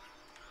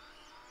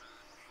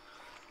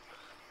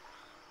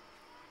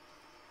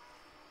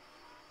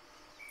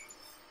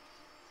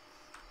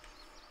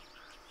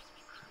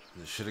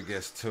 You should have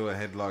guessed 2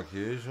 ahead like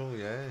usual,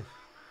 yeah.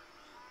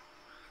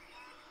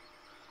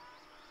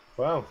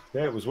 Well,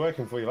 yeah, it was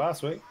working for you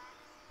last week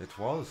It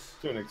was.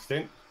 to an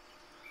extent.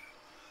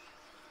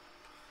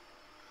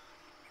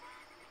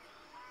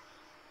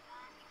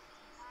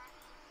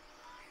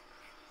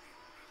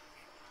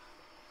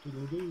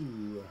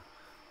 Doo-doo-doo.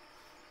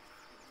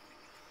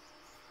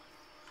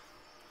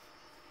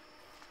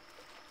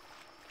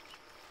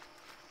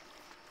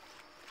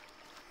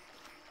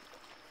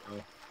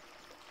 Oh.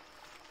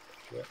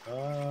 Where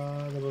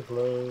are the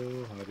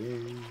buffalo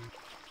hiding?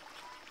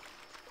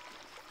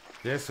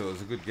 Yes, it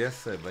was a good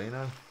guess there,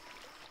 Bino.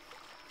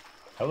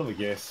 Hell of a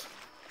guess.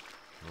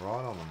 Right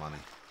on the money.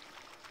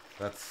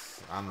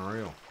 That's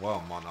unreal.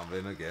 Well, it might not have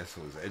been a guess,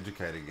 it was an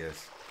educated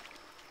guess.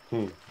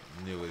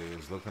 Knew what he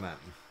was looking at.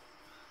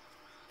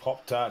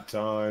 Pop-Tart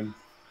time.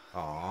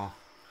 Aw,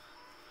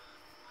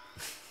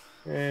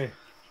 Eh.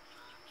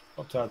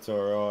 Pop-Tart's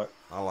alright.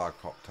 I like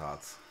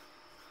Pop-Tarts.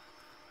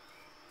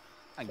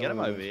 And get them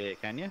over here,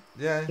 can you?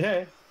 Yeah,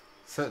 Yeah.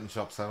 certain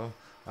shops have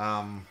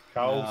them.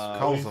 Coles. No.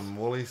 Coles and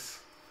Woolies.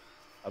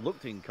 I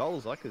looked in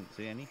Coles, I couldn't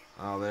see any.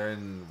 Oh, they're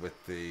in with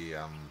the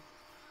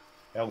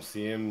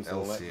LCMs and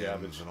all that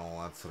garbage. LCMs and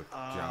all that sort of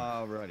junk.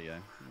 Oh, radio.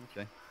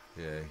 Okay.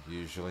 Yeah,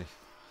 usually.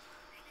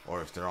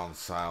 Or if they're on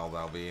sale,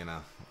 they'll be in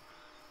a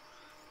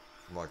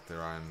like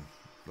their own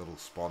little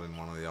spot in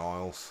one of the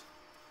aisles.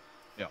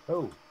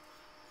 Oh,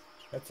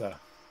 that's a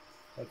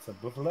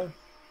buffalo.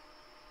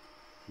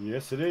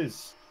 Yes, it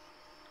is.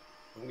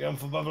 I'm going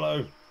for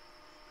buffalo.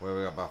 Where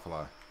we got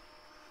buffalo?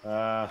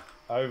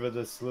 Over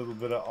this little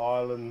bit of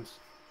island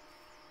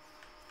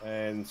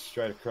and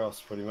straight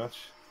across, pretty much.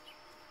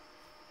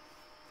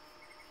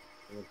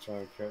 I'm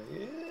gonna try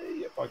and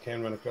yep, I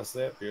can run across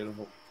that.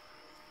 Beautiful.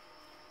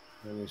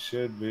 And it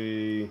should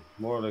be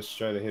more or less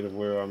straight ahead of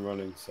where I'm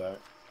running. So,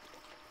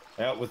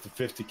 out with the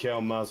 50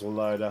 cal muzzle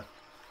loader.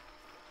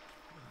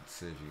 Let's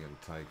see if you can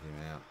take him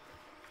out.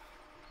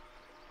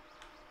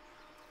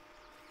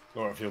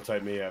 Or if he'll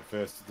take me out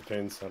first, it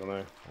depends. I don't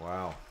know.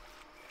 Wow.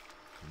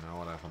 You know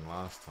what happened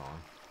last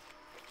time?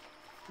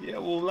 Yeah,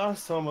 well,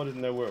 last time I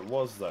didn't know where it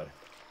was though.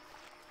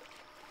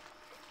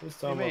 This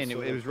What time do you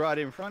mean? I It was right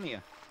in front of you.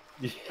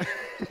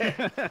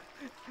 Yeah,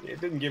 it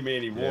didn't give me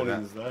any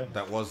warnings though.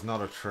 That was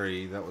not a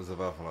tree, that was a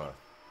buffalo.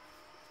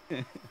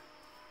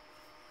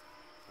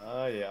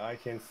 Oh yeah, I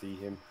can see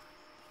him.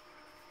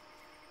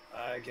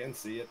 I can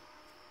see it.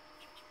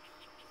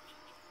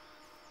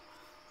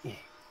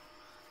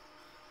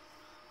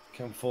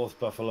 Come forth,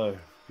 buffalo.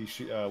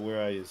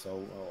 Where are you?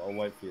 So I'll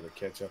wait for you to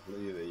catch up.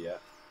 There you are.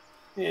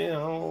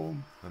 Yeah.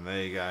 And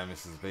there you go,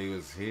 Mrs. B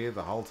was here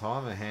the whole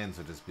time. Her hands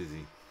were just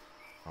busy.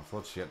 I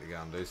thought she had to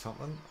go and do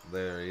something.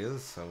 There he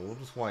is. So we'll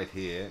just wait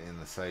here in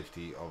the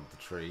safety of the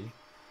tree.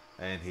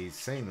 And he's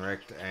seen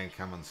Rekt and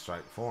coming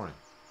straight for him.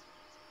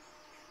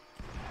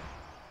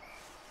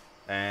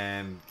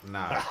 And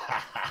no.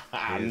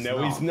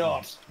 He's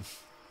not.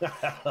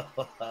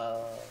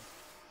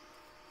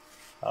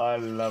 I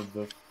love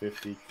the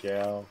 50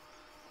 cal.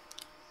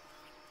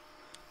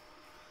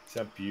 It's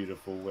a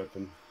beautiful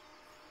weapon.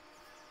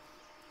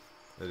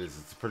 It is.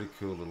 It's a pretty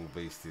cool little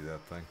beastie,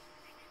 that thing.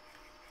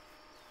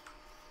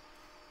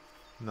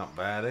 Not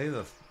bad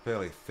either.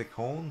 Fairly thick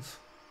horns.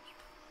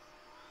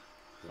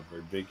 Not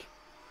very big.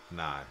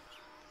 No.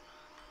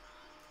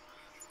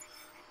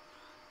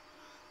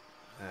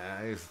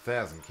 He's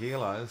 1,000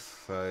 kilos,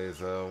 so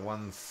he's a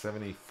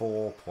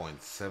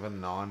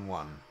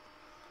 174.791.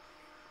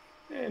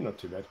 Yeah, not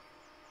too bad.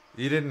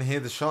 You didn't hear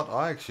the shot?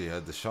 I actually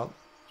heard the shot.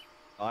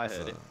 I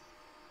heard it.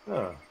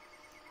 Oh.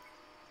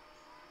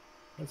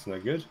 That's no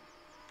good.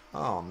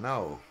 Oh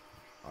no.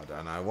 I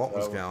don't know what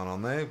was going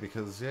on there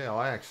because, yeah,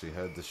 I actually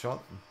heard the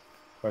shot.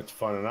 I have to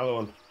find another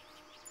one.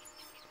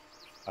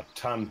 A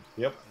ton.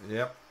 Yep.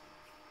 Yep.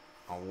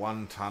 A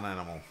 1 ton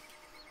animal.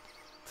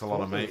 It's a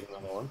lot of meat. There's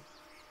another one.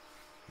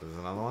 There's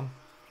another one?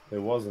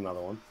 There was another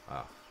one.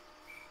 Oh.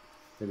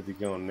 It'll be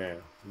gone now.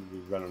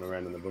 We'll be running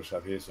around in the bush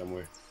up here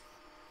somewhere.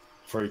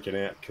 Freaking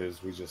out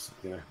because we just,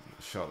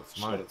 Shot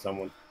at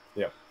someone.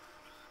 Yep.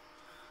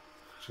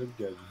 Should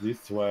go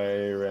this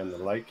way around the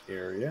lake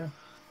area.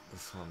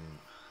 This one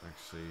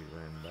actually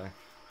ran back.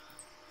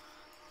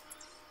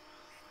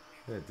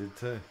 Yeah, it did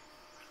too.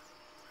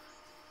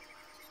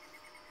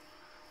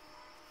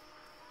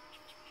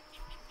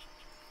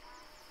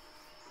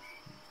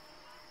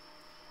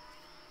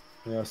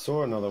 Yeah, I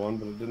saw another one,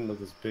 but it didn't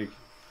look as big.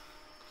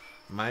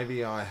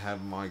 Maybe I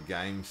have my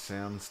game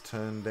sounds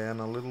turned down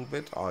a little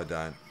bit. I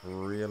don't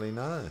really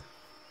know.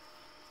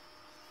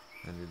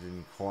 And you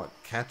didn't quite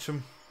catch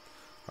them.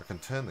 I can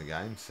turn the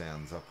game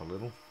sounds up a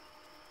little.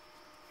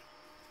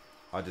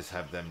 I just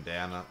have them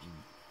down a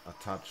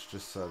touch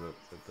just so that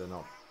they're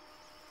not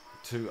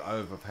too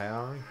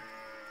overpowering.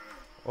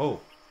 Oh.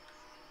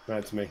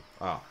 That's me.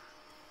 Oh.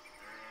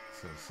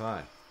 So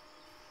say.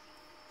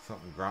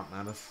 Something grunting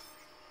at us.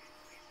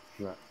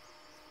 Right.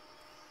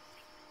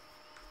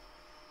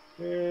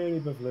 Any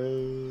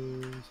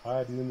buffaloes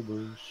hiding in the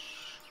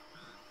bush.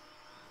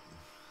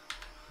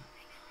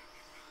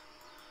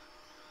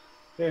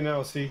 Yeah,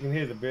 no, so you can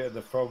hear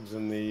the frogs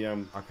and the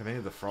I can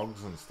hear the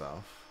frogs and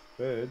stuff.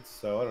 birds,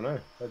 so I don't know.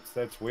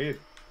 That's weird.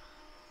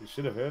 You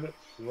should have heard it.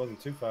 It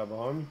wasn't too far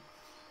behind me.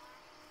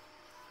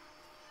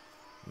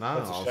 No, I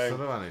That's a was shame.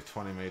 sort of only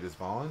 20 metres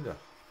behind you.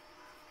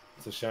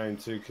 It's a shame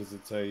too, because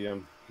it's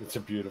a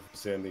beautiful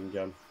sounding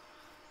gun.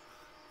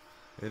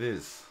 It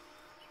is.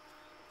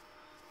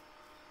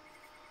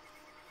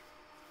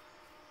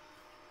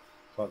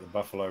 It's like the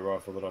buffalo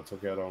rifle that I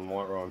took out on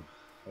White Rhyme.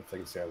 That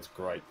thing sounds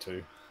great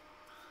too.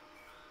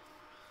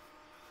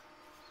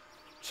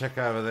 Check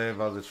over there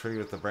by the tree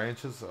with the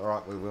branches.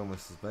 Alright, we will,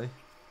 Mrs. B.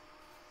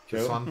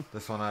 Cool.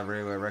 This one over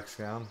here where Rekt's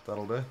going,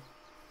 that'll do.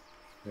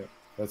 Yeah,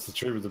 that's the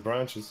tree with the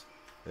branches.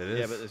 It is.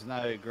 Yeah, but there's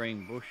no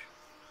green bush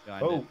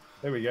behind Oh, it.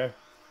 there we go.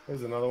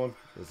 There's another one.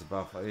 There's a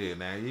buffalo here.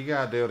 Now, you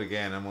go do it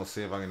again and we'll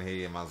see if I can hear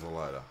your muzzle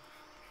loader.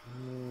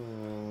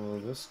 Oh,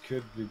 this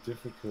could be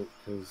difficult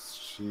because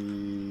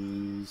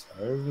she's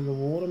over the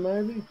water,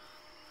 maybe?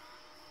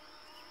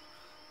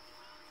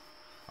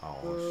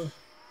 Oh,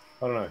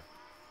 I don't know.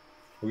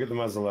 We'll get the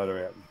muzzle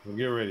loader out. We'll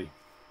get ready.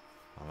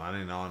 I'm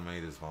only 9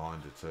 metres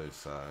behind you too,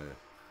 so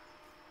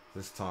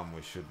this time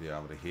we should be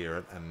able to hear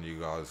it, and you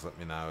guys let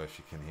me know if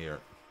you can hear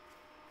it.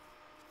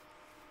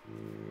 I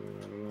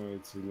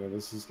don't know.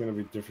 This is going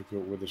to be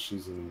difficult whether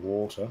she's in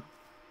water or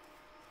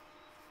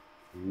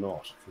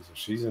not, because if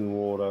she's in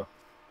water,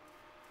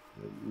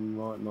 it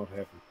might not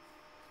happen.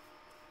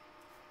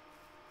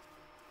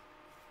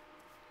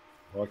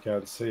 If I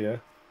can't see her,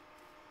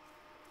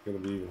 it's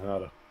going to be even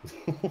harder.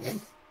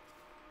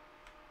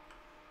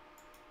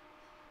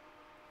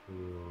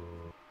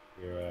 Oh,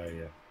 where are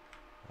you?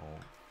 Oh,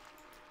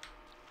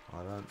 I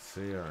don't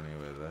see her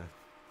anywhere there.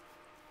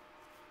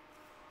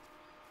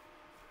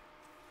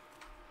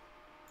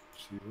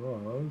 She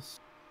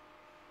was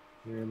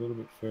a little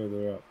bit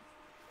further up.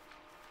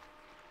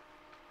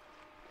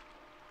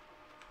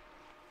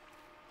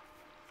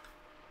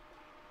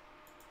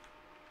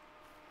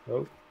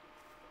 Oh,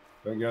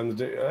 don't go in the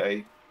deep.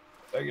 Hey,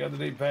 don't go in the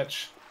deep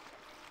patch.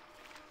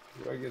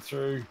 You won't get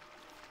through.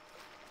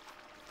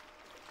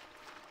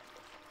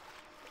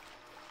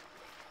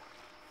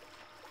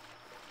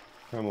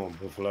 Come on,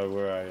 Buffalo,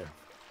 where are you?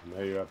 I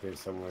know you're up here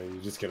somewhere.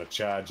 You're just going to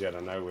charge out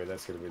of nowhere.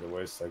 That's going to be the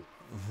worst thing.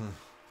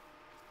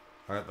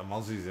 I got the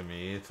mozzies in my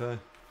ear too.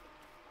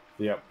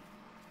 Yep.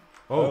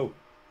 Oh.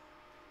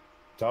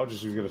 Told you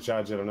she was going to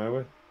charge out of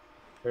nowhere.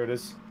 There it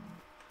is.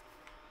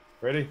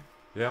 Ready?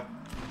 Yep.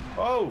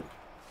 Oh!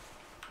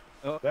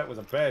 Oh. That was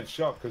a bad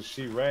shot because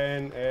she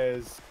ran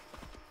as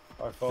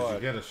I Did you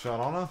fired. get a shot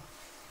on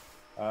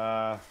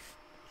her?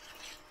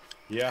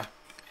 Yeah.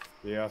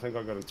 Yeah, I think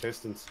I got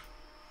intestines.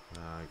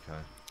 Okay.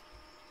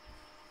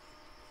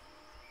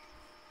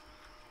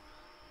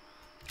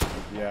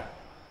 Yeah.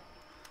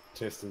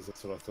 Intestines,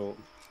 that's what I thought.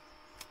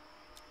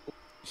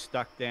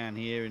 Stuck down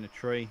here in a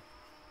tree.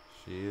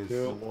 She is.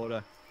 Cool. The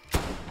water.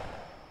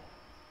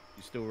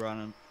 You're still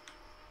running.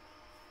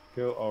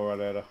 Cool. I'll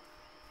run at her.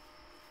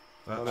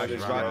 That, Oh, no, she's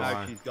she's running right. No,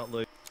 away. she's got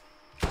loose.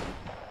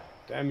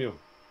 Damn you.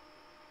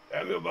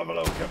 Damn you,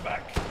 buffalo, come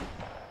back.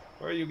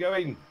 Where are you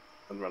going?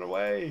 Don't run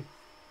away.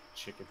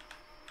 Chicken.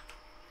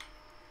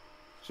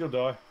 She'll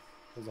die.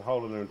 There's a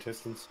hole in her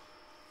intestines.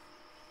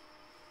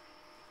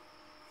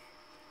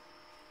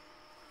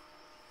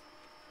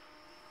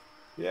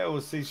 Yeah,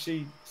 well, see,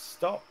 she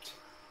stopped.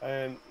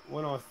 And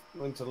when I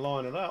went to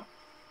line it up,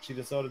 she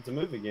decided to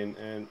move again.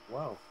 And,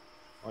 wow,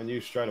 I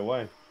knew straight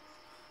away.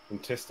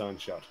 Intestine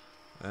shot.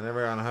 And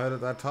everyone heard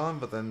it that time,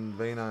 but then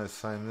Vino's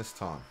saying this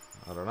time.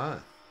 I don't know.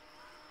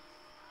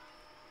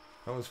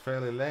 That was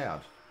fairly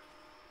loud.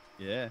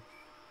 Yeah.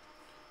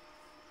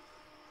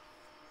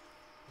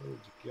 Where'd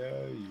you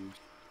go,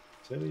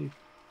 you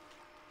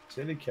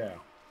silly cow?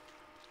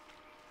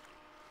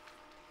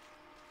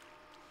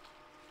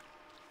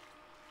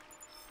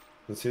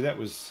 And see, that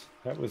was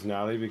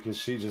gnarly because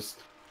she just,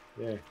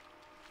 yeah,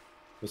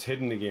 was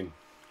hidden again.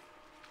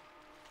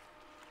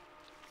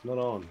 It's not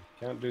on.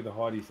 Can't do the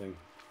hidey thing.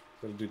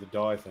 Got to do the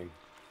die thing.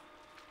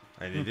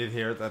 And you did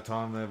hear it that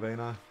time there,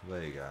 Vino?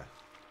 There you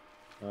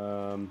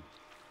go.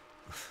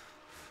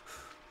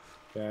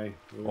 Okay.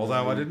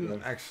 Although I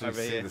didn't actually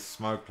Over see here. the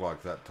smoke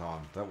like that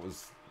time. That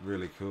was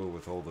really cool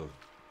with all the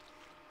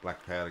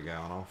black powder going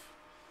off.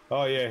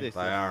 Oh yeah, This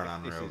They is- are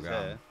an this unreal is gun.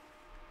 her.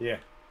 yeah.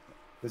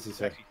 This is It's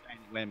her. actually saying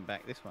it went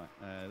back this way.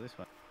 This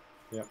way.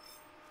 Yep.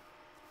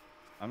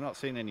 I'm not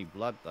seeing any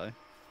blood though.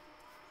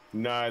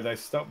 No, they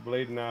stopped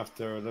bleeding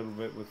after a little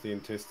bit with the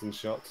intestine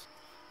shots,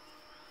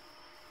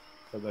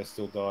 but they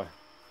still die.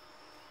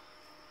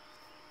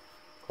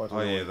 Quite Oh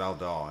yeah, annoying. they'll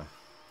die.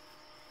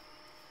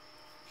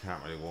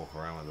 Can't really walk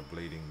around with a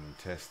bleeding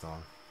intestine.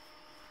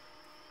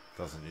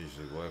 Doesn't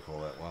usually work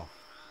all that well.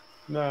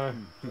 No,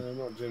 no,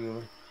 not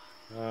generally.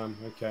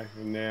 Okay,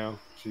 and now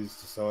she's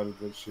decided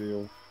that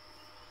she'll...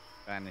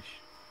 Vanish.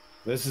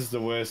 This is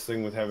the worst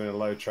thing with having a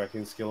low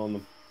tracking skill on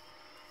them.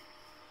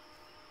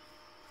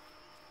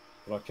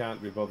 But I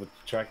can't be bothered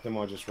to track them,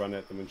 I just run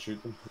at them and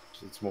shoot them.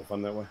 It's more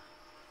fun that way.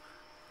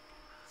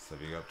 So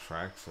have you got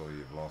tracks or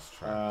you've lost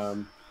tracks?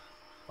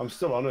 I'm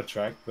still on a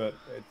track, but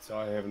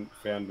I haven't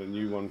found a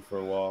new one for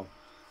a while.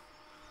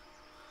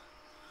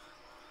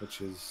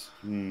 Which is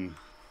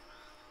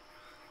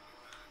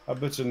a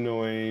bit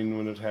annoying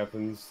when it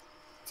happens.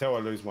 That's how I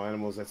lose my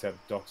animals.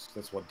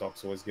 That's what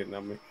Doc's always getting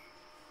at me.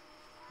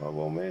 Oh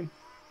well, man,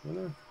 I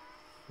know.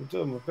 I'm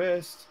doing my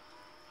best.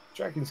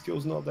 Tracking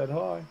skill's not that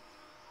high.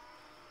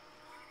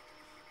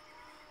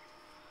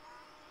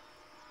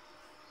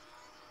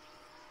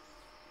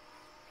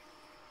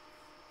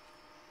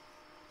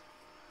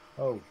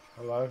 Oh,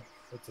 hello.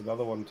 That's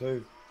another one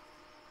too.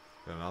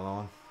 Got another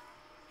one?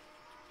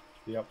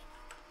 Yep.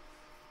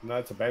 No,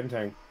 it's a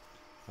bantang.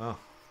 Oh. Up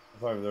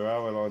over the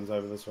railway lines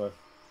over this way.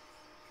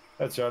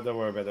 That's right, don't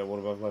worry about that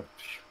water buffalo.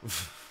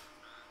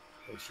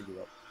 They should be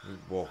up.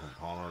 We'll walk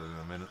upon it in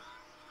a minute.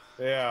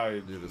 Yeah,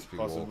 You'll just be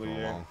possibly, walking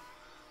yeah. along.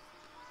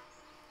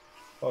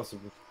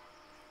 Possibly.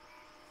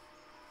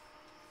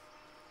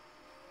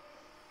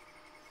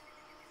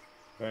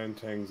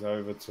 Bantang's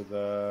over to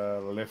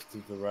the left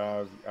of the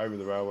rail, over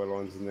the railway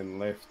lines and then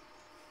left.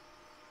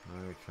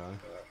 Okay.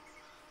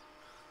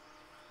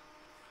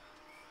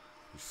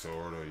 You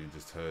saw it or you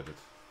just heard it?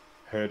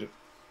 Heard it.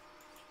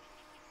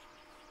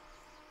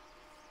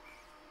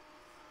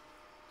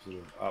 Sort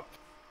of up.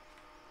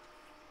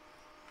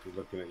 If you're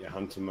looking at your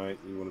hunter, mate,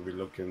 you want to be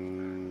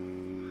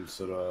looking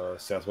sort of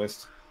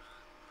southwest.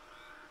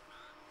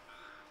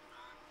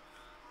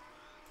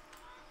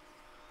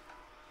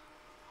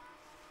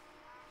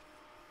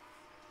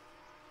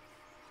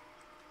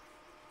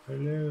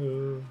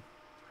 Hello.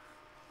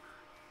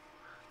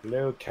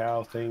 Hello,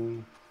 cow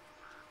thing.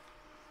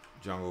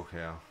 Jungle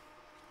cow.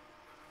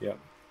 Yep.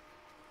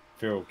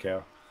 Feral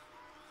cow.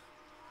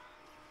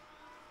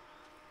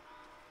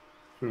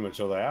 Pretty much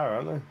all they are,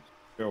 aren't they?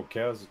 Feral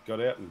cows that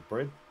got out and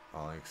bred.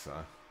 I think so.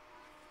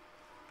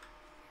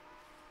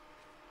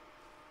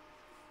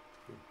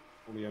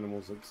 All the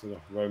animals that sort of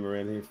roam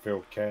around here.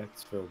 Feral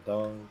cats, feral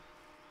dogs,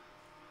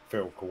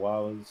 feral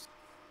koalas.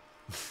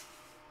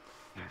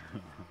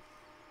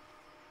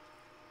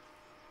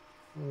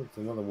 Oh, it's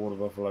another water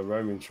buffalo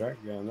roaming track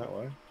going that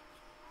way.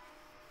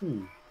 I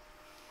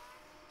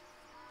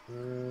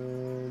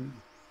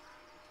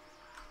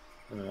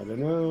don't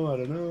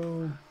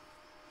know.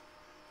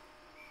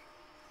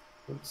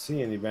 Don't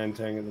see any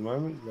bantang at the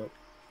moment, but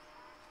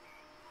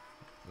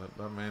That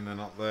don't mean they're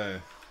not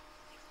there.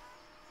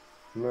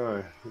 no,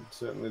 it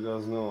certainly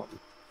does not.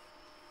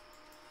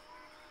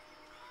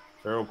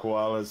 Feral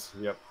koalas,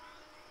 yep.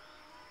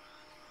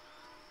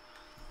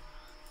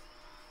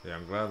 Yeah,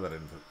 I'm glad they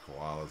didn't put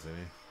koalas in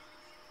here.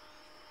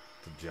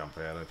 to jump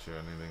out at you or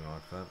anything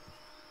like that.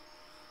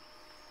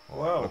 Well,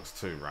 Wow. it looks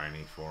too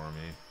rainy for him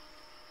here.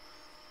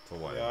 It's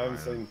always Yeah, I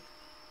raining.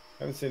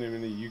 haven't seen him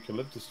in the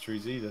eucalyptus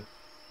trees either.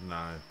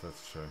 No,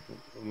 that's true.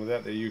 And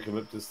without the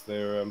eucalyptus,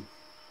 they're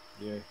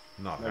yeah,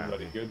 Not no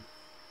bloody happy. good.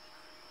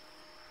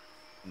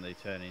 And they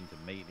turn into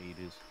meat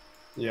eaters.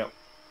 Yep.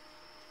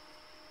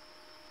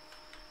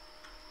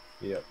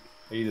 Yep.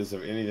 Eaters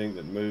of anything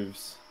that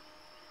moves.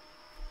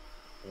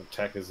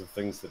 Attackers of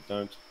things that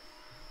don't.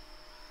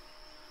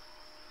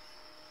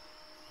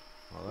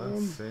 I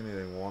don't see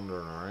anything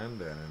wandering around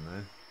down in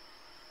there.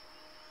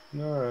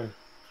 No,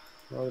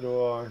 neither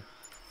do I.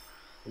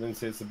 And then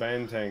see it's the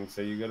bantang,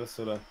 so you got to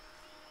sort of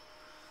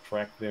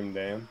track them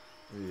down.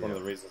 Yeah. One of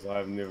the reasons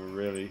I've never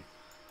really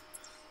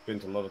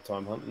spent a lot of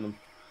time hunting them.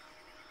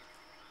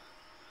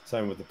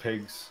 Same with the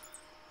pigs.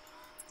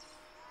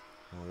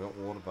 Well, we got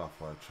water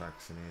buffalo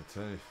tracks in here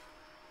too.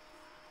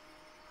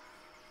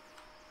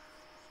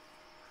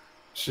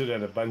 Should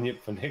add a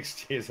bunyip for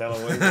next year's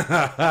Halloween.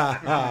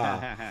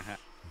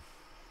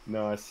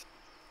 Nice.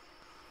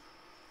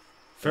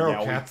 Feral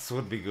Yeah, cats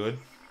would be good.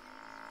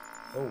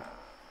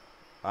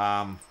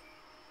 Oh,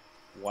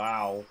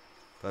 wow.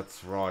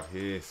 That's right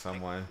here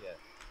somewhere. Yeah,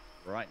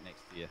 right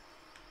next to you.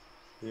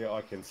 Yeah,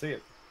 I can see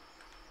it.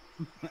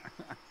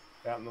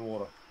 Out in the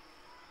water.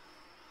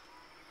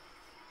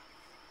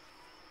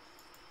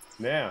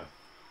 Now,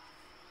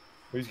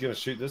 who's going to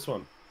shoot this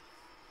one?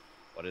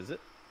 What is it?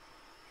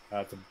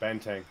 It's a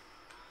bantang.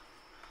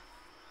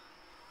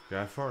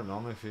 Go for it,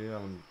 Non, if you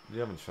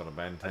haven't shot a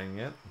bantang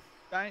yet.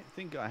 I don't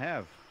think I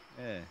have.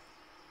 Yeah.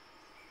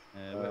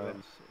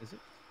 Whereabouts is it?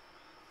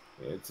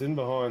 Yeah, it's in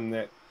behind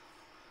that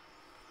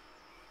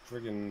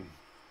friggin'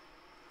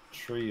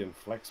 tree and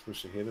flax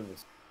bush ahead of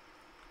us.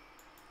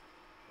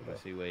 I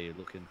see where you're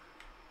looking.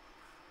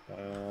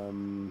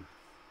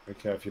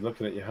 Okay, if you're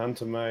looking at your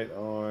hunter, mate,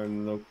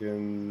 I'm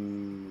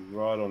looking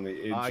right on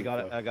the edge. I got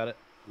it. I got it.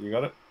 You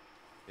got it?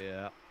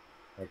 Yeah.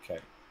 Okay.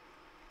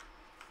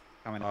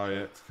 Coming Oh up. yeah,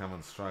 it's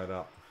coming straight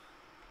up.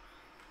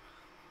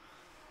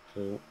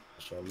 Cool.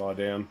 Shall I lie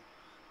down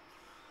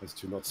as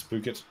to not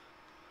spook it?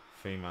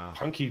 Female.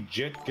 Punky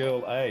Jet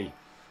Girl A.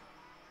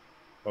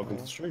 Welcome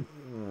to the stream.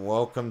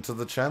 Welcome to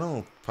the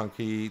channel,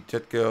 Punky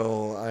Jet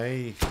Girl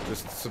A.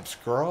 Just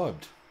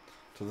subscribed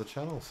to the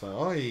channel, so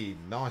oi,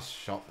 nice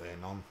shot there,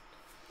 Non.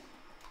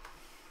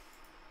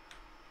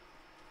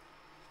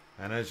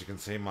 And as you can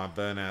see, my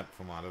burnout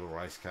for my little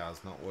race car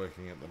is not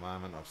working at the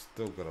moment. I've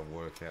still got to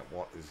work out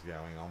what is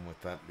going on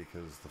with that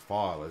because the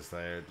file is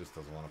there, it just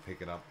doesn't want to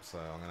pick it up. So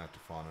I'm going to have to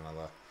find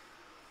another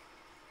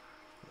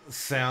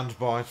sound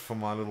bite for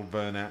my little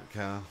burnout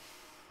car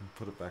and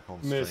put it back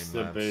on Mr.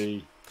 Streamlabs.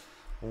 B.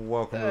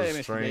 Welcome to Hey, the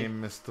Mr.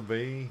 stream, Mr.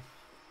 B.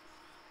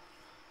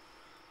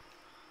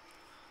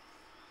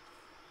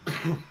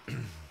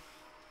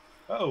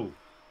 Oh.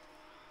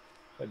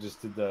 I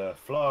just did the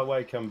fly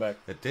away, come back.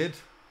 It did.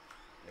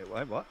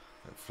 Wait, what?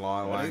 It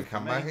fly away and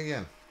come back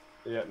again.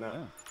 Yeah, no.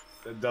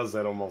 Oh. It does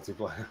that on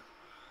multiplayer.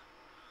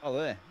 Oh,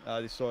 there.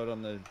 I just saw it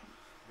on the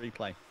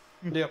replay.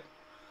 Yep.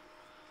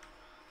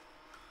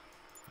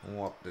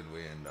 What did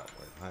we end up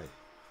with?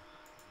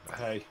 Hey.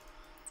 Hey.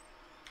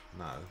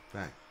 No,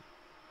 back.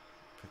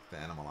 Pick the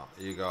animal up.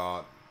 You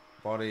got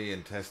body,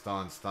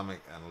 intestine, stomach,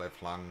 and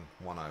left lung,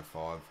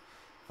 105.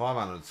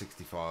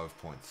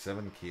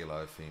 565.7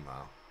 kilo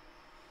female.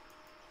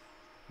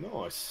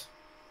 Nice.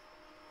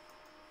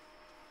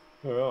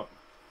 Alright.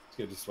 Let's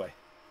go this way.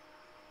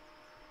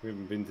 We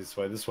haven't been this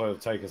way. This way will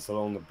take us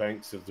along the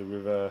banks of the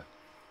river.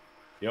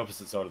 The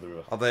opposite side of the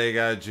river. Oh, there you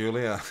go,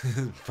 Julia.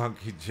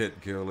 Punky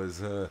Jet Girl is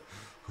her.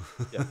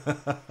 Yep.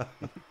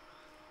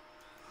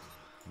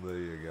 There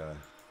you go.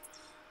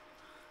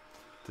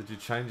 Did you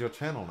change your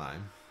channel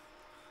name?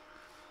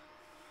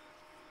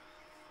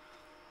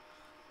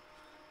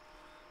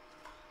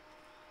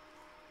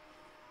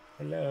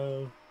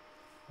 Hello.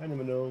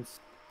 Animals.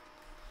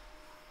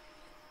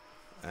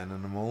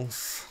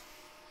 Animals.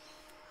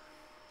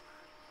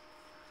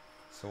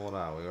 So what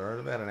are we? We're at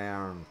about an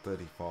hour and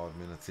 35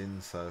 minutes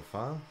in so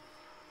far.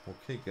 We'll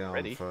keep going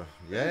Ready? for...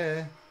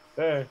 Yeah.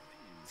 There.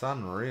 It's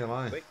unreal,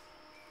 eh? Quick.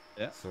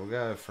 Yeah. So we'll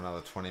go for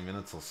another 20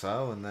 minutes or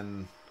so, and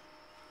then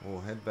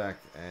we'll head back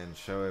and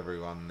show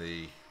everyone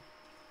the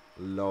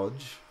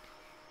lodge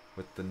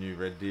with the new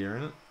red deer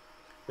in it.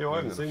 Yeah, I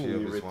haven't Even a seen the few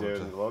new of us red wanted deer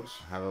to in the lodge.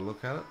 Have a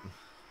look at it.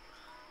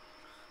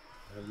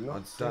 I have I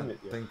not seen don't it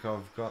yet. think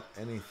I've got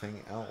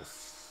anything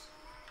else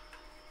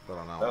that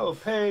I know Oh,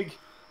 of. pig!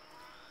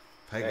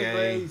 Peggy,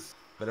 Peggies.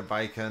 bit of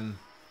bacon.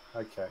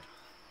 Okay.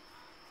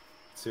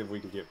 Let's see if we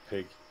can get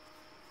pig.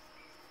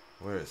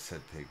 Where is said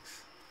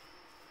pigs?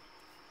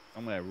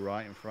 Somewhere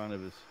right in front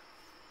of us.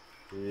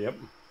 Yep.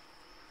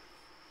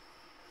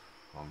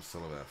 I'm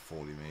still about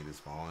 40 metres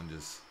behind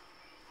us.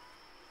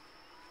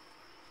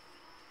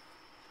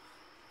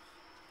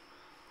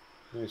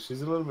 Yeah,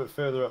 she's a little bit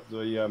further up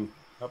the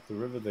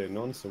river there,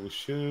 Non, so we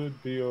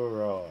should be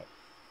alright.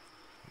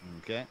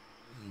 Okay.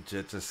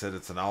 Jet just said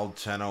it's an old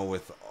channel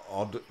with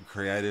odd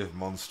creative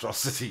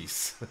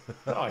monstrosities.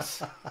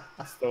 Nice.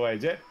 That's the way,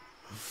 Jet.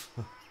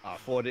 I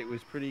thought it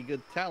was pretty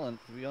good talent,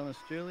 to be honest,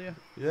 Julia.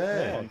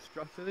 Yeah.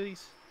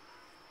 Monstrosities.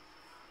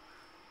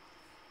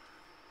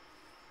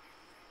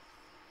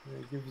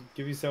 Yeah,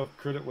 give yourself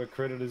credit where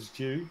credit is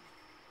due.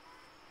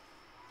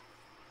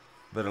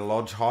 Bit of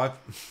lodge hype.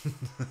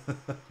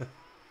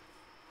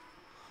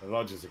 The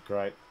lodges are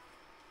great.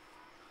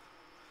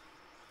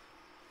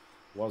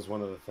 Was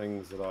one of the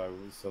things that I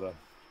was sort of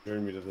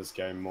drew me to this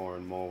game more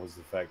and more was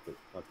the fact that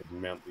I could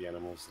mount the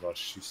animals that I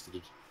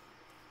shoosted.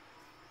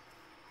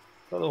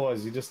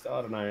 Otherwise, you just,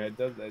 I don't know,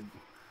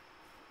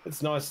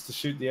 it's nice to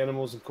shoot the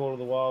animals in Call of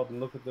the Wild and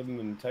look at them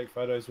and take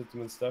photos with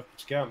them and stuff,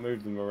 but you can't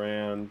move them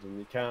around and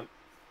you can't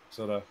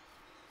sort of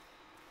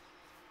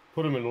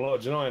put them in a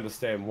lodge, and I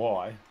understand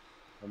why.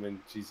 I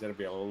mean, geez, that'd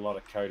be a lot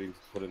of coding to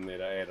put in there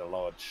to add a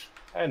lodge,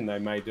 and they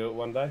may do it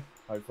one day,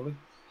 hopefully.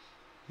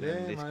 Yeah,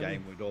 And this maybe.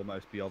 game would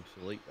almost be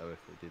obsolete though if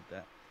they did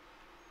that.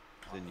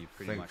 Then you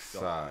pretty think much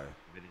so. got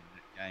it in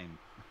that game.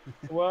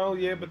 Well,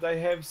 yeah, but they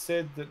have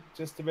said that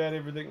just about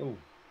everything. Oh,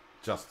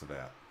 Just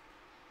about.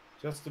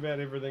 just about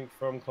everything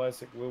from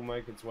Classic will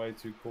make its way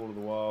to Call of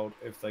the Wild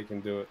if they can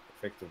do it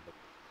effectively.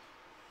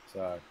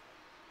 So,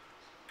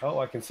 oh,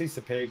 I can see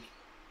the pig.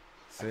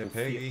 See a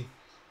piggy.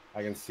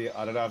 I can see it.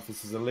 I don't know if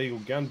this is a legal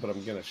gun, but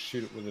I'm going to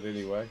shoot it with it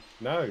anyway.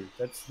 No,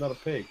 that's not a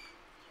pig.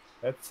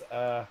 That's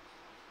a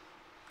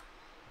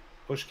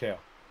bush cow.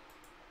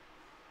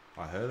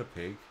 I heard a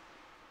pig.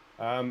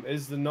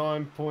 Is the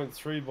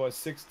 9.3 by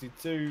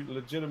 62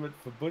 legitimate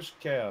for bush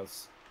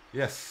cows?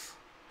 Yes.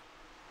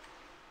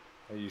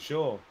 Are you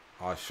sure?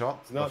 I shot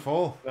It's not-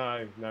 before.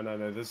 No.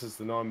 This is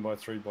the 9 by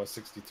 3 by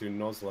 62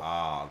 Nosler.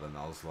 Ah, the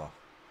Nosler.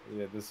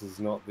 Yeah, this is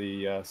not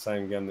the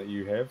same gun that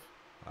you have.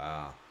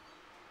 Ah.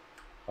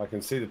 I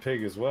can see the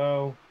pig as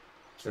well.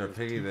 Is there a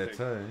piggy there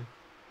too?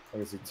 I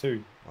can see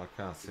two. I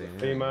can't see There's a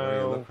anything. Where are you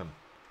female. looking?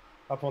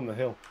 Up on the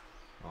hill.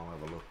 I'll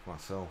have a look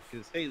myself. You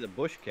can see the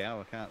bush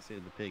cow, I can't see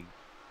the pig.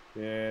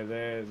 Yeah,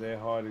 they're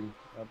hiding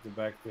up the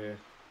back there.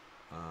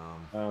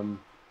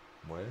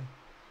 Where?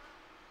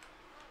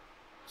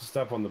 Just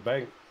up on the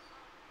bank.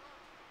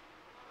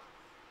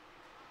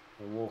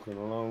 They're walking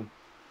along.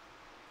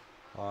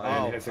 Oh, Oh,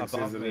 yeah. And Essex says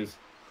above it me. is.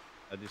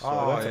 I just Oh,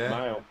 saw that's yeah. a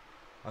male.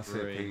 I see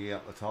a Three. piggy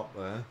up the top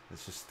there.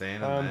 It's just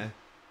standing Um, there.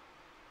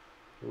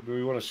 Well, do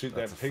we want to shoot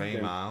That's a that pig then?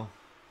 female.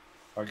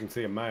 I can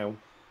see a male.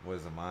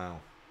 Where's the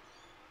male?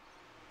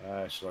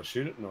 Shall I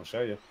shoot it and I'll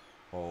show you?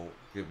 Well,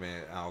 give me.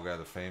 I'll go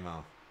the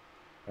female.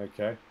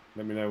 Okay.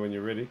 Let me know when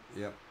you're ready.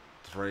 Yep.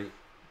 3,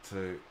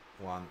 2,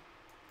 1.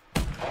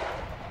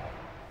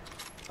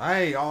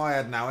 Hey, I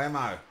had no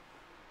ammo.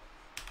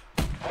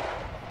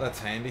 That's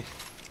handy.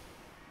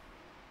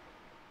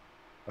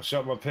 I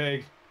shot my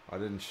pig. I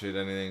didn't shoot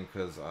anything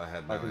because I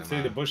had no I can ammo.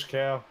 see the bush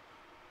cow.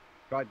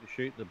 tried to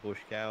shoot the bush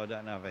cow, I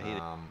don't know if I hit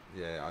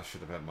it. Yeah, I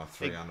should have had my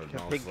Pig, 300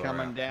 a pig Nosler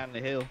coming out. down the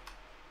hill.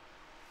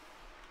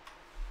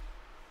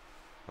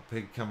 A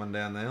pig coming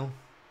down the hill.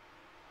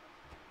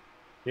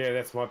 Yeah,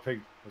 that's my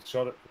pig. I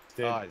shot it. It's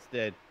dead. Oh, it's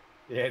dead.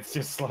 Yeah, it's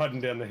just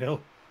sliding down the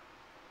hill.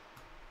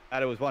 Oh,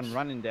 there was one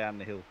running down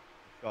the hill.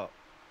 Shot.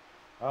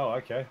 Oh,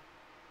 okay.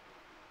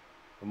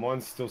 And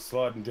mine's still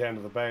sliding down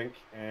to the bank,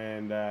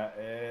 and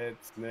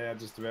it's now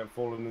just about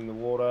falling in the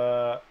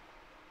water.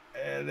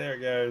 And there it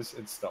goes.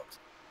 It stopped.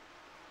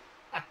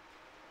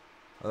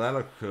 Oh, that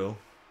looked cool.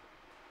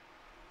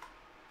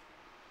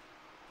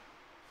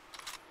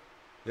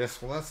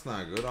 Yes, well that's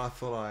no good. I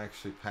thought I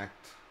actually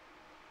packed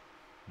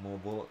more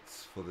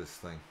bullets for this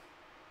thing.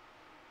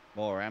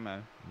 More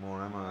ammo.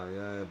 More ammo,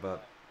 yeah,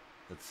 but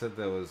it said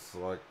there was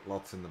like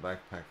lots in the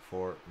backpack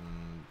for it,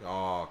 and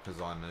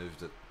because I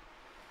moved it.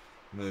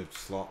 Moved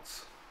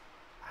slots.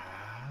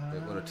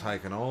 It would have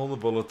taken all the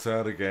bullets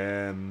out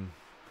again.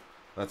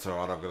 That's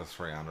alright, I've got a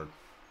 300.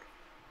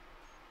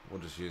 We'll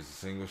just use a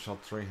single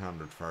shot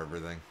 300 for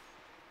everything.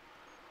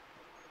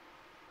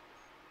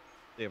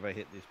 See if I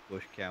hit this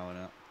bush cow or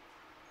not.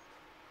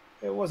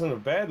 It wasn't a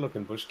bad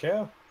looking bush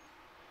cow.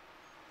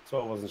 So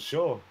I wasn't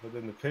sure. But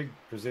then the pig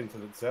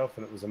presented itself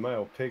and it was a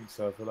male pig,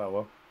 so I thought, oh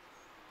well.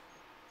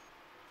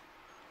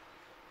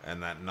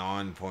 And that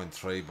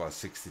 9.3 by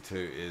 62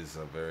 is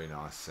a very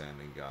nice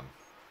sounding gun.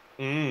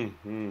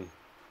 Mm-hmm.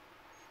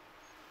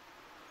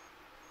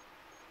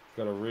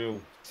 Got a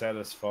real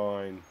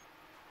satisfying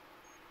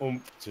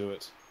oomph to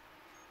it.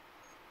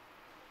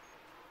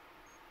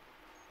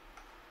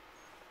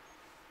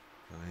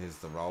 And here's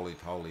the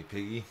roly-poly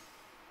piggy.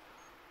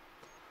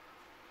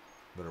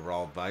 Bit of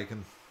rolled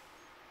bacon.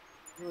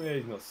 Oh, yeah,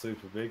 he's not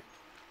super big.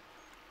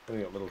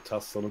 Only got little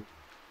tusks on him.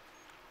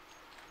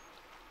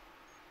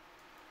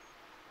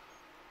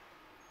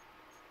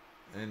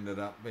 Ended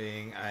up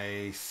being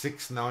a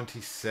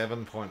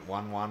 697.11,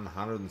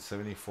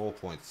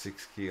 174.6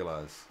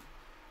 kilos.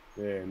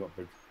 Yeah, not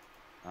big.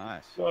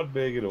 Nice. Not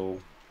big at all.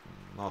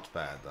 Not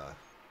bad though.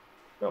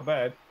 Not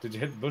bad. Did you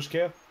hit the bush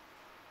cow?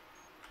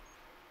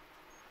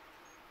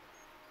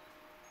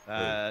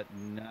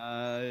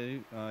 No,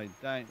 I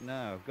don't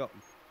know. I've got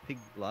pig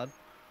blood.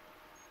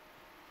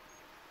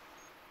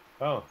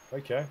 Oh,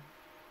 okay.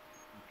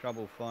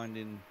 Trouble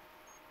finding.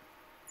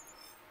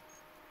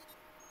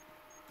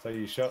 So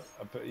you shot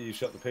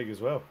the pig as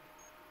well.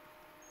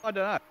 I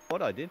don't know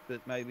what I did,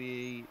 but maybe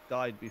he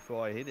died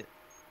before I hit it,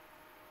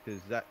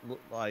 because that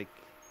looked like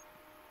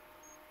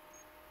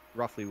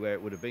roughly where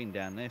it would have been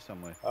down there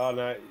somewhere. Oh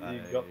no,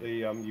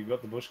 you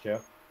got the bush cow.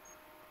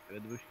 The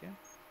bush cow?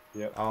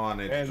 Yep. Oh, I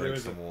need to drink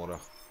some water.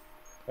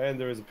 And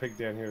there is a pig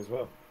down here as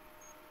well.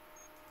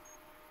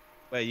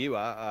 Where you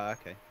are? Oh,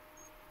 okay.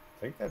 I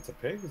think that's a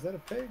pig. Is that a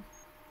pig?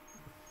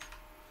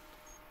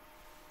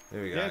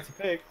 Here we go. Yeah, it's a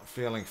pig. I'm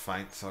feeling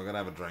faint, so I gotta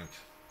have a drink.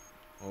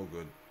 All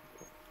good.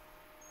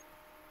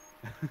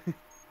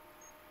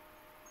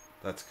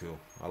 That's cool.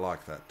 I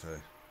like that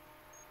too.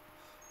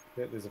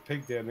 Yeah, there's a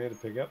pig down there to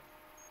pick up.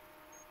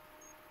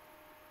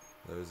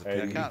 There is a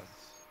And pig. I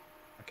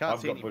can't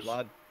see any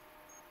blood.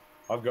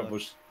 I've got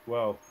bush.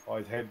 Well,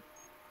 I had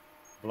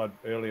blood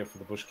earlier for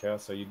the bush cow,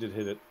 so you did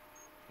hit it.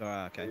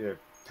 Oh, okay. Yeah,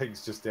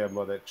 pig's just down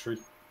by that tree.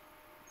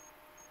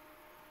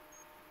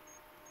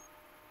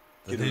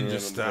 The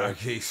Ninja Star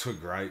geese were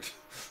great.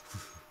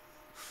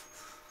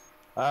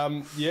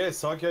 Yeah,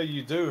 Psycho,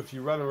 you do. If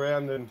you run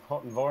around in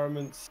hot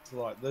environments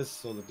like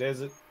this or the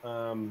desert,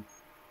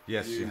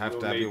 Yes, you have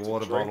to have your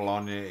water bottle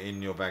on you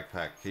in your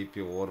backpack. Keep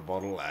your water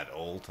bottle at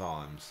all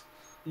times.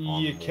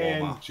 You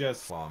can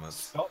just climates.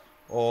 stop.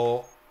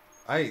 Or,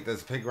 hey,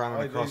 there's a pig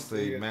running across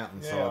the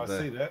mountainside there.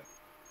 Yeah, I see that.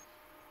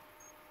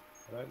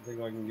 I don't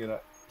think I can get a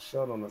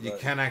shot on it. You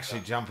can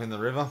actually jump in the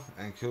river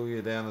and cool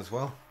you down as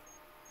well.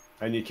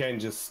 And you can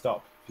just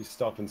stop. If you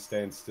stop and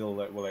stand still,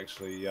 that will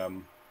actually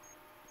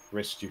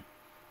rest you.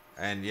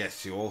 And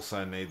yes, you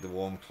also need the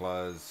warm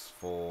clothes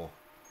for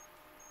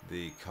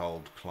the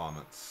cold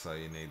climates. So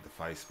you need the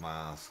face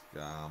mask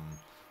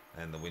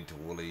and the winter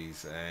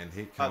woolies. And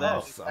here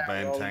comes a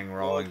bantang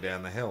rolling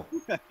down the hill.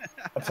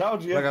 I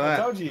told you. Look at that.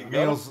 I told you.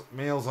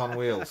 Meals on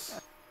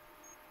wheels.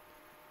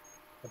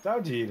 I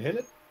told you you'd hit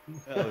it.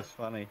 That was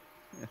funny.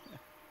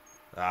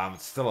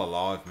 It's still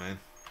alive, man.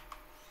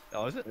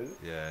 Oh, is it?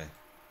 Yeah.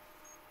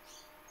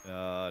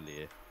 Oh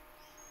dear.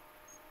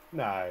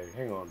 No,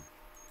 hang on.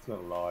 It's not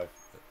alive.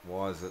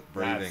 Why is it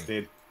breathing? Nah, it's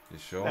dead. You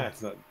sure? No,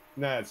 it's not.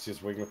 No, it's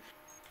just wiggling.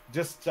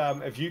 Just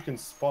if you can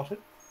spot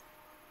it,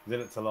 then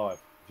it's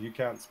alive. If you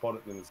can't spot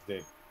it, then it's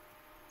dead.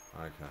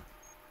 Okay.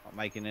 Not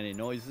making any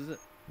noise, is it?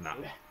 No.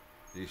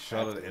 You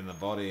shot it in the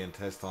body,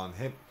 intestine,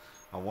 hip.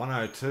 A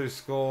 102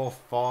 score,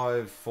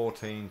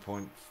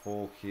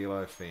 14.4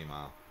 kilo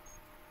female.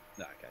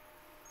 No, okay.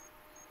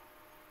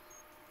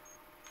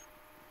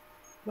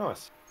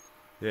 Nice.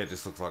 Yeah, it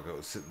just looks like it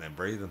was sitting there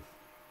breathing.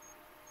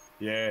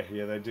 Yeah,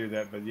 they do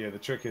that. But yeah, the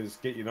trick is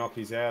get your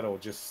knockies out or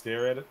just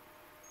stare at it.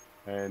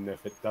 And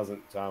if it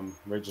doesn't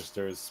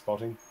register as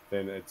spotting,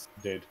 then it's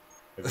dead.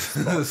 If it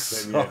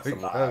spots, then yeah, it's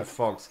alive.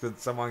 Fox, could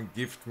someone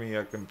gift me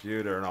a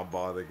computer and I'll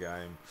buy the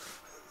game?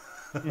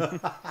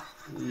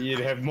 You'd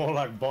have more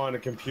luck buying a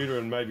computer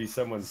and maybe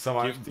someone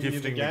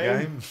gifting the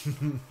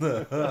game.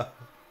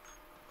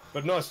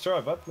 But nice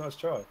try, bud. Nice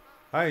try.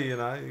 Hey, you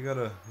know, you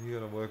gotta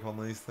work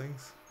on these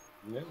things.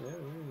 Yeah.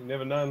 You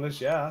never know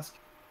unless you ask.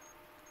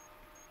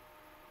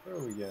 Where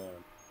are we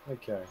going?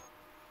 Okay.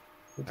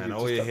 And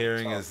all you're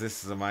hearing is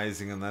this is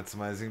amazing and that's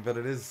amazing, but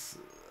it's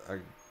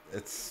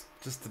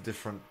just a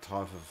different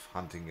type of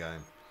hunting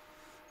game.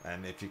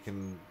 And if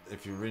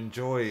you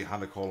enjoy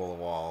Hunter Call of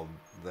the Wild,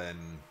 then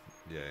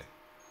yeah,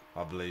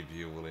 I believe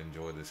you will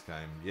enjoy this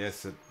game.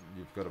 Yes,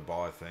 you've got to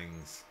buy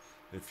things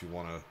if you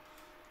want to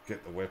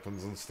get the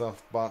weapons and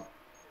stuff, but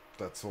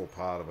that's all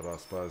part of it, I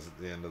suppose, at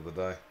the end of the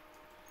day.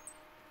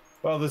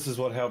 Well, this is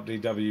what helped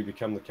DW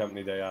become the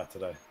company they are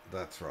today.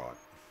 That's right.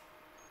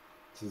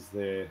 This is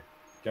their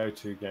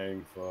go-to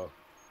game for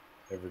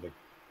everything.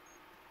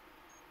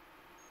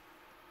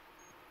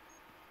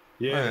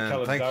 Yeah,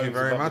 and thank you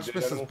very much,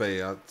 Mrs. B.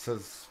 It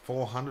says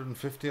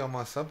 450 on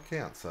my sub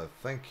count, so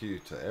thank you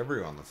to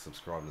everyone that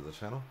subscribed to the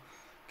channel.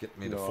 Get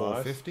me to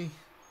 450.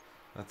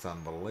 That's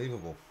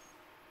unbelievable.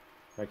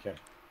 Okay,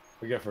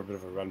 we go for a bit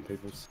of a run,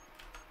 peoples.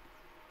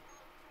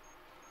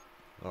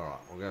 Alright,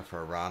 we'll go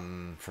for a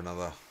run for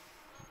another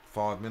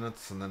 5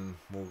 minutes and then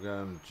we'll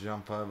go and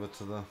jump over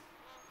to the...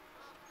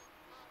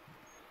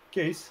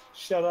 Geese,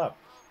 shut up.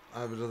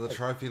 Over to the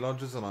trophy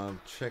lodges and I'll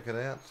check it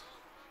out.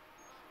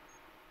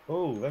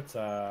 Oh, that's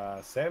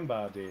a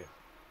sandbar deer.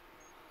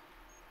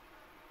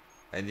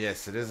 And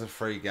yes, it is a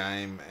free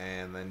game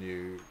and then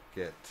you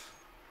get...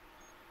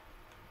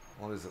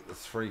 What is it?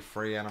 This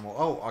free animal.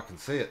 Oh, I can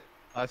see it.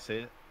 I see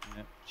it.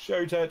 Yep.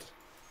 Shoot it.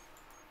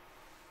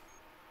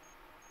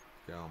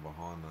 Going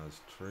behind those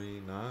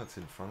trees. No, it's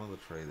in front of the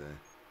tree there.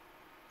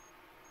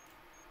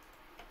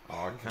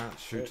 Oh, I can't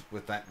shoot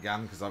with that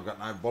gun because I've got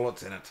no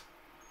bullets in it.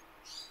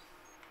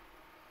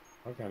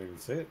 I can't even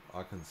see it.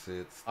 I can see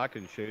it. I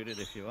can shoot it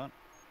if you want.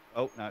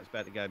 Oh, no, it's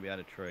about to go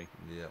behind a tree.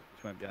 Yep.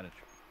 It won't be behind a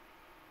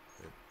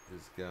tree. It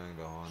is going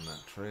behind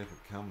that tree. If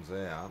it comes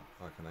out,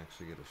 I can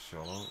actually get a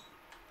shot on it.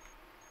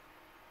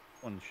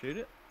 Want to shoot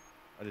it?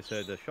 I just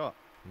heard the shot.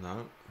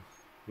 No.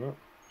 No.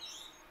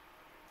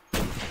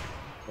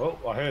 Oh,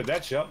 I heard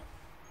that shot.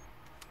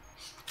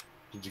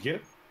 Did you get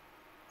it?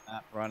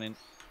 Running.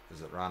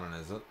 Is it running,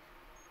 is it?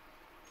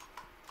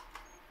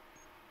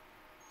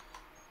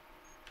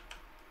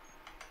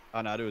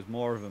 Oh no, there was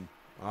more of them.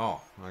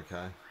 Oh,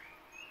 okay.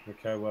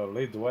 Okay, well,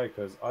 lead the way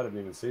because I didn't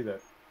even see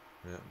that.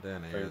 Yeah,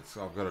 down here. It's,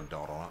 I've got a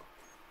dot on it.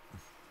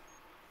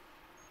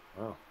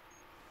 Oh.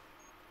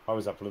 I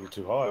was up a little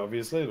too high,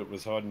 obviously. It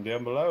was hiding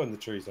down below in the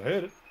trees. I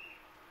heard it.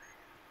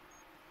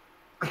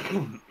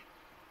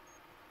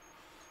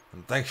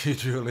 And thank you,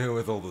 Julia,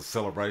 with all the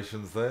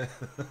celebrations there.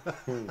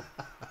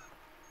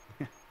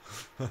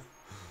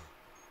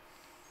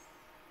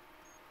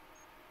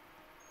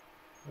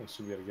 I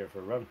should be able to go for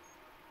a run.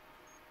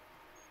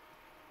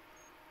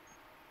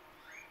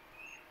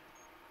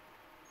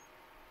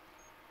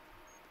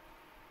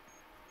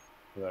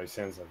 Although he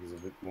sounds like he's a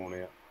bit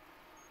worn out.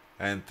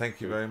 And thank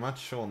you very much,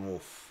 Sean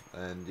Wolf.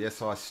 And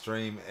yes, I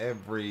stream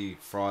every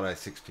Friday,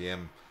 6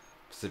 p.m.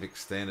 Pacific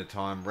Standard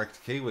Time.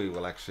 Rekt'd Kiwi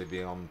will actually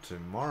be on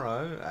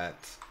tomorrow at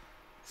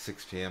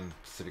 6 p.m.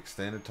 Pacific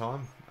Standard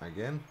Time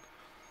again.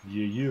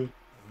 Yeah.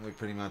 We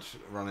pretty much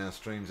run our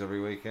streams every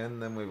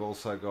weekend. Then we've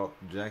also got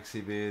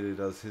Jaxie Beard who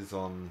does his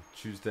on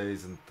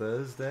Tuesdays and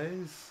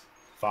Thursdays.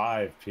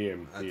 5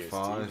 p.m. At PST.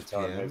 5 The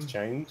time p.m. has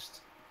changed.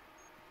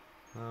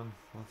 I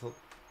thought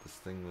this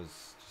thing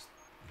was just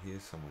here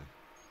somewhere.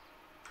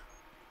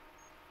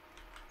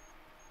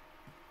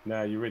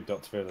 No, your red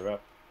dot's further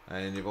up.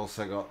 And you've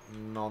also got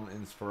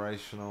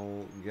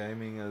non-inspirational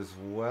gaming as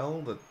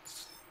well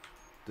that's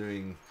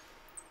doing,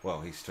 well,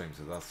 he streams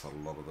with us a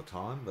lot of the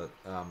time, but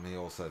he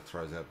also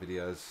throws out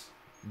videos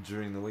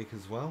during the week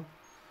as well.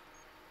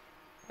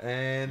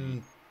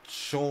 And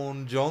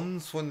Sean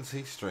Johns, when does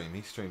he stream?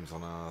 He streams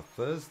on a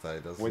Thursday,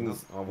 doesn't he?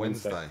 Oh,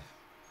 Wednesday.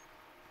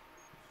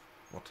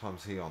 What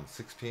time's he on?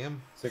 6 p.m.?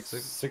 6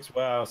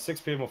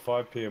 p.m. or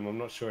 5 p.m. I'm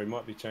not sure. He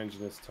might be changing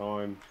his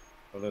time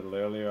a little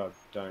earlier. I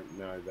don't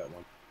know that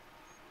one.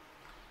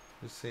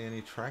 Do you see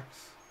any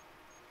tracks?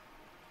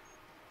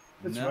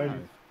 It's No.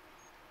 raining.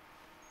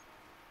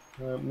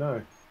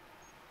 No.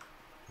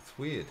 It's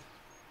weird.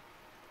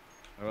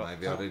 Well,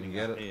 Maybe I didn't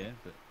get it. Here,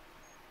 but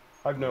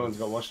Hope no one's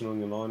got washing on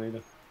your line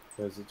either,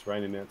 because it's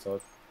raining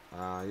outside.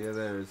 Yeah,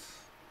 there is.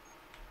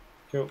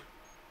 Cool.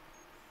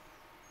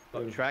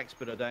 got tracks,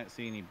 but I don't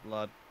see any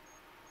blood.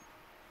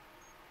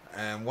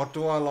 And what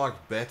do I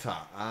like better?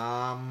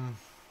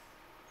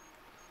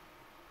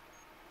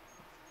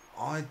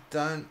 I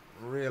don't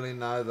really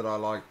know that I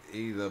like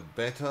either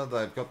better.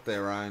 They've got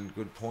their own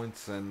good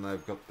points and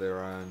they've got their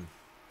own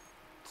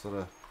sort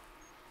of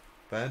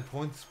bad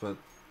points, but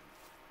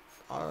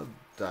I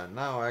don't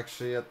know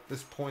actually. At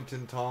this point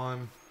in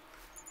time,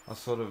 I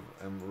sort of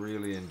am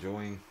really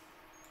enjoying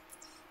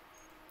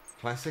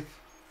Classic.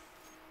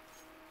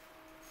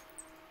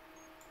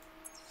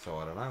 So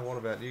I don't know. What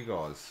about you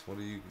guys? What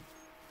do you?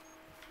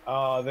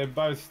 They've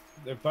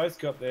both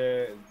got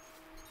their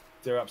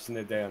ups and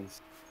their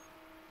downs.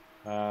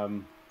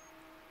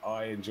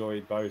 I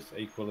enjoy both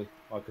equally.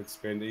 I could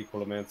spend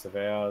equal amounts of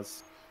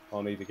hours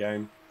on either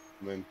game.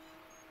 I mean,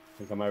 I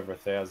think I'm over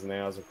 1,000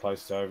 hours or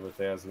close to over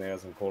 1,000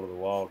 hours on Call of the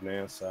Wild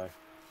now, so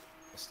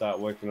I'll start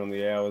working on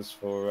the hours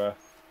for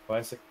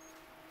Classic.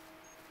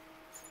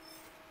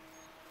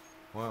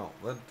 Well,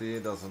 that deer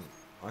doesn't.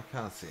 I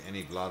can't see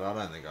any blood. I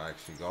don't think I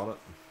actually got it.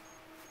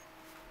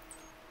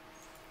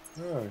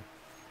 Oh,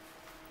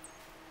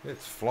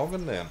 It's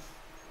flogging down.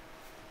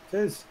 it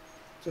is.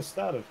 Just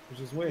started, which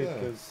is weird Yeah.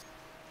 because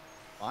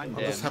I'm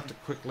I down. just have to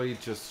quickly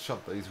just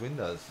shut these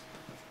windows.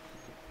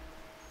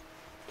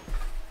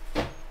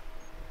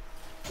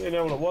 yeah,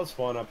 no, well, it was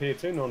fine up here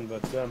too, Non,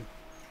 but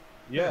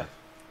yeah,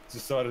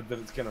 decided that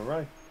it's going to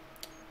rain.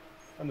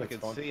 And I that's can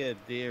fine. see a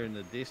deer in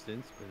the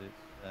distance, but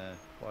it's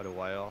quite a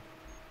way off.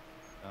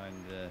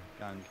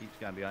 And keeps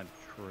going behind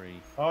a tree.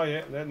 Oh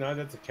yeah, no,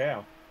 that's a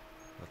cow.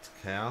 That's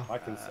a cow.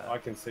 I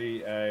can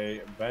see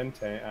a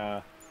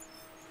bantam.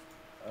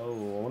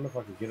 Oh, I wonder if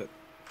I can get it.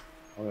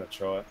 I'm gonna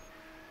try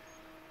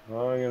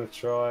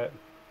it.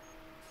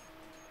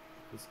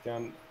 This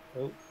gun.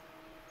 Oh,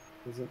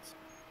 isn't.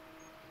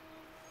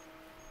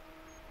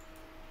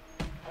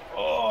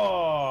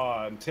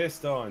 Oh,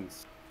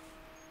 intestines.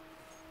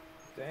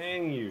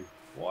 Dang you!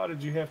 Why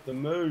did you have to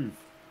move?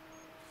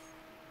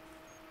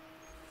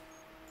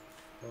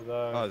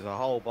 Although, Oh, there's a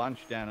whole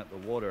bunch down at the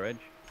water edge.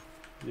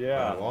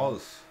 yeah, There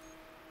was.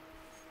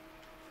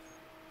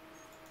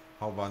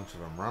 Whole bunch of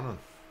them running.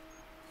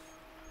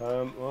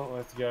 well, I'll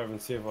have to go over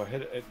and see if I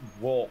hit it. It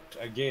walked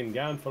again,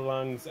 going for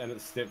lungs, and it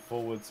stepped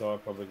forward, so I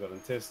probably got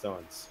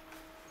intestines.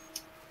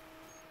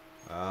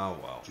 Oh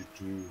well.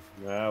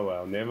 Oh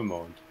well, never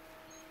mind.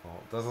 Well,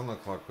 it doesn't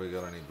look like we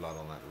got any blood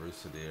on that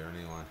rooster deer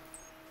anyway.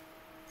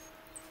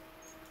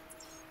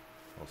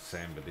 Or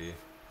samba deer,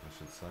 I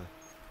should say.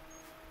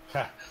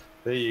 Ha,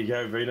 there you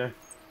go, Vino.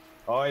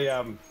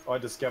 I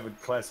discovered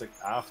Classic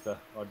after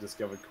I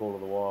discovered Call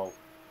of the Wild,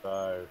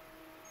 so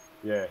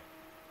yeah.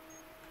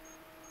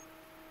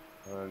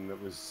 And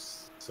it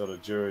was sort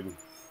of during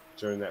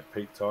that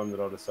peak time that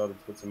I decided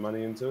to put some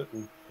money into it,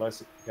 and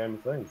Classic became a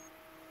thing.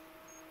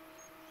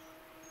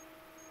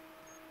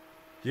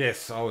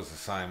 Yes, I was the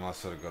same. I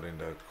sort of got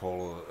into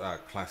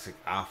Classic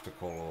after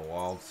Call of the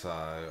Wild, so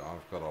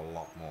I've got a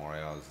lot more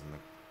hours in the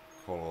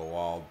Call of the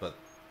Wild. But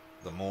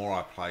the more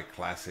I play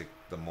Classic,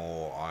 the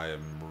more I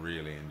am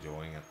really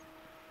enjoying it.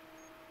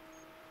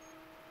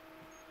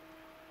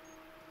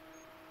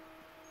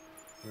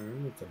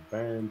 It's a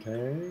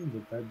Bantang,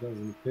 but that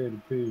doesn't appear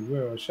to be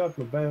where I shot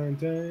my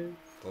Bantang.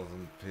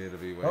 Doesn't appear to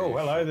be where Oh, you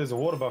hello, shot. there's a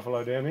water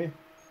buffalo down here.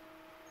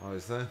 Oh,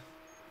 is there?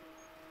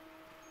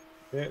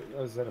 Yeah,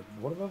 is that a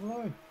water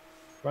buffalo?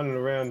 Running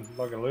around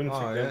like a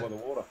lunatic down by the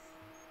water.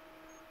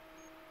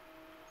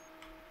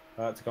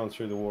 It's gone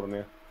through the water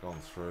now. Gone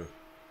through.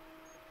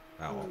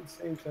 I Oh, well. don't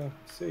seem to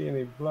see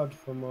any blood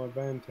from my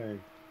Bantang.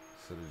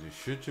 So did you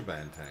shoot your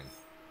Bantang?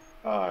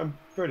 I'm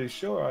pretty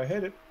sure I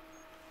hit it.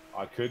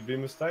 I could be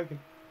mistaken.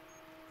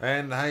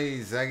 And hey,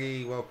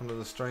 Zaggy, welcome to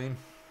the stream.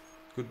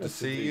 Good to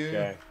see you.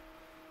 DK.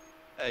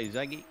 Hey,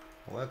 Zaggy.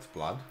 Well, that's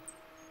blood.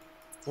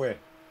 Where?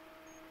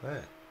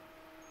 There,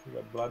 You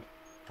got blood?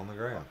 on the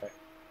ground. Okay.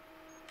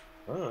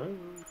 Alright.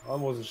 I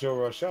wasn't sure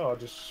where I shot. I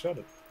just shot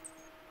it.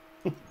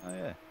 Oh,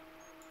 yeah.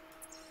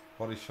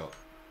 Body shot.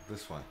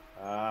 This way.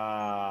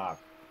 Ah,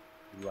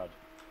 blood.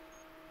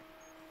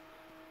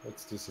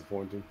 That's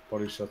disappointing.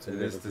 Body shots are It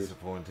never is good.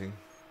 disappointing.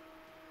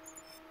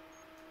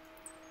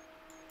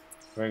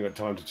 I ain't got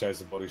time to chase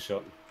a body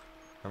shot.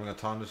 Haven't got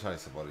time to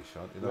chase a body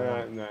shot. You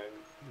don't No, want...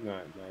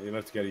 no. You'll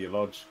have to go to your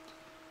lodge.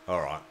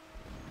 All right.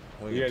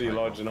 You go to your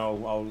lodge, and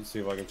I'll see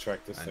if I can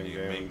track this and thing you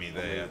down. meet me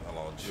there at the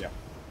lodge. Yeah.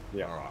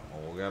 Yeah. All right.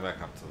 Well, we'll go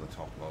back up to the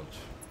top lodge.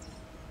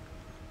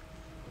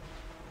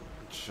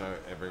 Show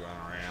everyone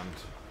around.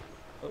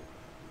 Oh,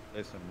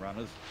 there's some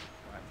runners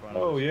right in front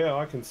of Oh us. yeah,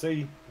 I can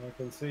see. I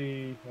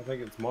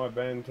think it's my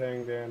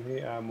Bantang down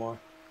here.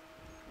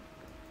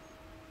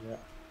 Yeah.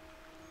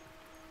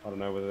 I don't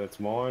know whether that's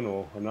mine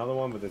or another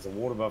one, but there's a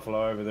water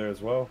buffalo over there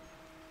as well.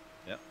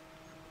 Yep.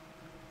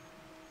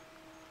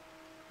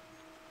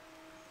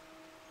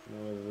 I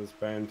don't know whether this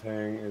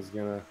Bantang is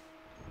gonna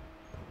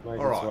make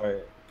All its right.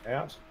 way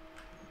out.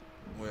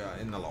 We are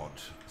in the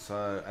lodge.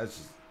 So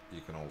as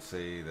you can all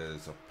see,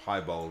 there's a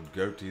piebald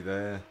goatee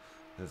there.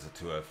 There's a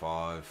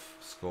 205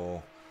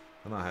 score.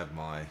 And I have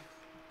my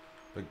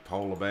big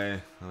polar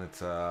bear, and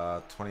it's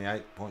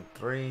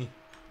 28.3.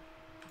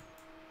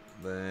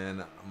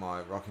 Then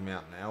my Rocky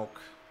Mountain elk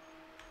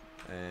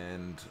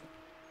and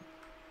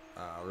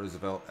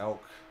Roosevelt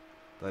elk.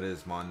 That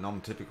is my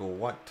non-typical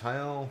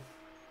whitetail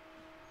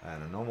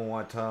and a normal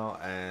whitetail,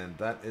 and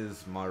that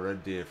is my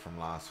red deer from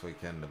last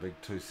weekend, the big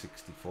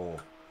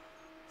 264.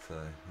 So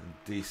a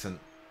decent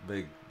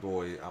big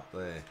boy up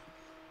there,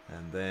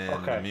 and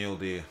then the mule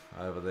deer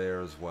over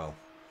there as well.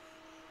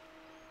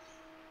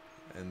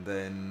 And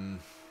then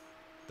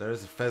there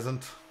is a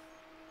pheasant.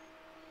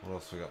 What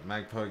else we got?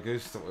 Magpie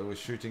goose that we were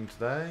shooting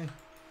today.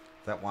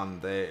 That one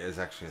there is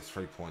actually a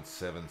 3.7,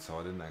 so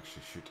I didn't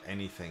actually shoot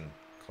anything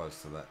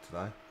close to that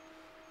today.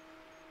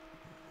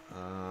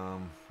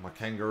 My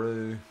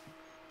kangaroo.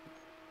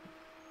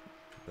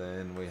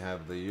 Then we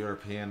have the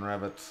European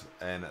rabbit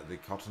and the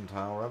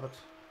cottontail rabbit.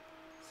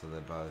 So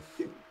they're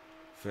both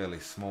fairly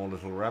small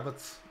little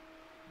rabbits.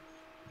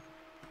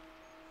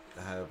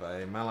 I have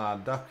a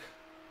mallard duck,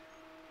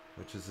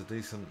 which is a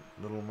decent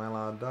little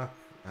mallard duck.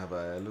 I have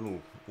a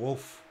little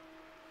wolf.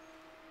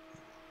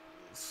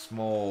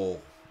 Small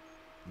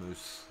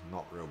moose,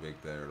 not real big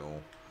there at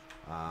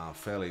all.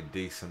 Fairly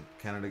decent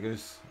Canada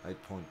goose,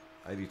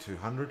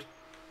 8.8200.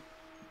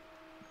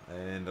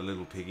 And a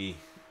little piggy,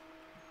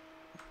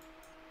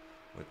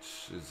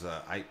 which is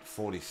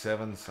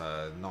 847,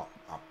 so not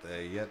up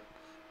there yet.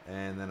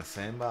 And then a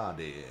sandbar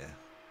deer,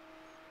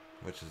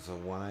 which is a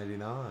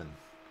 189.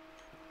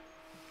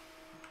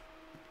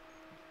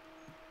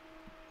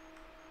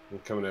 We'll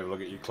come and have a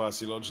look at your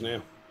classy lodge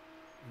now.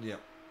 Yep.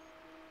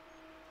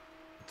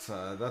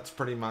 So that's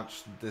pretty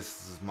much,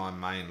 this is my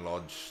main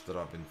lodge that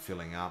I've been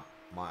filling up.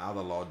 My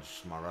other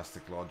lodge, my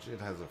rustic lodge, it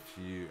has a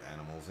few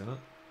animals in it,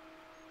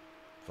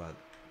 but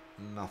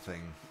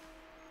nothing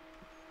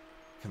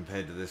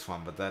compared to this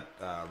one. But that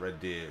red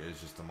deer is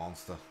just a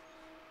monster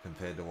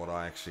compared to what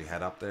I actually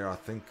had up there. I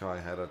think I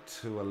had a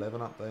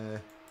 211 up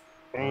there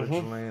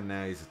originally, and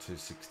now he's a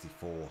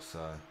 264,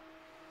 so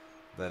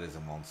that is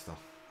a monster.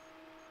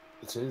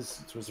 It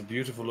is. It was a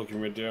beautiful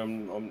looking red deer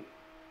on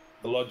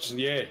the lodge.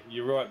 Yeah,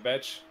 you're right,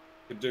 Batch.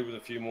 Could do with a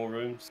few more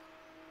rooms.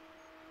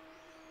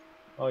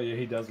 Oh yeah,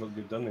 he does look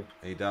good, doesn't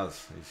he? He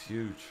does. He's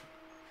huge.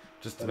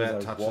 Just That about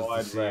is a touches the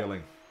wide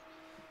ceiling.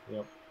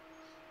 Yep.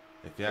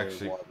 If you Very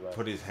actually wide rack.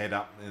 put his head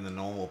up in the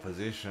normal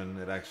position,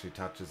 it actually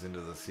touches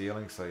into the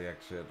ceiling, so you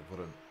actually have to put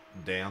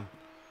it down,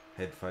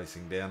 head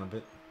facing down a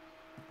bit.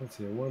 Let's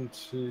see, 1,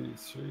 2,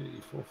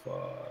 3, 4, 5,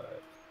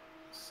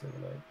 7,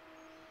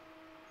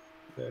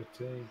 8,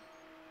 13,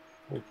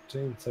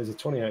 14. So he's a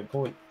 28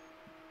 point.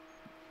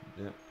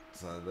 Yep,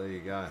 so there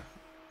you go.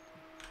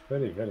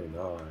 Very, very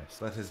nice.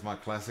 So that is my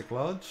classic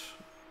lodge.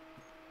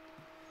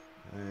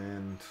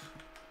 And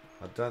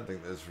I don't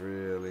think there's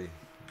really...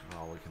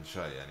 Oh, we can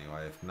show you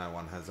anyway, if no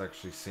one has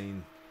actually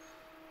seen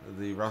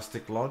the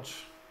rustic lodge.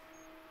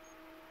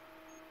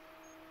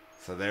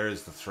 So there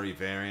is the 3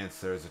 variants.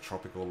 There is a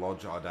tropical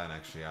lodge. I don't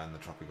actually own the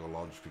tropical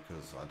lodge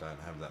because I don't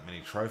have that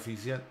many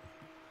trophies yet.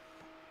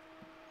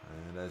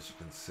 And as you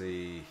can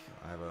see,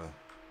 I have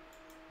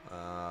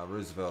a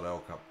Roosevelt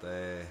elk up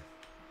there,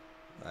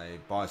 a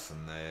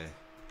bison there.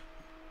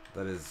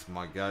 That is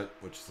my goat,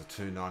 which is a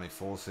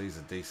 294, so he's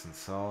a decent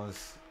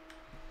size.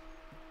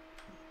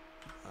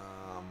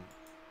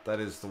 That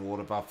is the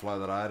water buffalo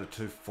that I had, a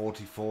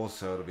 244,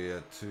 so it'll be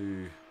a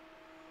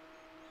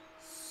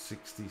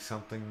 260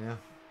 something now.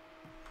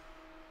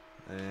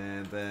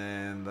 And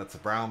then that's a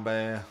brown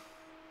bear.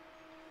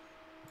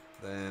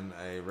 Then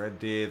a red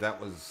deer. That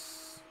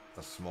was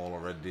a smaller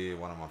red deer,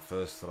 one of my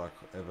first that I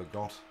ever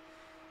got.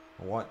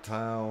 A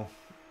whitetail.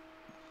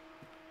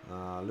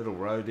 A little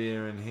roe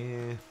deer in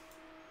here.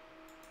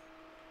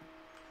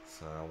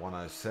 So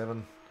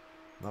 107.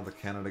 Another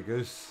Canada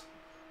goose.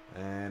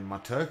 And my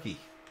turkey.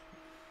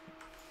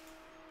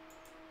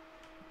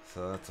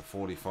 So that's a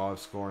 45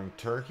 scoring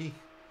turkey.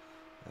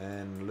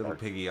 And little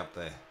piggy up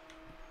there.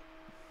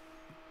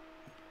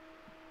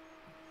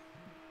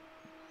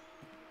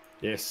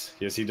 Yes,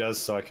 yes, he does,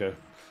 Psycho.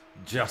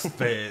 Just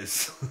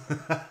bears.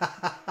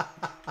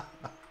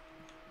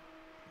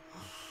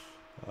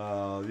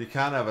 You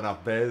can't have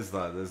enough bears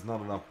though. There's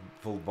not enough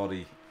full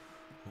body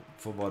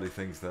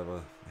things to have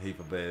a heap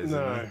of bears.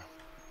 No.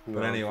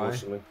 But anyway,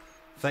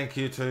 thank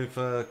you two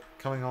for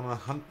coming on a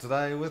hunt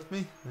today with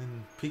me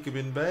in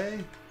Piccabeen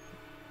Bay.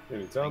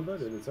 Anytime,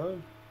 bud.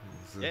 Anytime.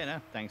 Yeah,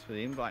 no, thanks for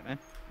the invite, man.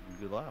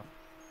 Good laugh.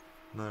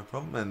 No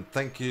problem. And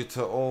thank you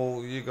to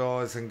all you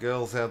guys and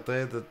girls out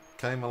there that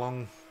came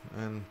along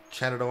and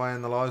chatted away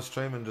in the live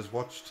stream and just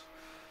watched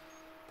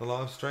the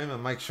live stream.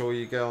 And make sure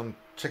you go and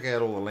check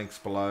out all the links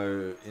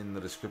below in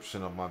the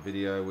description of my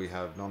video. We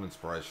have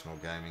Non-Inspirational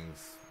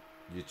Gaming's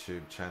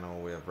YouTube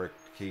channel. We have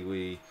Rekt'd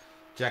Kiwi,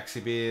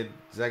 Jaxie Beard,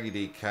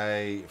 Zaggy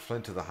DK,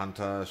 Flint of the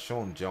Hunter,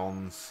 Sean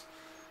Johns.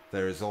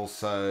 There is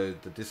also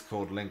the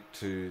Discord link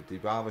to the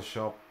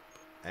barbershop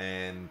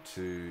and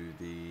to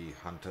the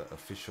Hunter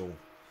official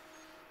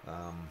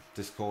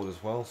Discord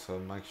as well, so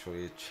make sure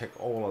you check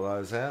all of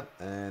those out.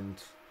 And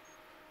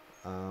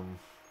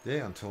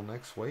yeah, until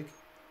next week,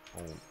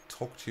 I'll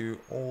talk to you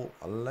all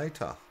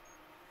later.